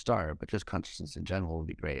you want to start, but just consciousness in general would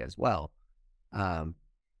be great as well. And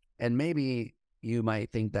maybe you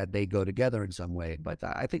might think that they go together in some way, but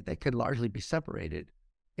I think they could largely be separated,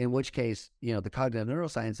 in which case, the cognitive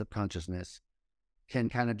neuroscience of consciousness can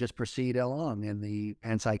kind of just proceed along, and the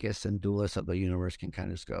panpsychists and dualists of the universe can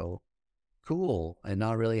kind of just go, cool, and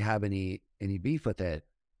not really have any beef with it,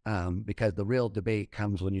 because the real debate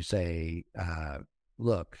comes when you say,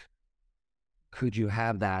 look, could you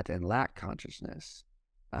have that and lack consciousness?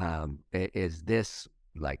 Is this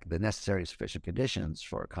like the necessary sufficient conditions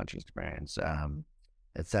for conscious experience,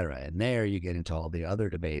 etc.? And there you get into all the other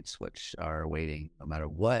debates which are waiting, no matter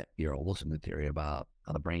what your ultimate theory about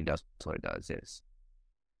how the brain does what it does is.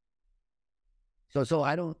 So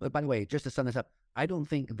I don't, by the way, just to sum this up, I don't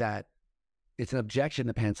think that it's an objection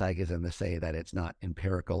to panpsychism to say that it's not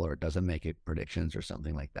empirical or it doesn't make it predictions or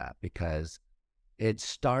something like that, because it's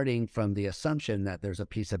starting from the assumption that there's a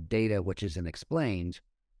piece of data which isn't explained,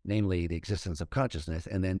 namely the existence of consciousness,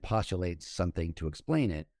 and then postulates something to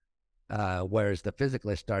explain it. Whereas the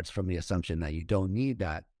physicalist starts from the assumption that you don't need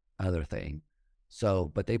that other thing.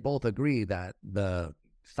 So, but they both agree that the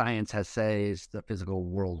science says the physical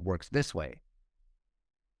world works this way.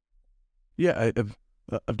 Yeah, I've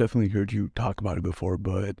definitely heard you talk about it before,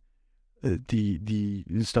 but the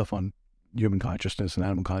stuff on human consciousness and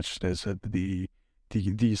animal consciousness, the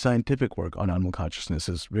scientific work on animal consciousness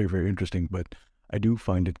is very, very interesting. But I do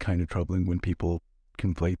find it kind of troubling when people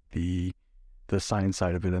conflate the science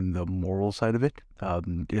side of it and the moral side of it.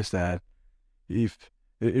 Is that if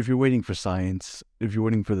you're waiting for science, if you're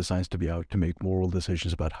waiting for the science to be out to make moral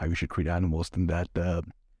decisions about how you should treat animals, then that's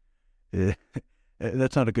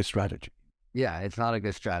not a good strategy. Yeah, it's not a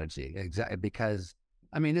good strategy. Exactly, because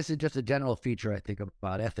I mean, this is just a general feature I think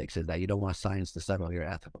about ethics, is that you don't want science to settle your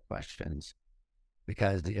ethical questions,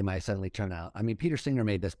 because it might suddenly turn out. I mean, Peter Singer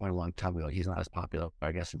made this point a long time ago. He's not as popular,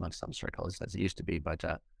 I guess, amongst some circles as he used to be, but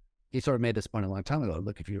he sort of made this point a long time ago.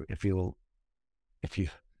 Look, if you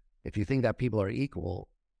think that people are equal,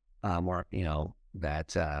 or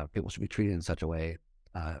that people should be treated in such a way,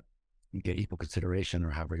 you get equal consideration, or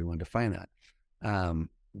however you want to define that,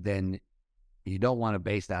 then you don't want to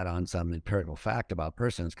base that on some empirical fact about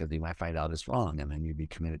persons because you might find out it's wrong, and then you'd be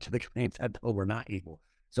committed to the claim that oh, we're not equal.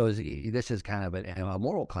 So this is kind of a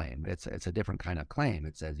moral claim. It's a different kind of claim.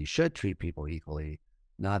 It says you should treat people equally,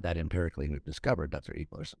 not that empirically we've discovered that they're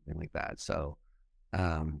equal or something like that. So,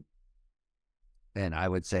 and I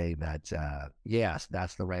would say that yes,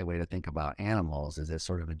 that's the right way to think about animals. Is it's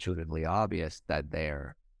sort of intuitively obvious that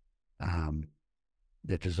they're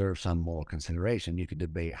that deserve some moral consideration. You could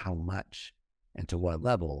debate how much and to what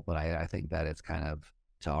level, but I think that it's kind of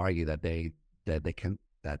to argue that they can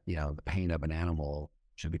that the pain of an animal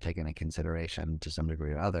should be taken into consideration to some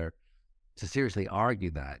degree or other. To seriously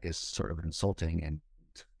argue that is sort of insulting, and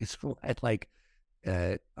it's like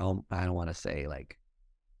I don't want to say like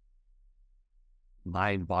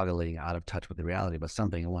mind-boggling, out of touch with the reality, but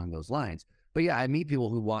something along those lines. But yeah, I meet people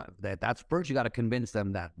who want that. That's first you got to convince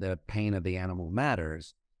them that the pain of the animal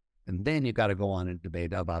matters, and then you got to go on and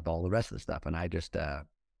debate about all the rest of the stuff. And I just,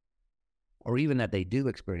 or even that they do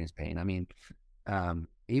experience pain. I mean,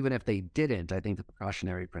 even if they didn't, I think the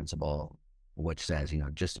precautionary principle, which says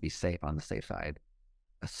just to be safe on the safe side,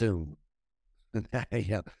 assume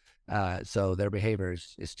so their behavior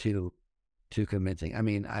is too convincing. I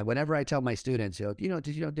mean, whenever I tell my students, did you know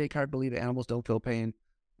Descartes believed animals don't feel pain?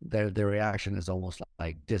 Their reaction is almost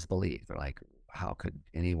like disbelief. They're like, how could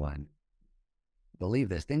anyone believe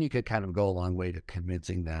this? Then you could kind of go a long way to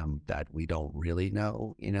convincing them that we don't really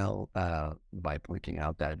know, by pointing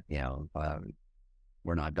out that,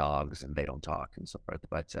 we're not dogs and they don't talk and so forth.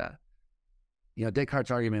 But, Descartes'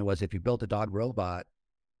 argument was if you built a dog robot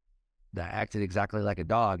that acted exactly like a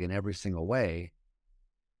dog in every single way,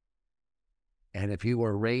 and if you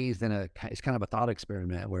were raised it's kind of a thought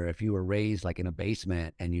experiment where if you were raised like in a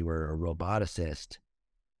basement and you were a roboticist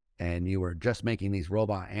and you were just making these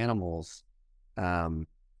robot animals, and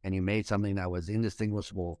you made something that was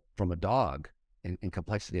indistinguishable from a dog in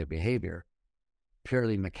complexity of behavior,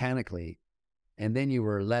 purely mechanically, and then you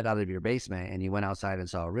were let out of your basement and you went outside and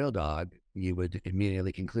saw a real dog, you would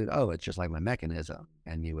immediately conclude, oh, it's just like my mechanism.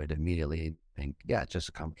 And you would immediately think, yeah, it's just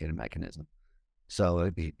a complicated mechanism. So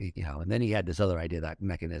it'd be, and then he had this other idea that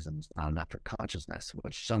mechanisms are not for consciousness,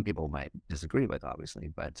 which some people might disagree with, obviously.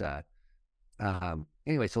 But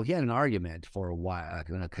anyway, so he had an argument for why,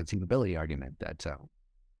 a conceivability argument that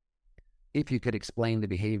if you could explain the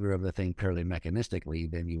behavior of the thing purely mechanistically,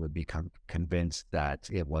 then you would become convinced that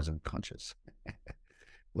it wasn't conscious.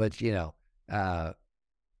 Which,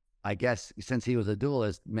 I guess since he was a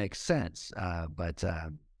dualist, makes sense. But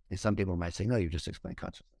some people might say, no, you just explain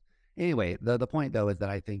consciousness. Anyway, the point though is that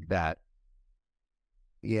I think that,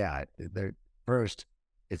 yeah, first,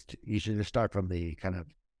 you should just start from the kind of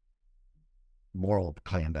moral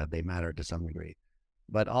claim that they matter to some degree,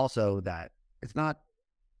 but also that it's not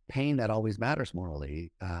pain that always matters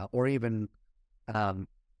morally, or even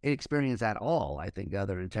experience at all. I think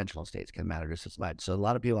other intentional states can matter just as much. So a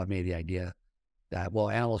lot of people have made the idea that, well,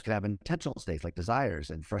 animals can have intentional states like desires,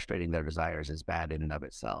 and frustrating their desires is bad in and of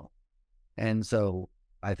itself. And so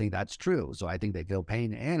I think that's true. So I think they feel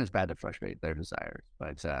pain and it's bad to frustrate their desires.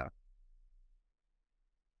 But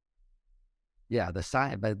yeah, the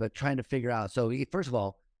science, but trying to figure out. So first of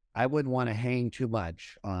all, I wouldn't want to hang too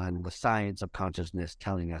much on the science of consciousness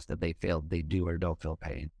telling us that they do or don't feel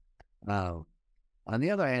pain. On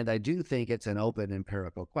the other hand, I do think it's an open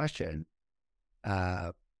empirical question.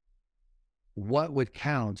 What would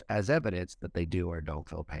count as evidence that they do or don't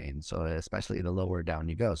feel pain? So especially the lower down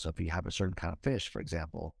you go. So if you have a certain kind of fish, for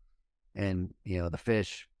example, and the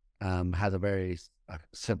fish has a very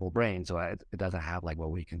simple brain, so it doesn't have like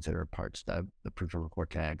what we consider parts of the prefrontal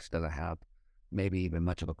cortex, doesn't have maybe even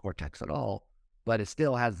much of a cortex at all, but it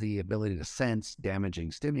still has the ability to sense damaging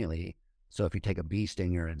stimuli. So if you take a bee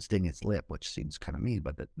stinger and sting its lip, which seems kind of mean,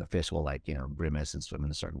 but the fish will grimace and swim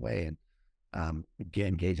in a certain way and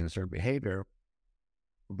engage in a certain behavior,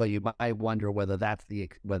 but you might wonder whether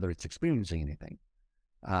whether it's experiencing anything.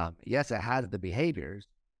 Yes, it has the behaviors,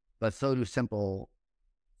 but so do simple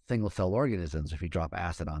single-cell organisms. If you drop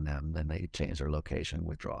acid on them, then they change their location,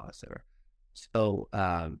 withdraw, etc. So,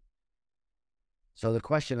 so the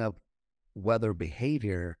question of whether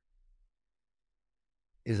behavior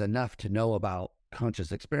is enough to know about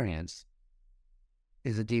conscious experience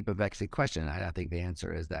is a deep and vexing question. I think the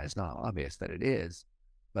answer is that it's not obvious that it is,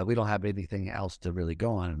 but we don't have anything else to really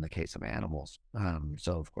go on in the case of animals.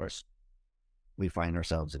 So, of course, we find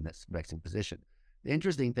ourselves in this vexing position. The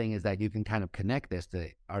interesting thing is that you can kind of connect this to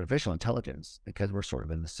artificial intelligence, because we're sort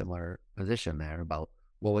of in a similar position there about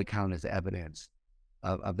what we count as evidence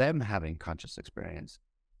of them having conscious experience.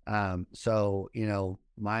 So,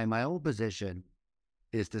 my own position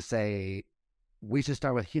is to say we should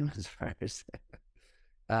start with humans first,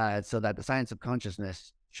 so that the science of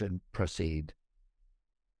consciousness should proceed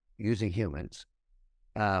using humans,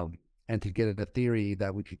 um, and to get a theory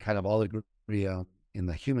that we could kind of all agree on in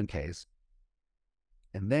the human case,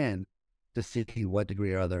 and then to see what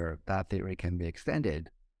degree or other that theory can be extended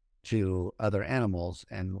to other animals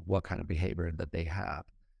and what kind of behavior that they have,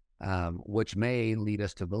 which may lead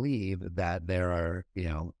us to believe that there are,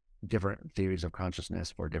 different theories of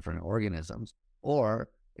consciousness for different organisms, or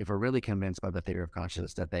if we're really convinced by the theory of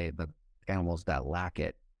consciousness that the animals that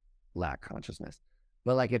lack consciousness.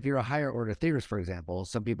 But like if you're a higher order theorist, for example,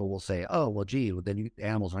 some people will say, oh, well, gee, then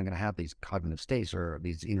animals aren't going to have these cognitive states or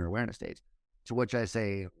these inner awareness states. To which I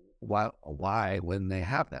say, why wouldn't they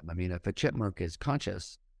have them? I mean, if a chipmunk is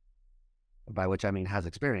conscious, by which I mean has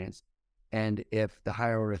experience, and if the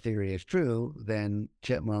higher order theory is true, then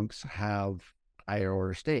chipmunks have higher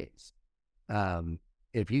order states.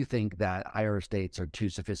 If you think that higher states are too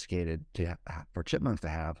sophisticated for chipmunks to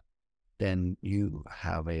have, then you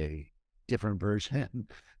have a different version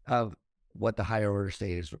of what the higher order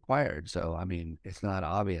state is required. So, I mean, it's not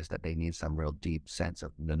obvious that they need some real deep sense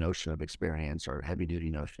of the notion of experience or heavy duty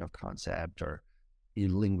notion of concept or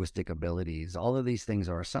linguistic abilities. All of these things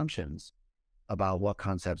are assumptions about what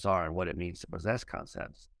concepts are and what it means to possess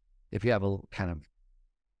concepts. If you have a kind of,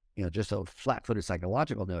 just a flat-footed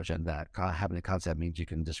psychological notion that having a concept means you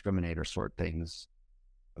can discriminate or sort things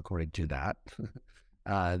according to that,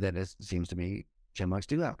 then it seems to me chipmunks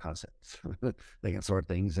do have concepts. They can sort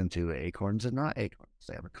things into acorns and not acorns.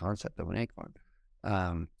 They have a concept of an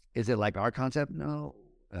acorn. Is it like our concept? No.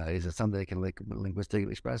 Is it something they can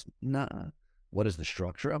linguistically express? No. What is the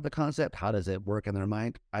structure of the concept? How does it work in their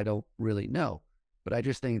mind? I don't really know. But I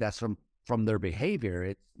just think that's from their behavior,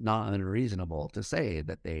 it's not unreasonable to say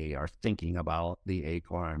that they are thinking about the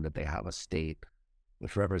acorn, that they have a state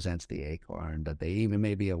which represents the acorn, that they even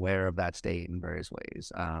may be aware of that state in various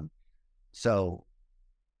ways. So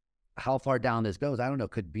how far down this goes, I don't know.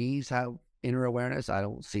 Could bees have inner awareness? I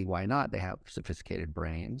don't see why not. They have sophisticated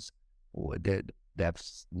brains.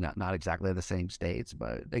 That's not exactly the same states,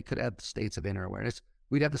 but they could have states of inner awareness.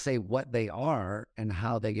 We'd have to say what they are and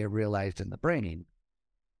how they get realized in the brain.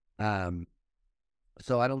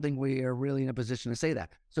 So I don't think we are really in a position to say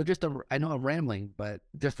that. So I know I'm rambling, but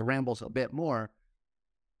just to ramble a bit more,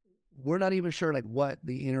 we're not even sure like what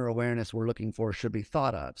the inner awareness we're looking for should be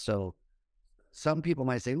thought of. So some people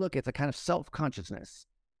might say, look, it's a kind of self-consciousness.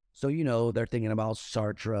 So, they're thinking about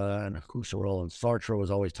Sartre and Husserl, and Sartre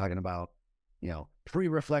was always talking about,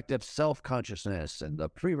 pre-reflective self-consciousness and the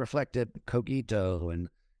pre-reflective cogito and,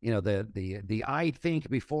 the I think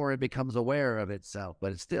before it becomes aware of itself,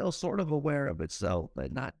 but it's still sort of aware of itself,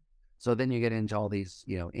 but not. So then you get into all these,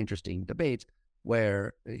 interesting debates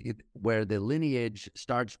where the lineage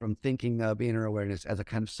starts from thinking of inner awareness as a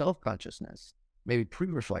kind of self-consciousness, maybe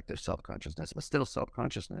pre-reflective self-consciousness, but still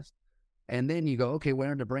self-consciousness. And then you go, okay,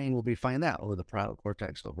 where in the brain will we find that? Oh, the parietal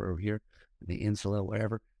cortex over here, the insula,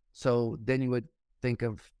 whatever. So then you would think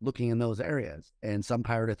of looking in those areas. And some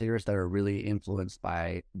higher theorists that are really influenced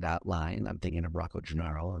by that line, I'm thinking of Rocco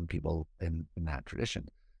Gennaro and people in that tradition,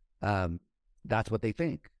 that's what they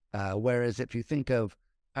think. Whereas if you think of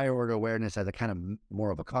higher order awareness as a kind of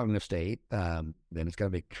more of a cognitive state, then it's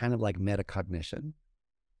going to be kind of like metacognition,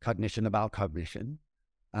 cognition about cognition.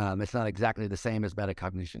 It's not exactly the same as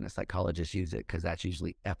metacognition as psychologists use it, because that's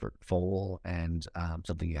usually effortful and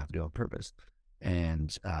something you have to do on purpose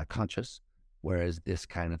and conscious, whereas this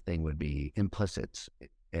kind of thing would be implicit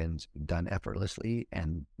and done effortlessly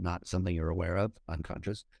and not something you're aware of,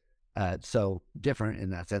 unconscious. So different in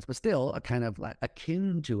that sense, but still a kind of like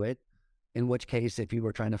akin to it, in which case, if you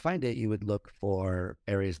were trying to find it, you would look for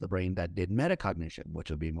areas of the brain that did metacognition, which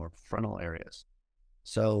would be more frontal areas.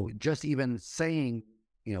 So just even saying,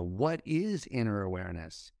 what is inner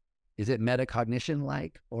awareness? Is it metacognition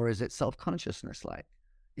like, or is it self-consciousness like?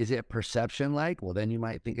 Is it perception like? Well, then you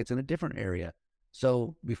might think it's in a different area.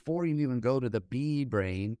 So before you even go to the bee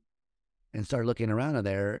brain and start looking around in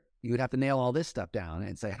there, you would have to nail all this stuff down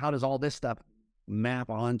and say, how does all this stuff map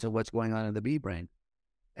onto what's going on in the bee brain?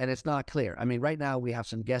 And it's not clear. I mean, right now we have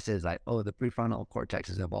some guesses like, oh, the prefrontal cortex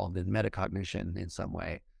is involved in metacognition in some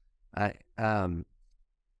way.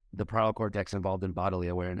 The parietal cortex involved in bodily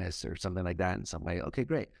awareness or something like that in some way. Okay,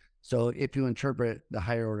 great. So if you interpret the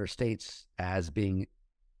higher order states as being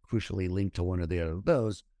crucially linked to one or the other of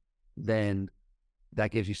those, then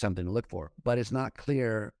that gives you something to look for. But it's not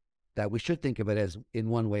clear that we should think of it as in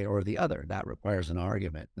one way or the other. That requires an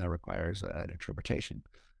argument. That requires an interpretation.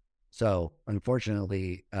 So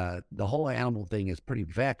unfortunately, the whole animal thing is pretty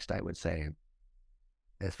vexed, I would say,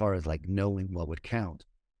 as far as like knowing what would count.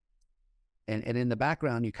 And in the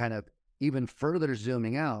background, you kind of even further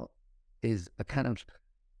zooming out is a kind of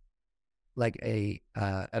like an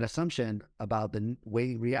assumption about the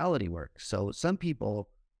way reality works. So some people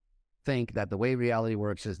think that the way reality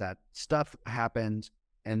works is that stuff happens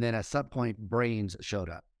and then at some point brains showed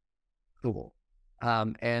up. Cool.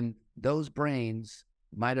 And those brains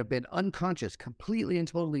might have been unconscious, completely and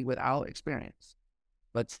totally without experience,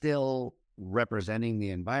 but still representing the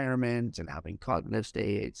environment and having cognitive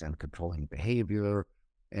states and controlling behavior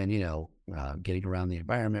and, getting around the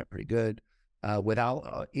environment pretty good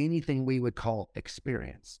without anything we would call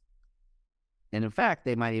experience. And in fact,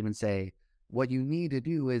 they might even say, what you need to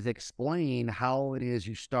do is explain how it is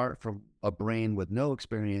you start from a brain with no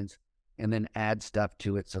experience and then add stuff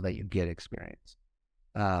to it so that you get experience.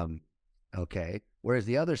 Okay. Whereas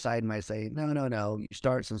the other side might say, no. You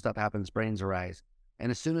start, some stuff happens, brains arise.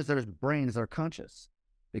 And as soon as there's brains, they're conscious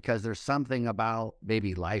because there's something about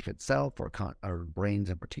maybe life itself or brains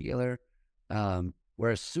in particular,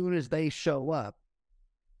 where as soon as they show up,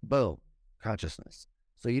 boom, consciousness.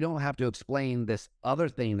 So you don't have to explain this other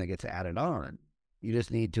thing that gets added on. You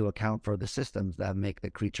just need to account for the systems that make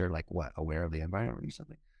the creature aware of the environment or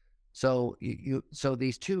something. So so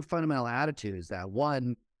these two fundamental attitudes that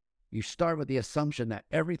one, you start with the assumption that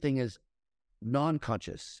everything is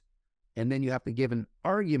non-conscious, and then you have to give an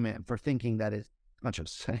argument for thinking that it's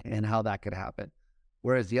conscious and how that could happen.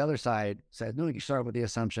 Whereas the other side says, no, you start with the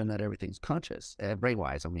assumption that everything's conscious,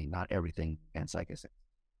 brain-wise. I mean, not everything and psychic.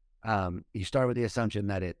 You start with the assumption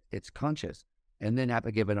that it's conscious, and then have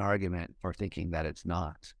to give an argument for thinking that it's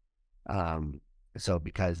not. So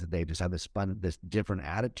because they just have this different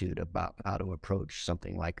attitude about how to approach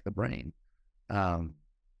something like the brain.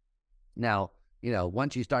 Now,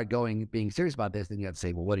 once you start being serious about this, then you have to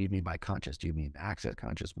say, well, what do you mean by conscious? Do you mean access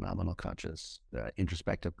conscious, phenomenal conscious,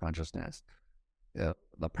 introspective consciousness,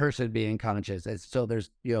 the person being conscious? So there's,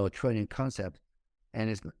 a trillion concepts, and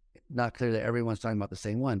it's not clear that everyone's talking about the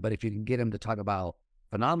same one. But if you can get them to talk about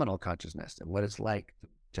phenomenal consciousness and what it's like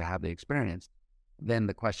to have the experience, then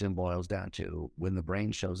the question boils down to, when the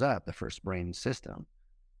brain shows up, the first brain system,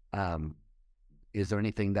 is there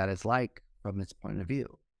anything that it's like from its point of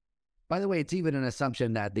view? By the way, it's even an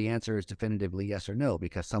assumption that the answer is definitively yes or no,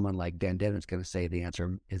 because someone like Dan Dennett's going to say the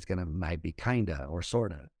answer is might be kinda or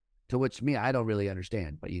sorta, to which I don't really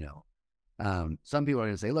understand, but some people are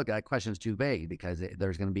going to say, look, that question's too vague because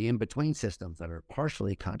there's going to be in-between systems that are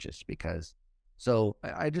partially conscious so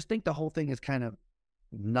I just think the whole thing is kind of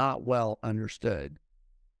not well understood.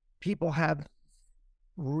 People have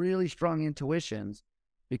really strong intuitions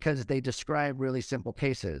because they describe really simple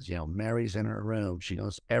cases. Mary's in her room. She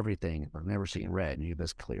knows everything. I've never seen red. And you have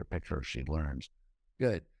this clear picture. She learns.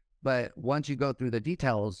 Good. But once you go through the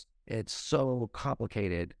details, it's so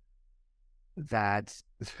complicated that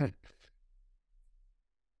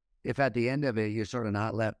if at the end of it, you're sort of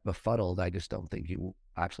not left befuddled, I just don't think you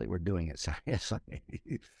actually were doing it seriously.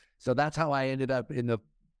 So that's how I ended up in the,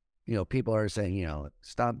 people are saying,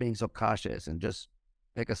 stop being so cautious and just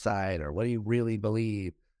pick a side, or what do you really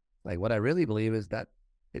believe? Like, what I really believe is that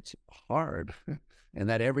it's hard and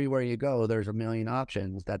that everywhere you go, there's a million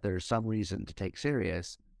options that there's some reason to take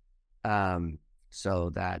serious.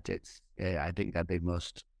 So that I think that the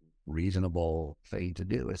most reasonable thing to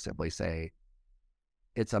do is simply say,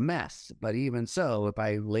 it's a mess. But even so, if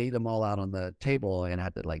I laid them all out on the table and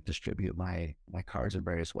had to distribute my cards in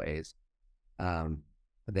various ways,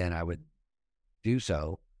 then I would do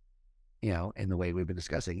so, in the way we've been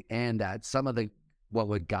discussing. And that some of what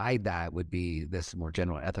would guide that would be this more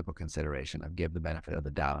general ethical consideration of give the benefit of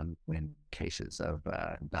the doubt in cases of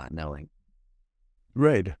not knowing.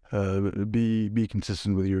 Right. Be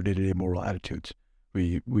consistent with your day-to-day moral attitudes.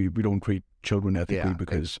 We don't treat children ethically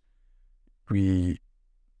because we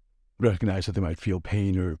recognize that they might feel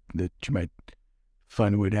pain or that you might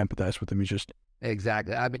find a way to empathize with them.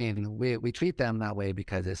 Exactly. I mean, we treat them that way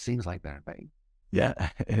because it seems like they're in pain. Yeah,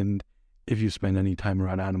 and if you spend any time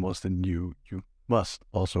around animals, then you must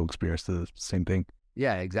also experience the same thing.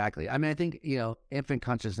 Yeah, exactly. I mean, I think, infant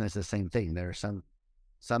consciousness is the same thing. There are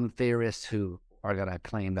some theorists who are going to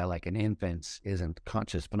claim that an infant isn't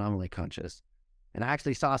conscious, phenomenally conscious. And I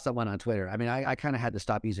actually saw someone on Twitter. I mean, I kind of had to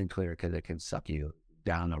stop using Twitter because it can suck you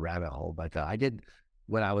down a rabbit hole. But I did,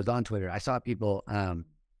 when I was on Twitter, I saw people,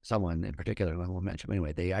 someone in particular, I won't mention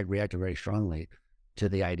anyway, they reacted very strongly to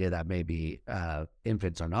the idea that maybe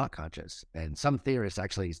infants are not conscious. And some theorists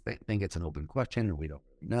actually think it's an open question or we don't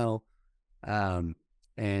really know.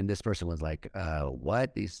 And this person was like,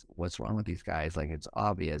 what's wrong with these guys? It's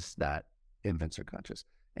obvious that infants are conscious.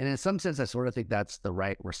 And in some sense, I sort of think that's the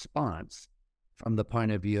right response from the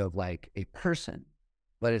point of view of a person.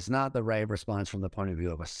 but it's not the right response from the point of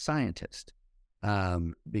view of a scientist.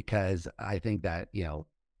 Because I think that,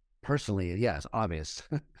 personally, yeah, it's obvious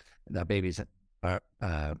that babies are,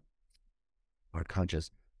 uh, are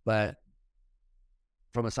conscious, but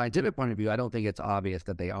from a scientific point of view, I don't think it's obvious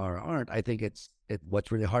that they are or aren't. I think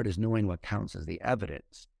what's really hard is knowing what counts as the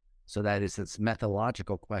evidence. So that is this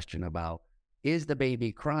methodological question about, is the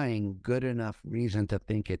baby crying good enough reason to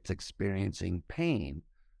think it's experiencing pain?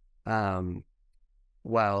 Um,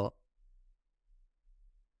 well,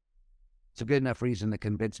 it's a good enough reason to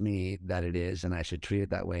convince me that it is, and I should treat it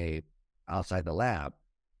that way outside the lab.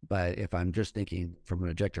 But if I'm just thinking from an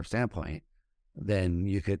objective standpoint, then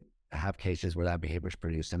you could have cases where that behavior is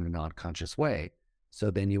produced in a non-conscious way. So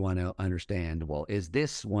then you want to understand, well, is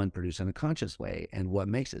this one produced in a conscious way, and what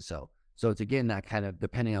makes it so? So it's again that kind of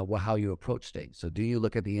depending on how you approach things. So do you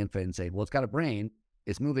look at the infant and say, well, it's got a brain,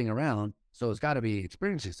 it's moving around, so it's got to be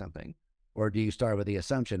experiencing something? Or do you start with the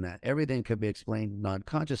assumption that everything could be explained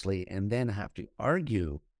non-consciously and then have to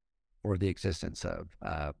argue for the existence of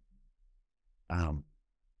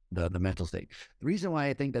the mental state? The reason why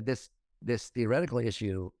I think that this theoretical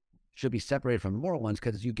issue should be separated from the moral ones,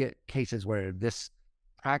 because you get cases where this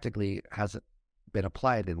practically has been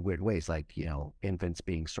applied in weird ways, like, infants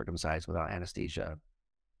being circumcised without anesthesia,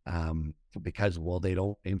 because,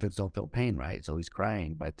 well, infants don't feel pain, right? So he's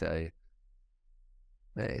crying, but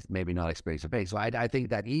it's maybe not experiencing pain. So I think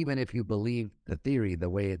that even if you believe the theory, the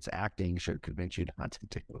way it's acting should convince you not to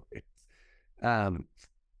do it.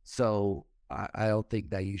 So I don't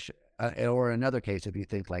think that you should, or another case, if you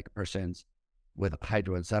think like persons with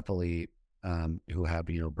hydroencephaly, who have,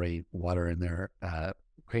 brain water in their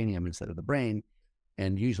cranium instead of the brain,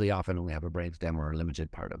 and usually often only have a brain stem or a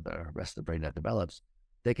limited part of the rest of the brain that develops,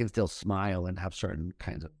 they can still smile and have certain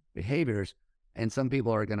kinds of behaviors. And some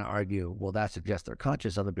people are going to argue, well, that suggests they're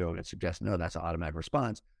conscious. Other people are going to suggest, no, that's an automatic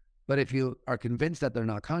response. But if you are convinced that they're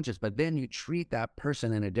not conscious, but then you treat that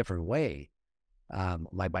person in a different way,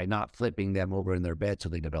 like by not flipping them over in their bed so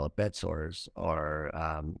they develop bed sores, or,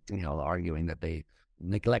 arguing that they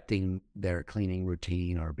neglecting their cleaning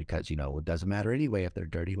routine, or because, it doesn't matter anyway if they're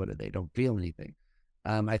dirty, whether they don't feel anything.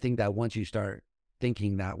 I think that once you start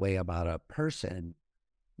thinking that way about a person,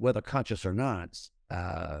 whether conscious or not,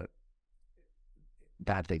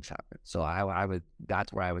 bad things happen. So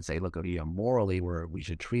that's where I would say, look, morally, where we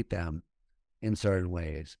should treat them in certain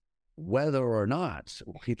ways, whether or not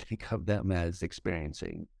we think of them as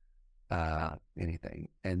experiencing anything.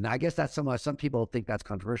 And I guess that's some people think that's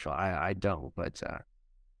controversial. I don't, but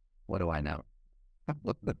what do I know?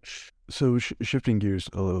 So shifting gears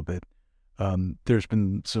a little bit, there's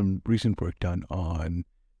been some recent work done on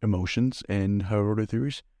emotions and higher order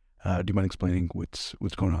theories. Do you mind explaining what's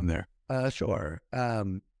going on there? Sure.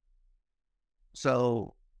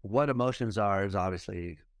 So what emotions are is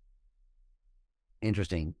obviously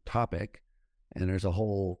interesting topic, and there's a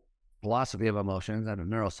whole philosophy of emotions and a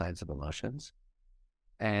neuroscience of emotions,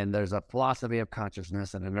 and there's a philosophy of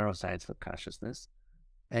consciousness and a neuroscience of consciousness,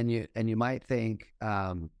 and you might think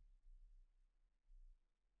that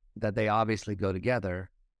they obviously go together,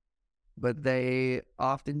 but they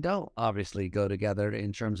often don't obviously go together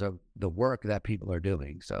in terms of the work that people are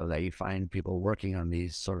doing. So that you find people working on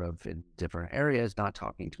these sort of in different areas, not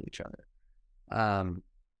talking to each other.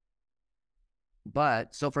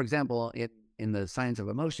 But so, for example, in the science of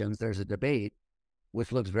emotions, there's a debate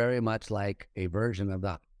which looks very much like a version of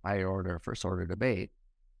the higher order, first order debate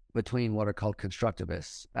between what are called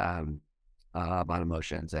constructivists about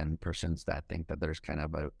emotions, and persons that think that there's kind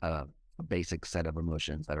of a basic set of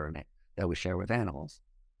emotions that we share with animals.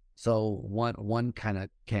 So one kind of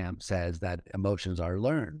camp says that emotions are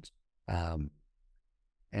learned, and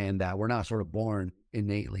that we're not sort of born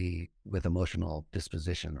innately with emotional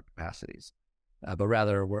disposition or capacities, but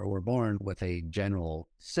rather we're born with a general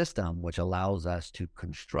system which allows us to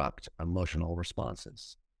construct emotional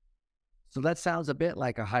responses. So that sounds a bit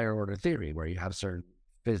like a higher order theory, where you have certain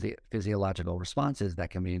physiological responses that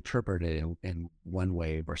can be interpreted in one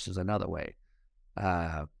way versus another way.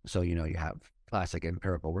 So, you have classic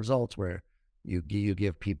empirical results where you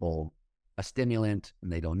give people a stimulant and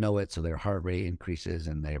they don't know it, so their heart rate increases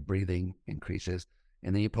and their breathing increases.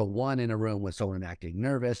 And then you put one in a room with someone acting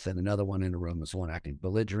nervous and another one in a room with someone acting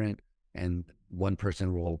belligerent, and one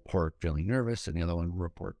person will report feeling nervous and the other one will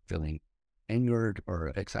report feeling angered or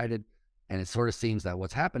excited. And it sort of seems that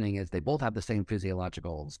what's happening is they both have the same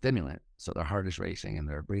physiological stimulant, so their heart is racing and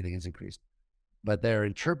their breathing is increased, but they're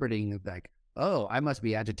interpreting like, oh, I must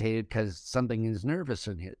be agitated because something is nervous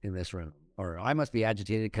in this room, or I must be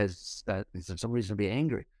agitated because there's some reason to be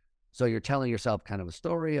angry. So you're telling yourself kind of a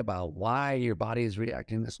story about why your body is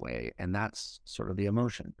reacting this way, and that's sort of the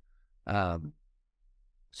emotion. Um,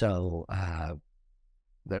 so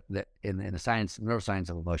that in the science, neuroscience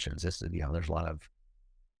of emotions, this is, there's a lot of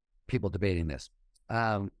people debating this.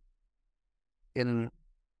 Um, in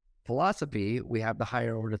philosophy, we have the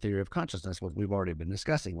higher order theory of consciousness, what we've already been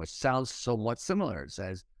discussing, which sounds somewhat similar. It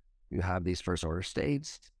says you have these first order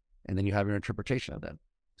states, and then you have your interpretation of them.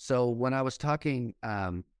 So when I was talking,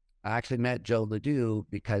 I actually met Joe Ledoux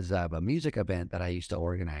because of a music event that I used to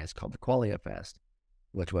organize called the Qualia Fest,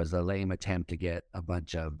 which was a lame attempt to get a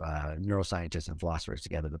bunch of neuroscientists and philosophers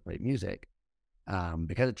together to play music,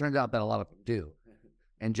 because it turns out that a lot of them do.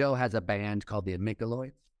 And Joe has a band called the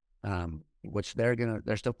Amygdaloids, which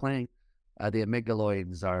they're still playing. The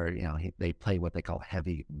Amygdaloids are, they play what they call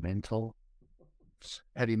heavy mental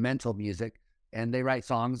music, and they write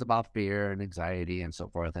songs about fear and anxiety and so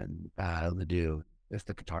forth. And Ledoux is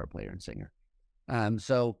the guitar player and singer.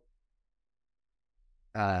 So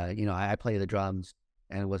I play the drums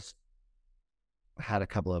and had a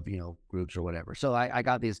couple of groups or whatever. So I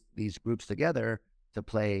got these groups together to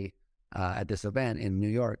play at this event in New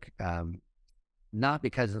York. Not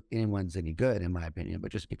because anyone's any good, in my opinion,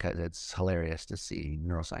 but just because it's hilarious to see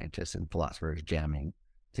neuroscientists and philosophers jamming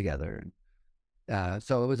together.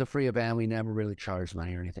 So it was a free event. We never really charged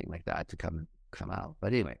money or anything like that to come out.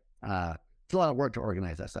 But anyway, it's a lot of work to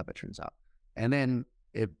organize that stuff, it turns out. And then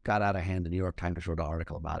it got out of hand. The New York Times wrote an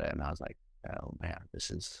article about it, and I was like, oh man,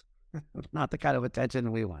 this is not the kind of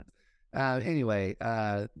attention we want. Anyway,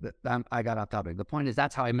 I got off topic. The point is,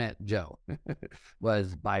 that's how I met Joe,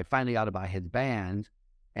 was by finding out about his band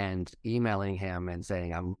and emailing him and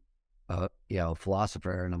saying, I'm a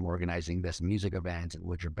philosopher and I'm organizing this music event, and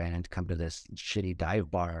would your band come to this shitty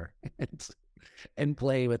dive bar and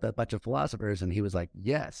play with a bunch of philosophers? And he was like,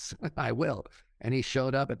 yes, I will. And he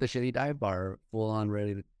showed up at the shitty dive bar full on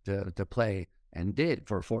ready to play, and did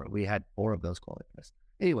for four. We had 4 of those qualifiers.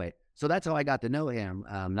 Anyway, so that's how I got to know him,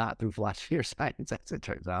 not through philosophy or science, as it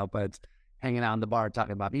turns out, but hanging out in the bar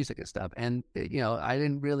talking about music and stuff. And, I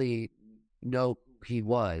didn't really know who he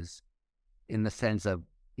was in the sense of,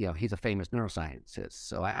 he's a famous neuroscientist.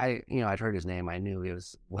 So I'd heard his name. I knew he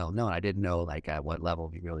was well known. I didn't know at what level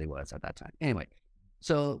he really was at that time. Anyway,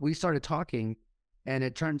 so we started talking, and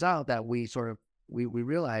it turns out that we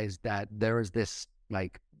realized that there was this,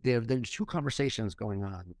 there's 2 conversations going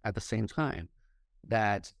on at the same time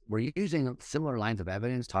that we're using similar lines of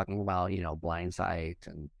evidence, talking about, blind sight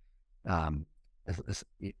and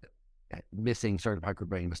missing certain part of the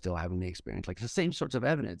brain, but still having the experience, like the same sorts of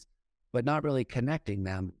evidence, but not really connecting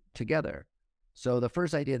them together. So the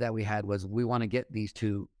first idea that we had was, we want to get these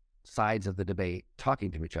 2 sides of the debate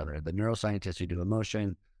talking to each other, the neuroscientists who do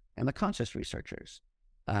emotion and the conscious researchers,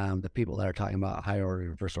 the people that are talking about higher order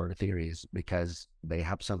and first order theories, because they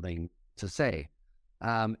have something to say.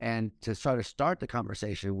 And to sort of start the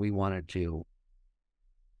conversation, we wanted to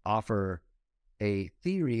offer a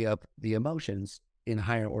theory of the emotions in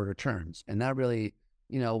higher order terms. And that really,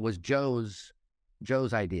 was Joe's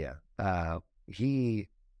idea.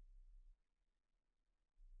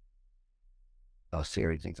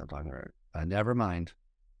 Siri thinks I'm talking to her. Never mind.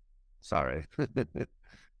 Sorry.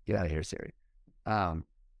 Get out of here, Siri. How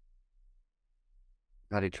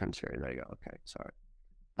do you turn Siri? There you go. Okay, sorry.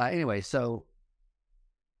 Anyway, so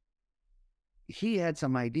he had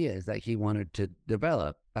some ideas that he wanted to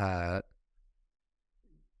develop, but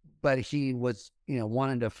he was,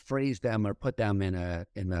 wanting to phrase them or put them in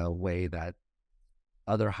a way that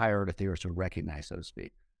other higher order theorists would recognize, so to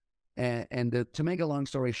speak. And to make a long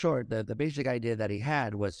story short, the basic idea that he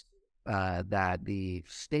had was that the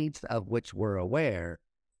states of which we're aware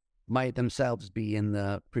might themselves be in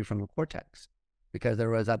the prefrontal cortex, because there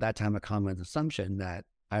was at that time a common assumption that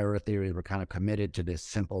higher order theories were kind of committed to this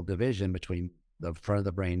simple division between the front of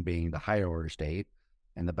the brain being the higher order state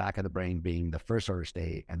and the back of the brain being the first order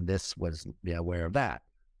state, and this was aware of that.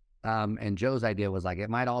 And Joe's idea was it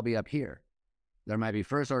might all be up here. There might be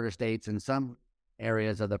first order states in some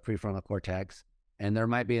areas of the prefrontal cortex, and there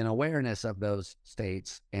might be an awareness of those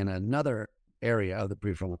states in another area of the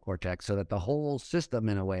prefrontal cortex, so that the whole system,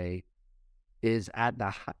 in a way, is at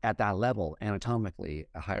that level, anatomically,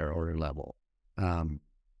 a higher order level. And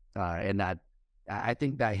that, I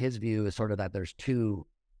think that his view is sort of that there's 2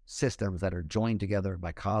 systems that are joined together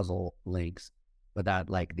by causal links, but that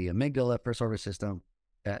the amygdala first order system,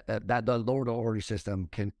 that the lower order system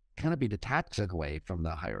can kind of be detached in a way from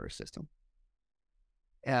the higher order system.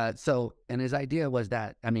 And his idea was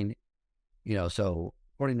that, so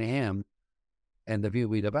according to him and the view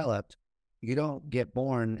we developed, you don't get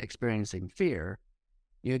born experiencing fear,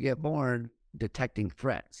 you get born detecting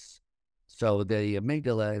threats. So the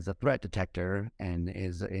amygdala is a threat detector and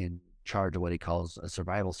is in charge of what he calls a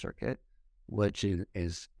survival circuit, which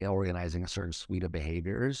is organizing a certain suite of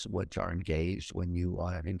behaviors which are engaged when you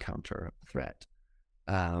encounter a threat.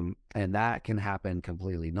 And that can happen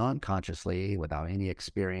completely non-consciously without any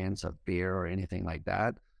experience of fear or anything like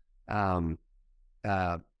that. Um,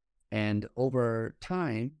 uh, and over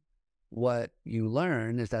time, what you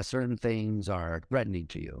learn is that certain things are threatening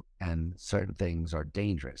to you and certain things are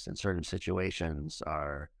dangerous and certain situations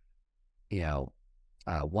are, you know,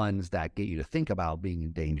 ones that get you to think about being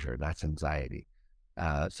in danger. That's anxiety.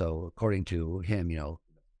 So according to him,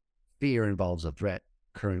 fear involves a threat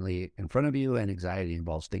currently in front of you, and anxiety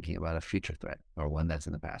involves thinking about a future threat or one that's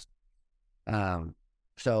in the past. Um,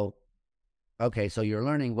 so, okay, so you're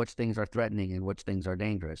learning which things are threatening and which things are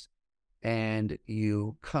dangerous. And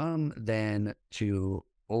you come then to,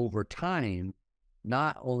 over time,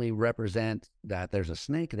 not only represent that there's a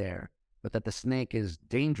snake there, but that the snake is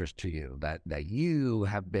dangerous to you, that you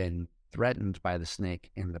have been threatened by the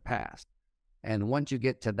snake in the past. And once you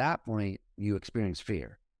get to that point, you experience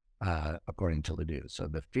fear, according to Ledoux. So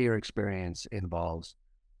the fear experience involves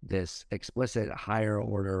this explicit higher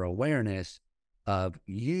order awareness of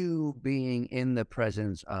you being in the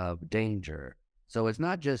presence of danger. So it's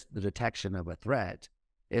not just the detection of a threat.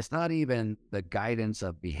 It's not even the guidance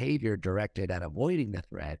of behavior directed at avoiding the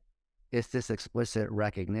threat. It's this explicit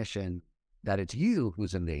recognition that it's you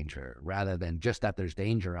who's in danger rather than just that there's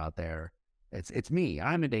danger out there. It's me.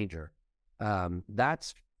 I'm in danger.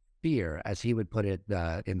 That's fear, as he would put it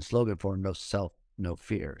in slogan form: no self, no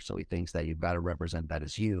fear. So he thinks that you've got to represent that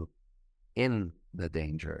as you in the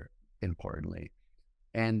danger, importantly.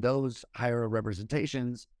 And those higher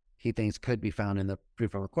representations, he thinks, could be found in the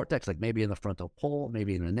prefrontal cortex, like maybe in the frontal pole,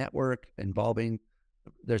 maybe in a network involving,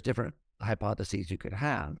 there's different hypotheses you could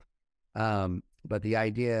have. But the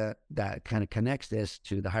idea that kind of connects this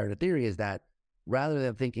to the higher theory is that rather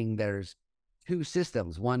than thinking there's two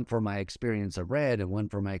systems, one for my experience of red and one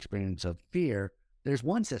for my experience of fear, there's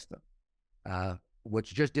one system,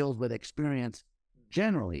 which just deals with experience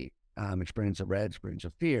generally. Experience of red, experience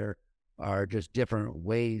of fear are just different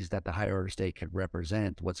ways that the higher order state can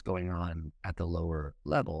represent what's going on at the lower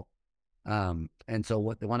level. And so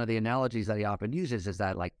one of the analogies that he often uses is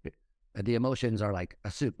that, like, the emotions are like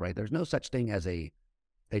a soup, right? There's no such thing as a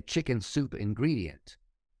chicken soup ingredient.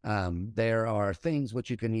 There are things which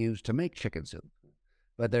you can use to make chicken soup,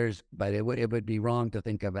 but it would be wrong to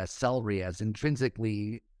think of as celery as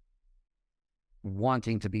intrinsically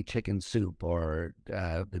wanting to be chicken soup or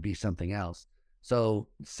to be something else. So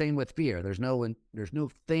same with fear. There's no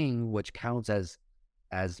thing which counts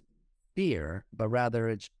as fear, but rather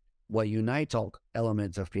it's what unites all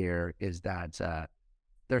elements of fear is that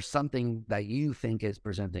there's something that you think is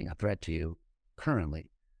presenting a threat to you currently.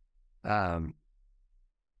 And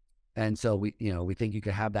so we think you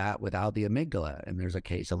could have that without the amygdala. And there's a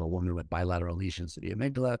case of a woman with bilateral lesions to the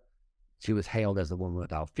amygdala. She was hailed as the woman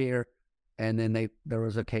without fear. And then there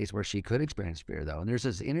was a case where she could experience fear, though. And there's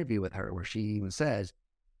this interview with her where she even says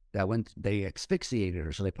that when they asphyxiated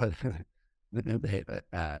her, so they put her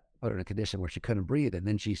in a condition where she couldn't breathe, and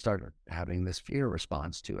then she started having this fear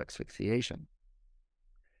response to asphyxiation.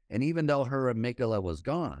 And even though her amygdala was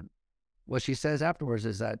gone, what she says afterwards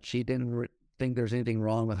is that she didn't think there's anything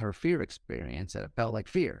wrong with her fear experience, and it felt like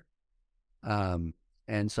fear.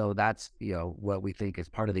 And so that's what we think is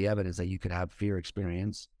part of the evidence that you could have fear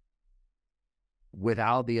experience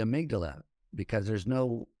without the amygdala, because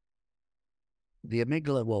the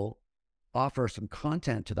amygdala will offer some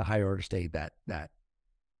content to the higher order state that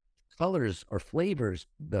colors or flavors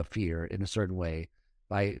the fear in a certain way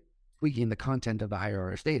by tweaking the content of the higher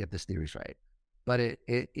order state, if this theory is right. But it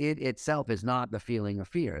itself is not the feeling of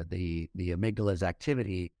fear. The amygdala's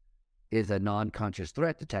activity is a non-conscious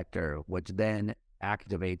threat detector, which then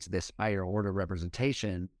activates this higher order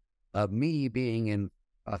representation of me being in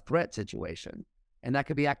a threat situation. And that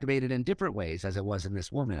could be activated in different ways, as it was in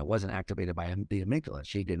this woman. It wasn't activated by the amygdala.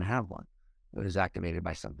 She didn't have one. It was activated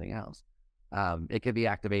by something else. It could be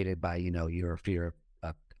activated by, your fear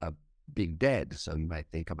of being dead. So you might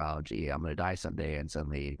think about, gee, I'm going to die someday, and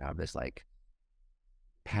suddenly you have this like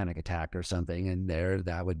panic attack or something. And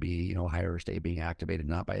that would be, higher state being activated,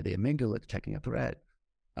 not by the amygdala detecting a threat,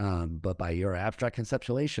 but by your abstract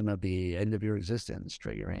conceptualization of the end of your existence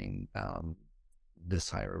triggering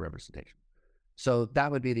this higher representation. So that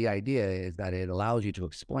would be the idea, is that it allows you to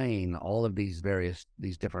explain all of these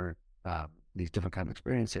different kind of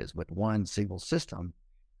experiences with one single system.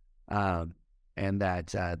 And that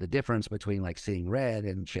the difference between like seeing red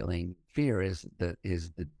and feeling fear is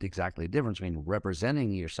exactly the difference between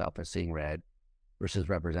representing yourself as seeing red versus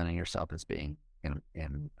representing yourself as being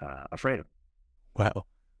afraid of. Wow.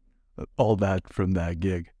 All that from that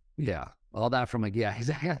gig. Yeah, all that from a yeah,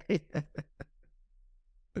 exactly.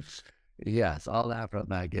 Yes, all that from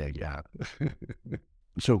that gig. Yeah.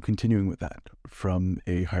 So continuing with that, from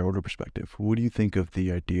a higher order perspective, what do you think of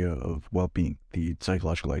the idea of well-being, the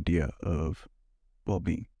psychological idea of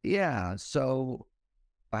well-being? Yeah. So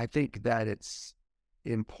I think that it's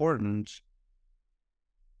important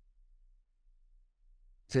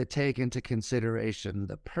to take into consideration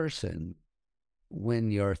the person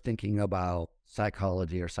when you're thinking about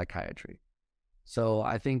psychology or psychiatry. So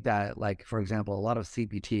I think that, like, for example, a lot of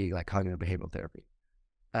CBT, like cognitive behavioral therapy,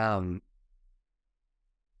 um,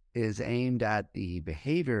 is aimed at the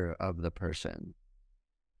behavior of the person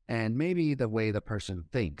and maybe the way the person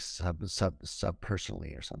thinks sub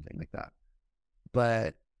personally or something like that.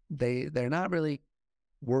 But they're not really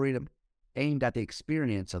worried aimed at the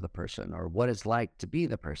experience of the person or what it's like to be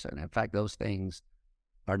the person. In fact, those things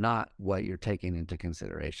are not what you're taking into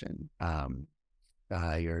consideration.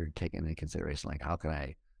 You're taking into consideration, like, how can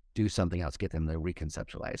I do something else, get them to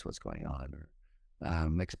reconceptualize what's going on, or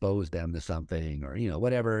expose them to something, or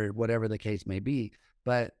whatever the case may be.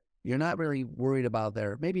 But you're not really worried about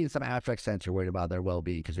maybe in some abstract sense you're worried about their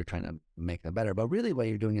well-being because you're trying to make them better. But really, what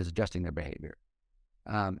you're doing is adjusting their behavior.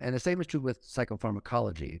 And the same is true with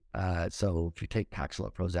psychopharmacology. So if you take Paxil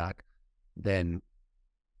or Prozac, then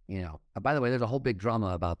by the way, there's a whole big drama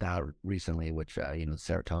about that recently, which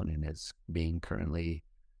serotonin is being currently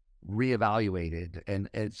reevaluated, and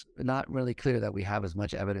it's not really clear that we have as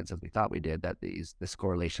much evidence as we thought we did that this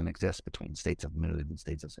correlation exists between states of mood and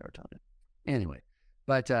states of serotonin. Anyway,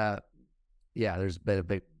 but yeah, there's been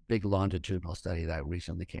a big longitudinal study that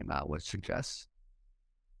recently came out which suggests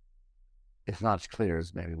it's not as clear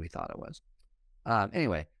as maybe we thought it was.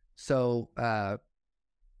 Anyway, so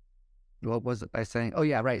what was I saying? Oh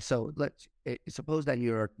yeah, right. So suppose that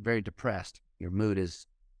you're very depressed. Your mood is,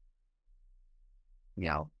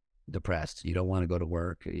 depressed. You don't want to go to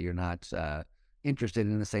work. You're not interested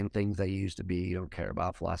in the same things that you used to be. You don't care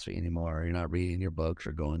about philosophy anymore. You're not reading your books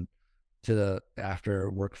or going to the after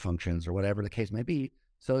work functions or whatever the case may be.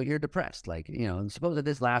 So you're depressed. Like, and suppose that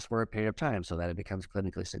this lasts for a period of time so that it becomes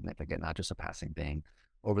clinically significant, not just a passing thing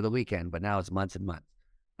over the weekend, but now it's months and months.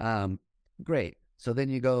 Great. So then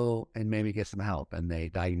you go and maybe get some help and they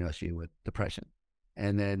diagnose you with depression.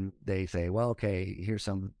 And then they say, well, okay, here's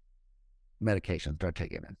some medication, start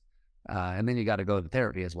taking it. And then you got to go to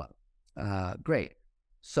therapy as well. Great.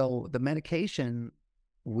 So the medication,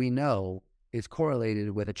 we know, is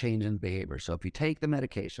correlated with a change in behavior. So if you take the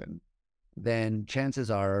medication, then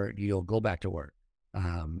chances are you'll go back to work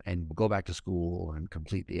and go back to school and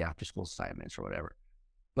complete the after school assignments or whatever.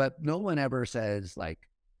 But no one ever says, like,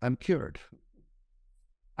 I'm cured.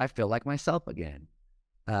 I feel like myself again.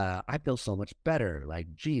 I feel so much better. Like,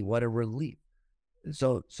 gee, what a relief.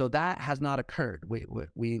 So that has not occurred.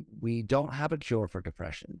 We don't have a cure for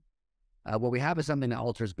depression. What we have is something that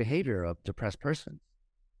alters behavior of depressed persons.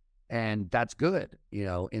 And that's good,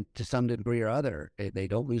 to some degree or other. They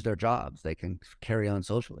don't lose their jobs. They can carry on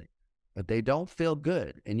socially, but they don't feel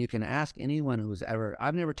good. And you can ask anyone who's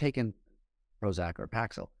I've never taken Prozac or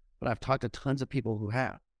Paxil, but I've talked to tons of people who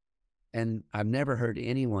have. And I've never heard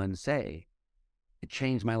anyone say, it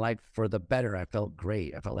changed my life for the better. I felt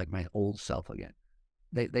great. I felt like my old self again.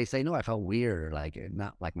 They say, no, I felt weird, like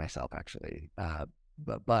not like myself actually.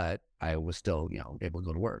 But I was still, able to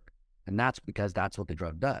go to work. And that's because that's what the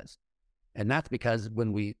drug does. And that's because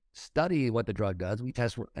when we study what the drug does, we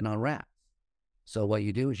test it on rats. So what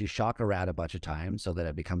you do is you shock a rat a bunch of times so that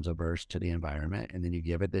it becomes averse to the environment. And then you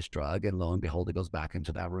give it this drug and lo and behold, it goes back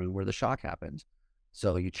into that room where the shock happens.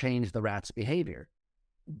 So you change the rat's behavior.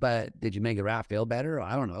 But did you make the rat feel better?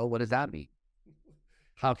 I don't know. What does that mean?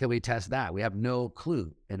 How can we test that? We have no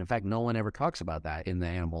clue. And in fact, no one ever talks about that in the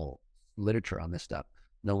animal literature on this stuff.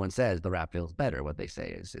 No one says the rat feels better. What they say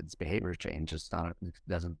is its behavior change. It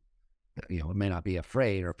doesn't, it may not be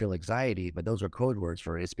afraid or feel anxiety, but those are code words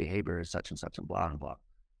for its behavior is such and such and blah and blah.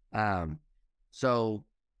 So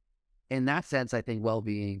in that sense, I think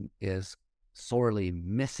well-being is sorely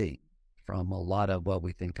missing from a lot of what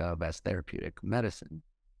we think of as therapeutic medicine,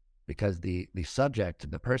 because the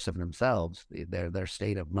subject, the person themselves, their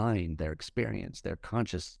state of mind, their experience, their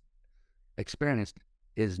conscious experience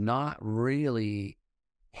is not really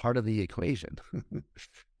part of the equation.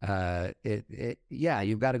 Yeah,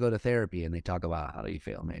 you've got to go to therapy, and they talk about how do you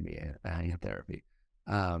feel maybe in therapy,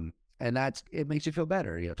 and it makes you feel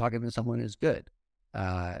better. Talking to someone is good.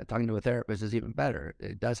 Talking to a therapist is even better.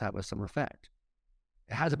 It does have some effect.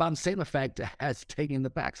 It has about the same effect as taking the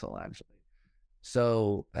Paxil, actually.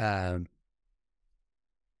 So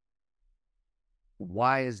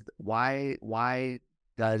why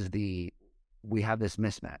does we have this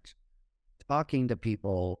mismatch? Talking to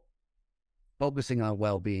people, focusing on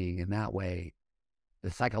well-being in that way,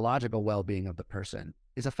 the psychological well-being of the person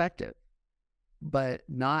is effective, but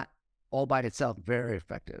not all by itself very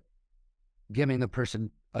effective. Giving the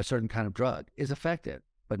person a certain kind of drug is effective,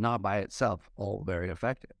 but not by itself all very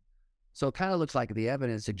effective. So it kind of looks like the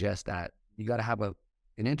evidence suggests that you got to have an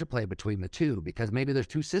interplay between the two, because maybe there's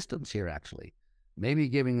two systems here actually. Maybe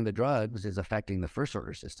giving the drugs is affecting the first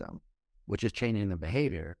order system, which is changing the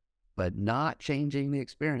behavior, but not changing the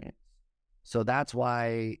experience. So that's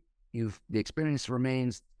why the experience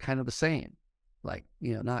remains kind of the same, like,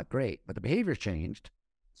 not great, but the behavior's changed.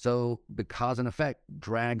 So the cause and effect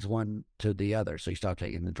drags one to the other. So you stop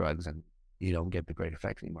taking the drugs and you don't get the great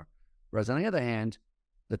effects anymore. Whereas on the other hand,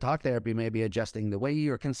 the talk therapy may be adjusting the way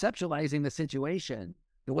you're conceptualizing the situation,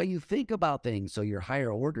 the way you think about things. So your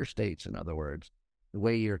higher order states, in other words, the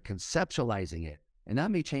way you're conceptualizing it. And that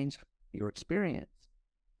may change your experience,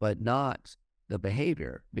 but not the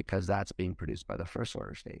behavior, because that's being produced by the first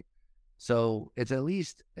order state. So it's at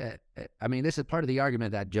least, this is part of the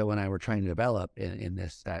argument that Joe and I were trying to develop in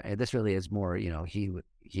this. And this really is more, he was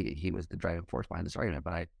the driving force behind this argument,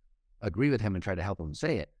 but I agree with him and try to help him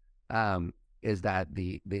say it. Is that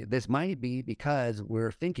this might be because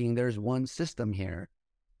we're thinking there's one system here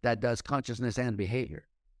that does consciousness and behavior.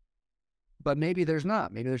 But maybe there's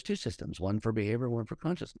not. Maybe there's two systems, one for behavior, one for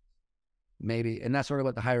consciousness. Maybe, and that's sort of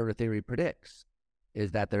what the higher order theory predicts,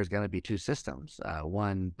 is that there's going to be two systems,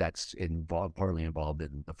 one that's partly involved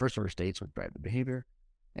in the first order states which drive the behavior,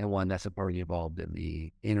 and one that's partly involved in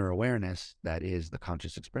the inner awareness that is the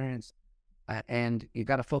conscious experience. And you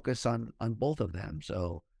got to focus on both of them.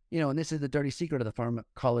 So, and this is the dirty secret of the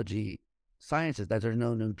pharmacology sciences, that there's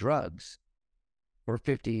no new drugs for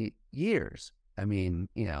 50 years.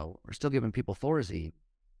 We're still giving people Thorazine.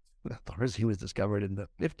 Thorazine was discovered in the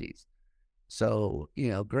 50s. So,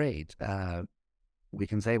 great. We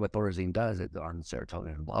can say what Thorazine does on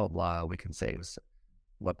serotonin and blah, blah, blah. We can say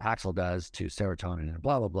what Paxil does to serotonin and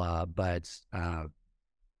blah, blah, blah. But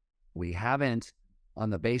we haven't, on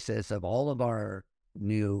the basis of all of our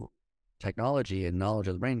new technology and knowledge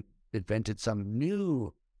of the brain, invented some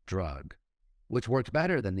new drug which worked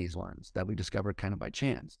better than these ones that we discovered kind of by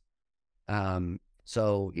chance.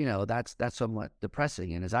 So, that's somewhat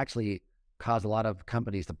depressing, and has actually caused a lot of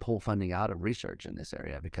companies to pull funding out of research in this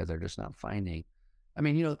area because they're just not finding.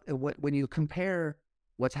 When you compare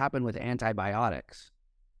what's happened with antibiotics,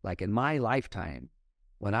 like in my lifetime,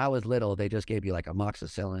 when I was little, they just gave you like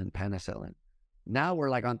amoxicillin, penicillin. Now we're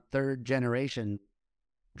like on third generation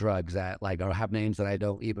drugs that like have names that I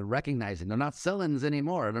don't even recognize, and they're not cillins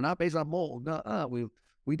anymore. They're not based on mold.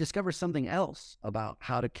 We discovered something else about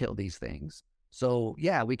how to kill these things. So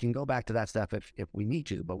yeah, we can go back to that stuff if we need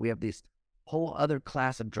to, but we have this whole other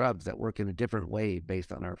class of drugs that work in a different way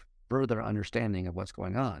based on our further understanding of what's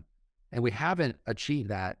going on. And we haven't achieved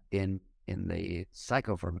that in the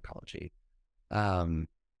psychopharmacology.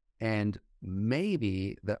 And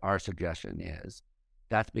maybe our suggestion is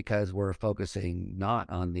that's because we're focusing not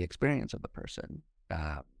on the experience of the person,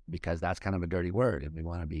 because that's kind of a dirty word, and we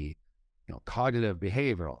want to be, cognitive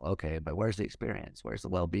behavioral. Okay, but where's the experience? Where's the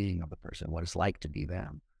well-being of the person? What it's like to be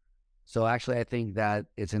them? So actually, I think that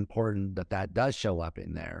it's important that does show up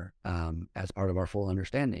in there as part of our full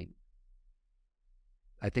understanding.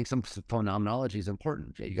 I think some phenomenology is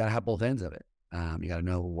important. You got to have both ends of it. You got to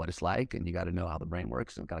know what it's like, and you got to know how the brain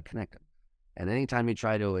works, and got to connect them. And anytime you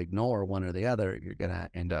try to ignore one or the other, you're going to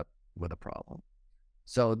end up with a problem.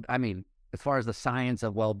 So, as far as the science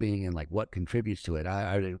of well-being and like what contributes to it,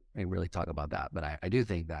 I didn't really talk about that. But I do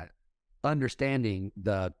think that understanding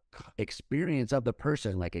the experience of the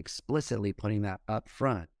person, like explicitly putting that up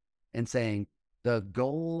front and saying the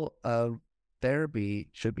goal of therapy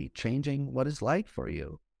should be changing what it's like for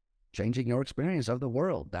you, changing your experience of the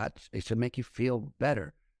world. It should make you feel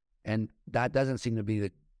better. And that doesn't seem to be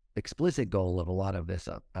the explicit goal of a lot of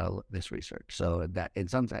this research. So that in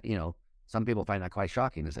some people find that quite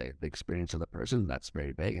shocking to say the experience of the person. That's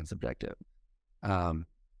very vague and subjective.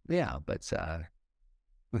 Yeah, but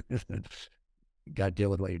you got to deal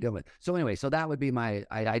with what you're dealing with. So anyway, so that would be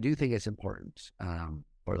I do think it's important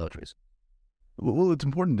for those reasons. Well, it's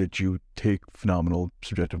important that you take phenomenal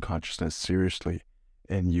subjective consciousness seriously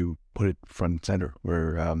and you put it front and center,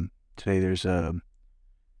 where today there's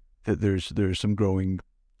some growing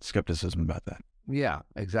skepticism about that. Yeah,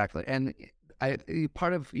 exactly. And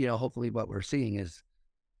part of, hopefully what we're seeing is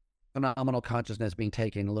phenomenal consciousness being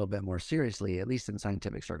taken a little bit more seriously, at least in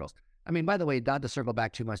scientific circles. By the way, not to circle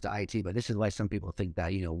back too much to IT, but this is why some people think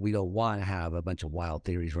that, we don't want to have a bunch of wild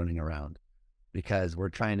theories running around. because we're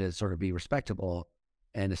trying to sort of be respectable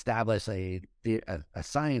and establish a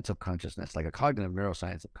science of consciousness, like a cognitive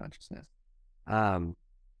neuroscience of consciousness. Um,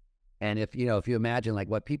 and if you imagine like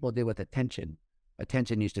what people did with attention,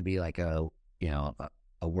 attention used to be like a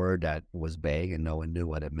word that was vague and no one knew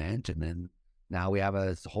what it meant. And then now we have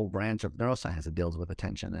a whole branch of neuroscience that deals with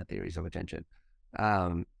attention and theories of attention.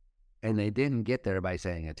 Um, and they didn't get there by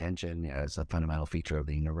saying attention is a fundamental feature of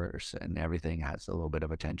the universe and everything has a little bit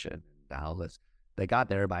of attention. Now they got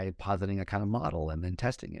there by positing a kind of model and then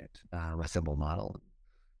testing it, a simple model.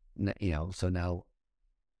 So now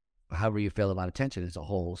however you feel about attention is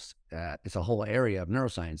it's a whole area of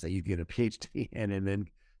neuroscience that you get a PhD in and then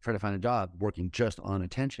try to find a job working just on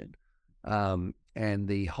attention. And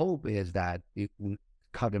the hope is that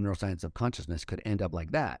cognitive neuroscience of consciousness could end up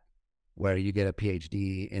like that, where you get a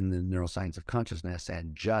PhD in the neuroscience of consciousness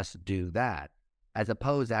and just do that, as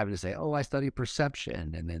opposed to having to say, oh, I study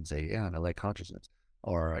perception, and then say, yeah, and I like consciousness.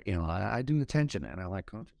 Or, I do attention and I like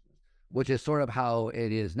consciousness, which is sort of how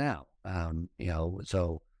it is now.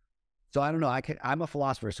 So I don't know. I'm a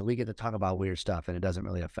philosopher, so we get to talk about weird stuff, and it doesn't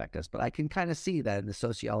really affect us. But I can kind of see that in the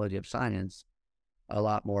sociology of science, a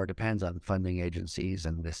lot more depends on funding agencies,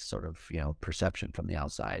 and this sort of perception from the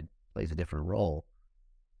outside plays a different role.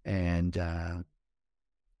 And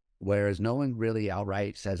whereas no one really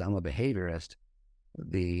outright says I'm a behaviorist,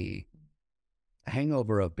 the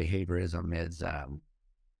hangover of behaviorism is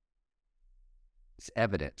it's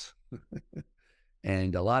evident.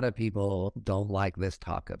 And a lot of people don't like this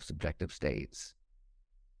talk of subjective states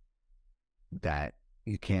that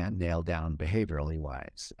you can't nail down behaviorally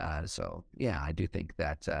wise. So, yeah, I do think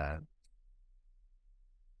that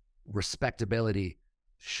respectability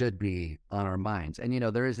should be on our minds. And,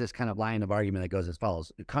 there is this kind of line of argument that goes as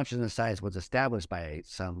follows. Consciousness science was established by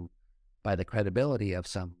the credibility of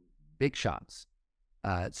some big shots.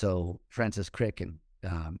 So Francis Crick and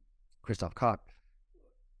Christoph Koch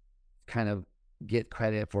kind of get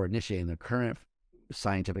credit for initiating the current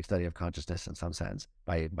scientific study of consciousness in some sense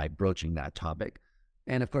by broaching that topic.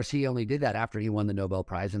 And of course, he only did that after he won the Nobel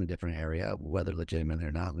Prize in a different area, whether legitimate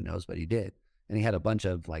or not, who knows, but he did. And he had a bunch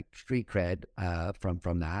of like street cred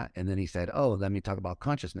from that. And then he said, oh, let me talk about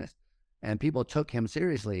consciousness. And people took him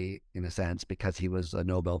seriously in a sense because he was a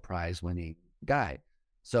Nobel Prize winning guy.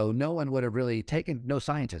 So no one would have really no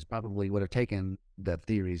scientist probably would have taken the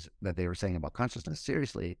theories that they were saying about consciousness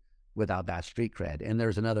seriously without that street cred. And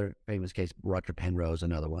there's another famous case, Rutger Penrose,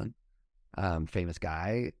 another one. Famous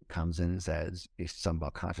guy comes in and says something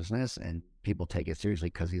about consciousness, and people take it seriously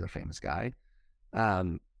because he's a famous guy.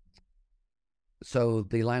 So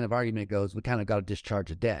the line of argument goes, we kind of got to discharge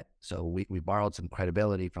a debt. So we borrowed some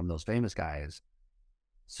credibility from those famous guys.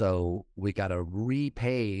 So we got to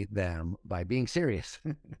repay them by being serious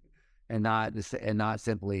and not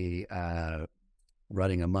simply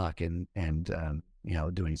running amok and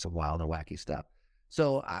doing some wild or wacky stuff.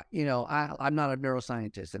 So, I'm not a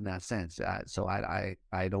neuroscientist in that sense. So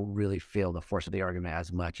I don't really feel the force of the argument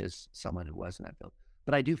as much as someone who was in that field.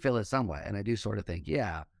 But I do feel it somewhat. And I do sort of think,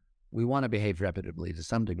 yeah, we want to behave reputably to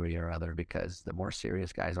some degree or other because the more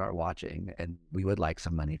serious guys are watching and we would like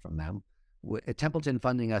some money from them. Templeton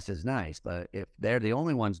funding us is nice, but if they're the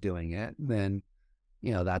only ones doing it, then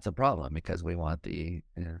that's a problem because we want the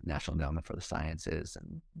National Endowment for the Sciences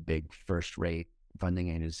and big first-rate funding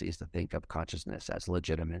agencies to think of consciousness as a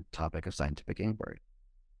legitimate topic of scientific inquiry.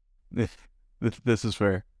 This is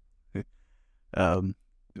fair. But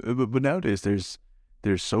nowadays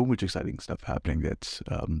there's so much exciting stuff happening that's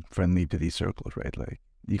friendly to these circles, right? Like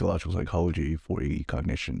ecological psychology, 4E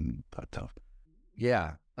cognition, that stuff.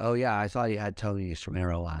 Yeah. Oh, yeah. I saw you had Tony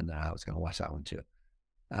Stromero on. I was going to watch that one too.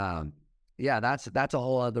 Yeah, that's a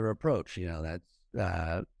whole other approach,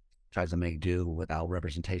 that tries to make do without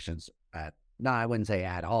representations I wouldn't say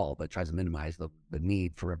at all, but tries to minimize the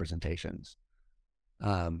need for representations,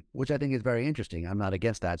 which I think is very interesting. I'm not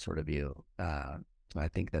against that sort of view. I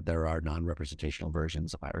think that there are non-representational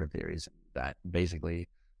versions of higher theories that basically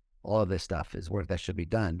all of this stuff is work that should be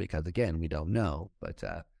done because, again, we don't know. But,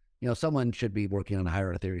 someone should be working on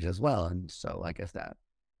higher theories as well. And so I guess that,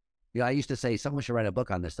 I used to say someone should write a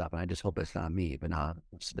book on this stuff, and I just hope it's not me, but not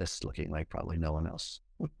this looking like probably no one else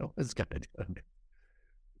is going to do it.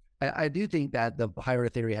 I do think that the higher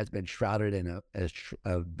theory has been shrouded in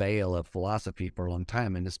a veil of philosophy for a long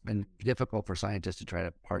time, and it's been difficult for scientists to try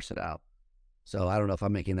to parse it out. So I don't know if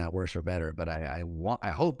I'm making that worse or better, but I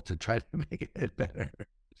hope to try to make it better.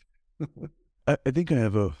 I think I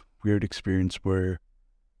have a weird experience where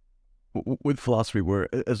with philosophy, where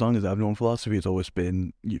as long as I've known philosophy, it's always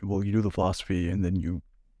been, you do the philosophy and then you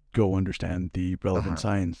go understand the relevant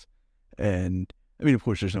science. And I mean, of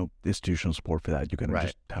course, there's no institutional support for that. You kind of Right.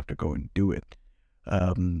 just have to go and do it.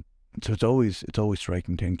 Um, so it's always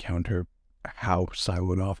striking to encounter how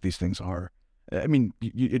siloed off these things are. I mean,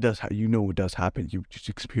 it does. It does happen. You just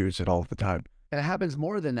experience it all the time. It happens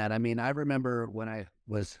more than that. I mean, I remember when I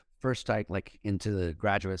was first like into the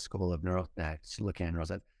graduate school of looking at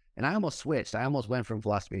neuroscience, and I almost switched. I almost went from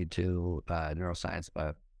philosophy to neuroscience,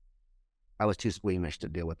 but I was too squeamish to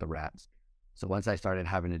deal with the rats. So once I started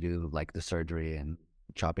having to do like the surgery and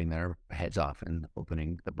chopping their heads off and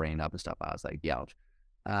opening the brain up and stuff, I was like, yeah.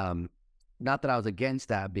 Um, Not that I was against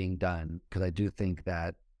that being done, because I do think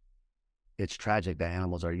that it's tragic that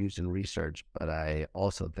animals are used in research, but I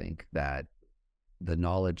also think that the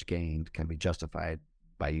knowledge gained can be justified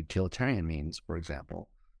by utilitarian means, for example,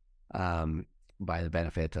 um, by the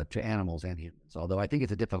benefit to animals and humans. Although I think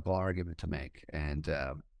it's a difficult argument to make, and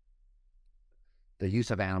the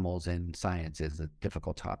use of animals in science is a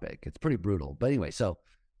difficult topic. It's pretty brutal. But anyway,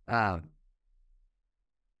 uh,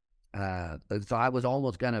 so I was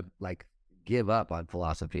almost gonna like give up on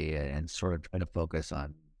philosophy and sort of try to focus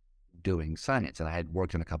on doing science. And I had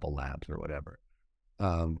worked in a couple labs or whatever.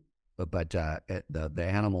 Um, the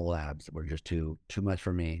animal labs were just too much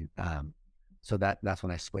for me. So that's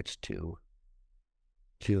when I switched to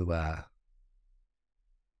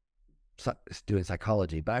doing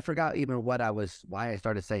psychology. But I forgot even why I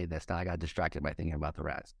started saying this. Now I got distracted by thinking about the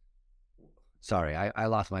rats. Sorry, I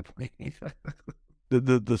lost my point.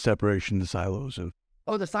 The separation, the silos of.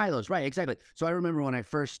 Oh, the silos, right? Exactly. So I remember when I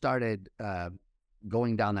first started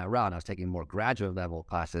going down that route, I was taking more graduate level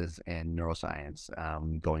classes in neuroscience,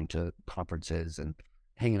 going to conferences and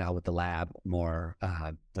hanging out with the lab more,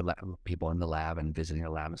 people in the lab and visiting the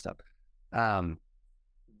lab and stuff.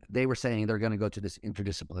 They were saying they're going to go to this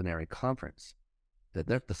interdisciplinary conference,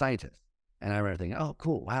 the scientists. And I remember thinking, oh,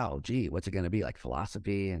 cool. Wow. Gee, what's it going to be? Like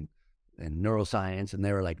philosophy and neuroscience. And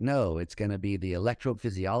they were like, no, it's going to be the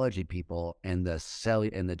electrophysiology people and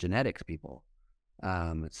the genetics people.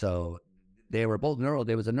 So they were both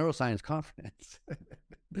there was a neuroscience conference,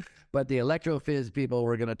 but the electrophys people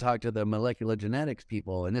were going to talk to the molecular genetics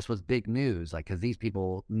people. And this was big news, like, because these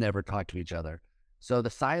people never talk to each other. So the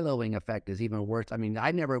siloing effect is even worse. I mean,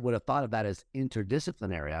 I never would have thought of that as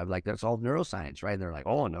interdisciplinary. I was like, that's all neuroscience, right? And they're like,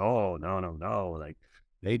 oh, no, no, no, no. Like,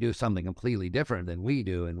 they do something completely different than we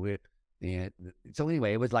do. And so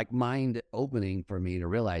anyway, it was like mind opening for me to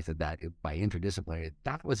realize that by interdisciplinary,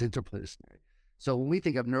 that was interdisciplinary. So when we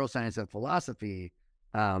think of neuroscience and philosophy,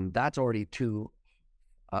 that's already too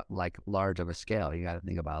like large of a scale. You got to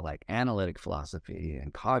think about like analytic philosophy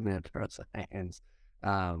and cognitive neuroscience,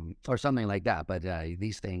 or something like that. But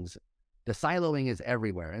these things, the siloing is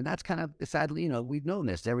everywhere, and that's kind of sadly, we've known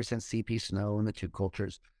this ever since C.P. Snow and the two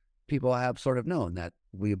cultures. People have sort of known that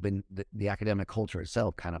the academic culture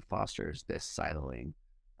itself kind of fosters this siloing,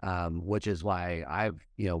 which is why I've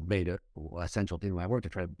made a essential thing in my work to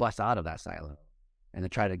try to bust out of that silo and to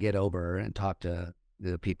try to get over and talk to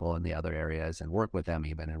the people in the other areas and work with them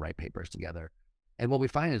even and write papers together. And what we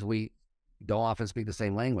find is we don't often speak the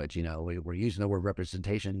same language. We're using the word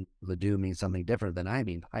representation. Ledoux means something different than I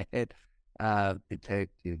mean by it.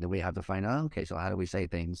 We have to find out, okay, so how do we say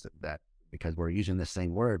things that because we're using the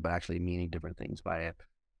same word, but actually meaning different things by it.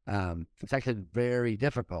 It's actually very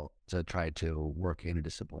difficult to try to work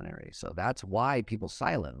interdisciplinary. So that's why people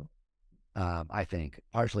silo, I think,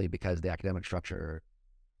 partially because the academic structure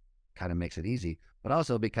kind of makes it easy, but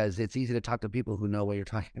also because it's easy to talk to people who know what you're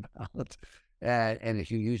talking about. And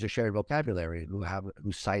if you use a shared vocabulary, who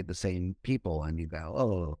cite the same people, and you go,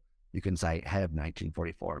 oh, you can cite Hebb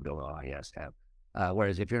 1944, and go, oh, yes, Hebb.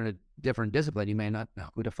 Whereas if you're in a different discipline, you may not know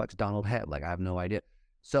who the fuck's Donald Hebb. Like, I have no idea.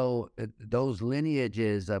 So those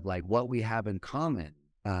lineages of like what we have in common,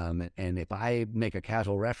 and if I make a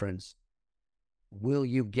casual reference, will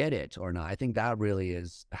you get it or not? I think that really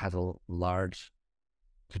has a large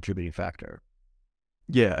contributing factor.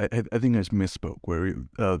 Yeah, I think I misspoke. Where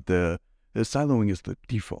the siloing is the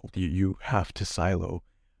default. You have to silo,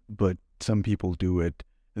 but some people do it,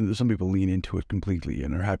 and some people lean into it completely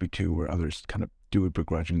and are happy to, where others kind of do it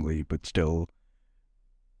begrudgingly, but still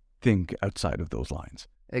think outside of those lines.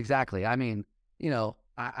 Exactly. I mean,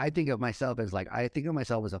 I think of myself as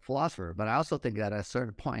a philosopher, but I also think that at a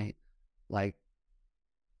certain point, like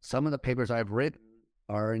some of the papers I've written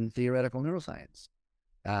are in theoretical neuroscience.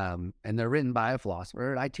 And they're written by a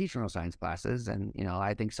philosopher. I teach neuroscience classes, and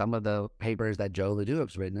I think some of the papers that Joe Ledoux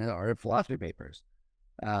has written are philosophy papers.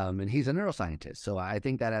 And he's a neuroscientist, so I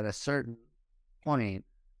think that at a certain point,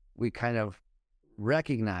 we kind of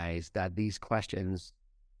recognize that these questions,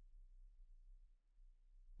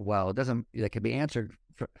 well, it can be answered.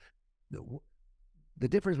 the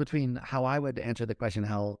difference between how I would answer the question,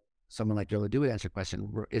 how someone like Joe would answer the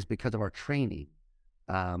question, is because of our training.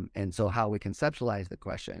 And so how we conceptualize the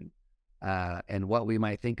question and what we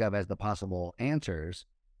might think of as the possible answers,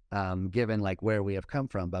 given like where we have come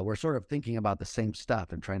from. But we're sort of thinking about the same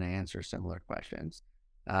stuff and trying to answer similar questions,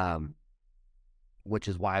 which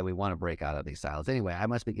is why we want to break out of these styles. Anyway, I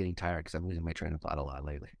must be getting tired because I'm losing my train of thought a lot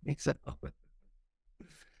lately. So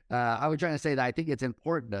I was trying to say that I think it's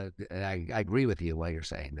important and I agree with you what you're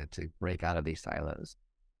saying, that to break out of these silos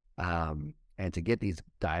and to get these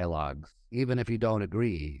dialogues, even if you don't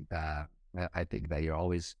agree. I think that you're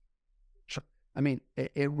always, I mean,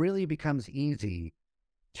 it really becomes easy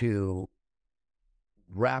to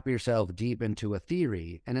wrap yourself deep into a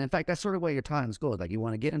theory. And in fact, that's sort of where your time is going. Like you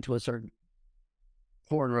want to get into a certain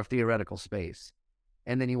corner of theoretical space.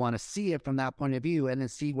 And then you want to see it from that point of view and then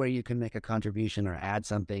see where you can make a contribution or add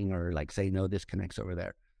something or like say, no, this connects over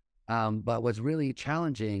there. But what's really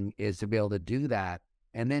challenging is to be able to do that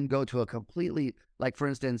and then go to a completely, like for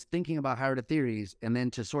instance, thinking about higher theories and then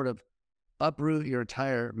to sort of uproot your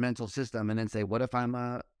entire mental system and then say, what if I'm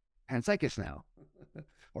a panpsychist now?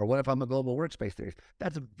 Or what if I'm a global workspace theorist?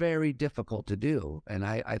 That's very difficult to do. And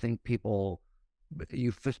I think people,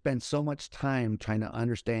 you spend so much time trying to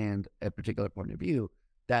understand a particular point of view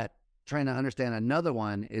that trying to understand another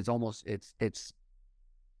one is almost, it's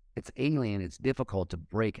alien. It's difficult to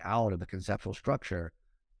break out of the conceptual structure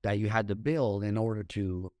that you had to build in order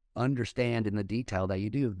to understand in the detail that you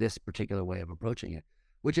do this particular way of approaching it.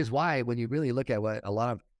 Which is why when you really look at what a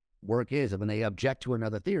lot of work is, when they object to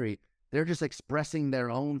another theory, they're just expressing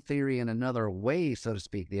their own theory in another way, so to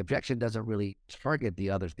speak. The objection doesn't really target the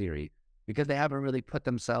other theory because they haven't really put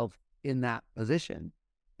themselves in that position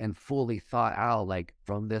and fully thought out, like,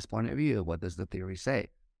 from this point of view, what does the theory say?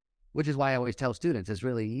 Which is why I always tell students it's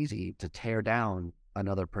really easy to tear down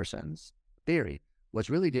another person's theory. What's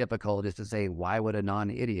really difficult is to say, why would a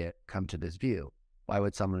non-idiot come to this view? Why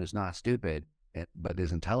would someone who's not stupid but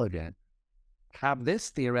is intelligent have this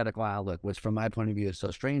theoretical outlook, which from my point of view is so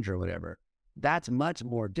strange or whatever? That's much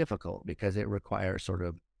more difficult because it requires sort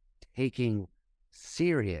of taking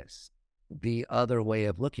serious the other way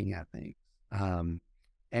of looking at things.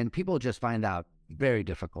 And people just find out very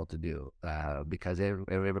difficult to do because it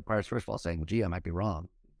requires, first of all, saying, well, gee, I might be wrong.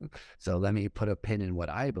 So let me put a pin in what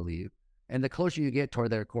I believe. And the closer you get toward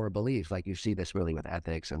their core beliefs, like you see this really with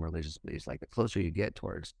ethics and religious beliefs, like the closer you get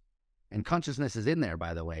towards, and consciousness is in there,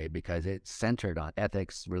 by the way, because it's centered on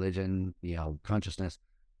ethics, religion, consciousness.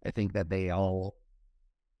 I think that they all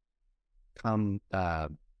come,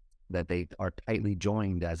 that they are tightly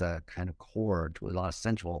joined as a kind of core to a lot of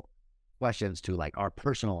central questions to like our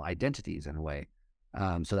personal identities in a way.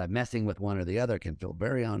 So that messing with one or the other can feel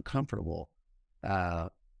very uncomfortable,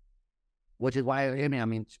 which is why,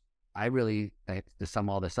 I really, to sum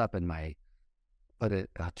all this up in put it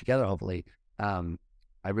together, hopefully,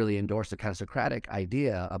 I really endorse the kind of Socratic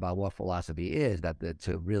idea about what philosophy is, that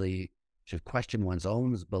to really should question one's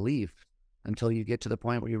own belief until you get to the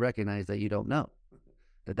point where you recognize that you don't know.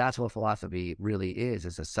 That's what philosophy really is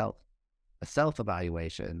a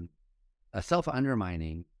self-evaluation, a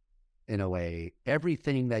self-undermining, in a way.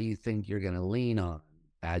 Everything that you think you're going to lean on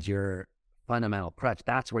as your fundamental crutch,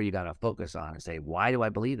 that's where you got to focus on and say, why do I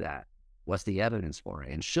believe that? What's the evidence for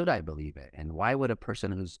it? And should I believe it? And why would a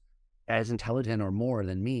person who's as intelligent or more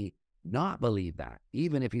than me not believe that,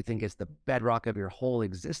 even if you think it's the bedrock of your whole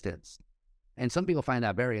existence? And some people find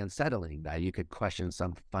that very unsettling, that you could question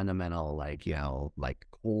some fundamental, like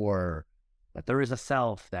core, that there is a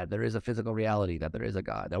self, that there is a physical reality, that there is a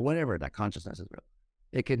God, that whatever, that consciousness is real.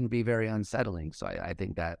 It can be very unsettling. So I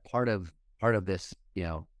think that part of this,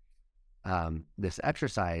 this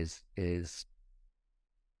exercise is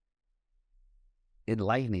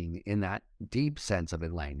enlightening, in that deep sense of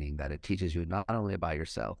enlightening, that it teaches you not only about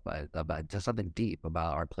yourself, but about just something deep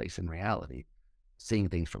about our place in reality, seeing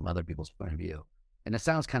things from other people's point of view. And it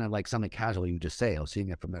sounds kind of like something casual you just say, seeing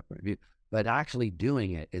it from that point of view, but actually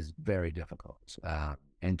doing it is very difficult.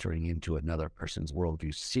 Entering into another person's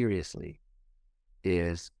worldview seriously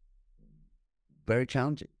is very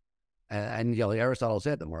challenging. And Aristotle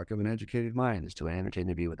said the mark of an educated mind is to entertain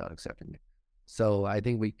the view without accepting it. So I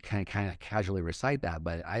think we can kind of casually recite that,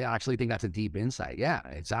 but I actually think that's a deep insight. Yeah,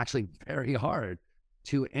 it's actually very hard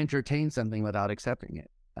to entertain something without accepting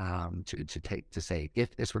it. To say,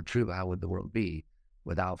 if this were true, how would the world be,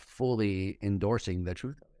 without fully endorsing the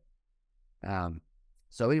truth of it.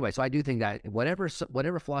 So anyway, so I do think that whatever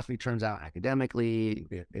philosophy turns out academically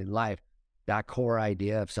in life, that core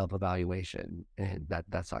idea of self-evaluation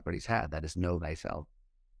that Socrates had, that is know thyself,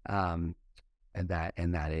 and that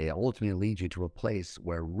it ultimately leads you to a place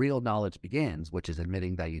where real knowledge begins, which is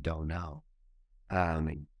admitting that you don't know.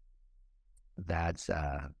 Um, that's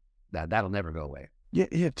that'll never go away. Yeah,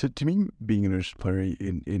 yeah. To me, being an Understood player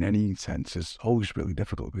in any sense is always really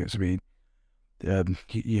difficult because I mean,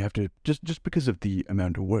 you have to just because of the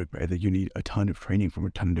amount of work, right? That you need a ton of training from a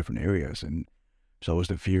ton of different areas, and there's always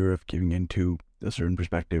the fear of giving into a certain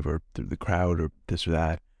perspective or the crowd or this or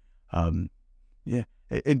that. Um, yeah,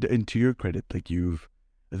 and to your credit, like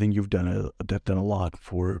I think you've done a lot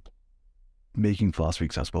for making philosophy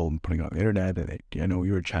accessible and putting it on the internet. And I know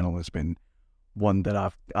your channel has been one that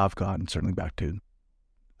I've gotten certainly back to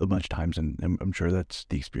a bunch of times, and I'm sure that's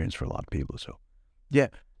the experience for a lot of people. So, yeah,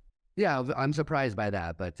 Yeah, I'm surprised by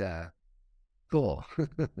that, but cool.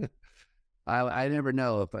 I never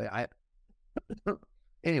know if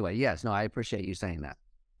anyway, yes, no, I appreciate you saying that.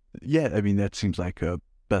 yeah. I mean, that seems like a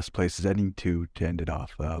best place as any to end it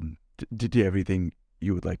off. Did you have anything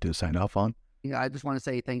you would like to sign off on? I just want to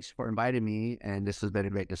say thanks for inviting me, and this has been a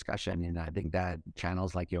great discussion. And I think that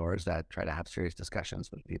channels like yours that try to have serious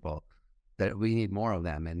discussions with people, that we need more of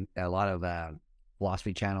them. And a lot of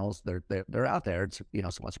philosophy channels, they're out there. It's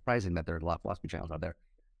somewhat surprising that there are a lot of philosophy channels out there,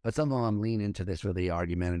 but some of them lean into this really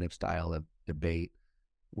argumentative style of debate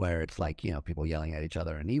where it's like people yelling at each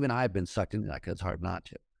other. And even I've been sucked into that because it's hard not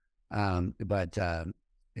to. But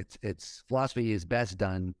it's philosophy is best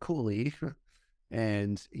done coolly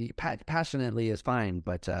and passionately is fine,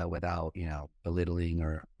 but without belittling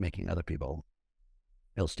or making other people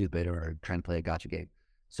feel stupid or trying to play a gotcha game.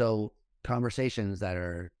 So conversations that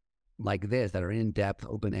are like this, that are in depth,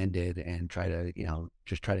 open ended, and try to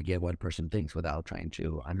just try to get what person thinks without trying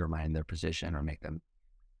to undermine their position or make them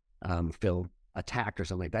feel attacked or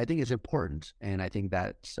something like that, I think is important. And I think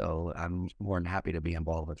that, so I'm more than happy to be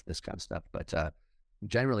involved with this kind of stuff. But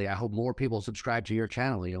generally, I hope more people subscribe to your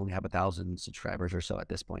channel. You only have 1,000 subscribers or so at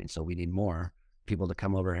this point. So we need more people to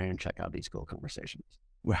come over here and check out these cool conversations.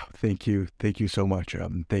 Wow, thank you so much.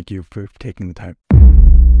 Thank you for taking the time.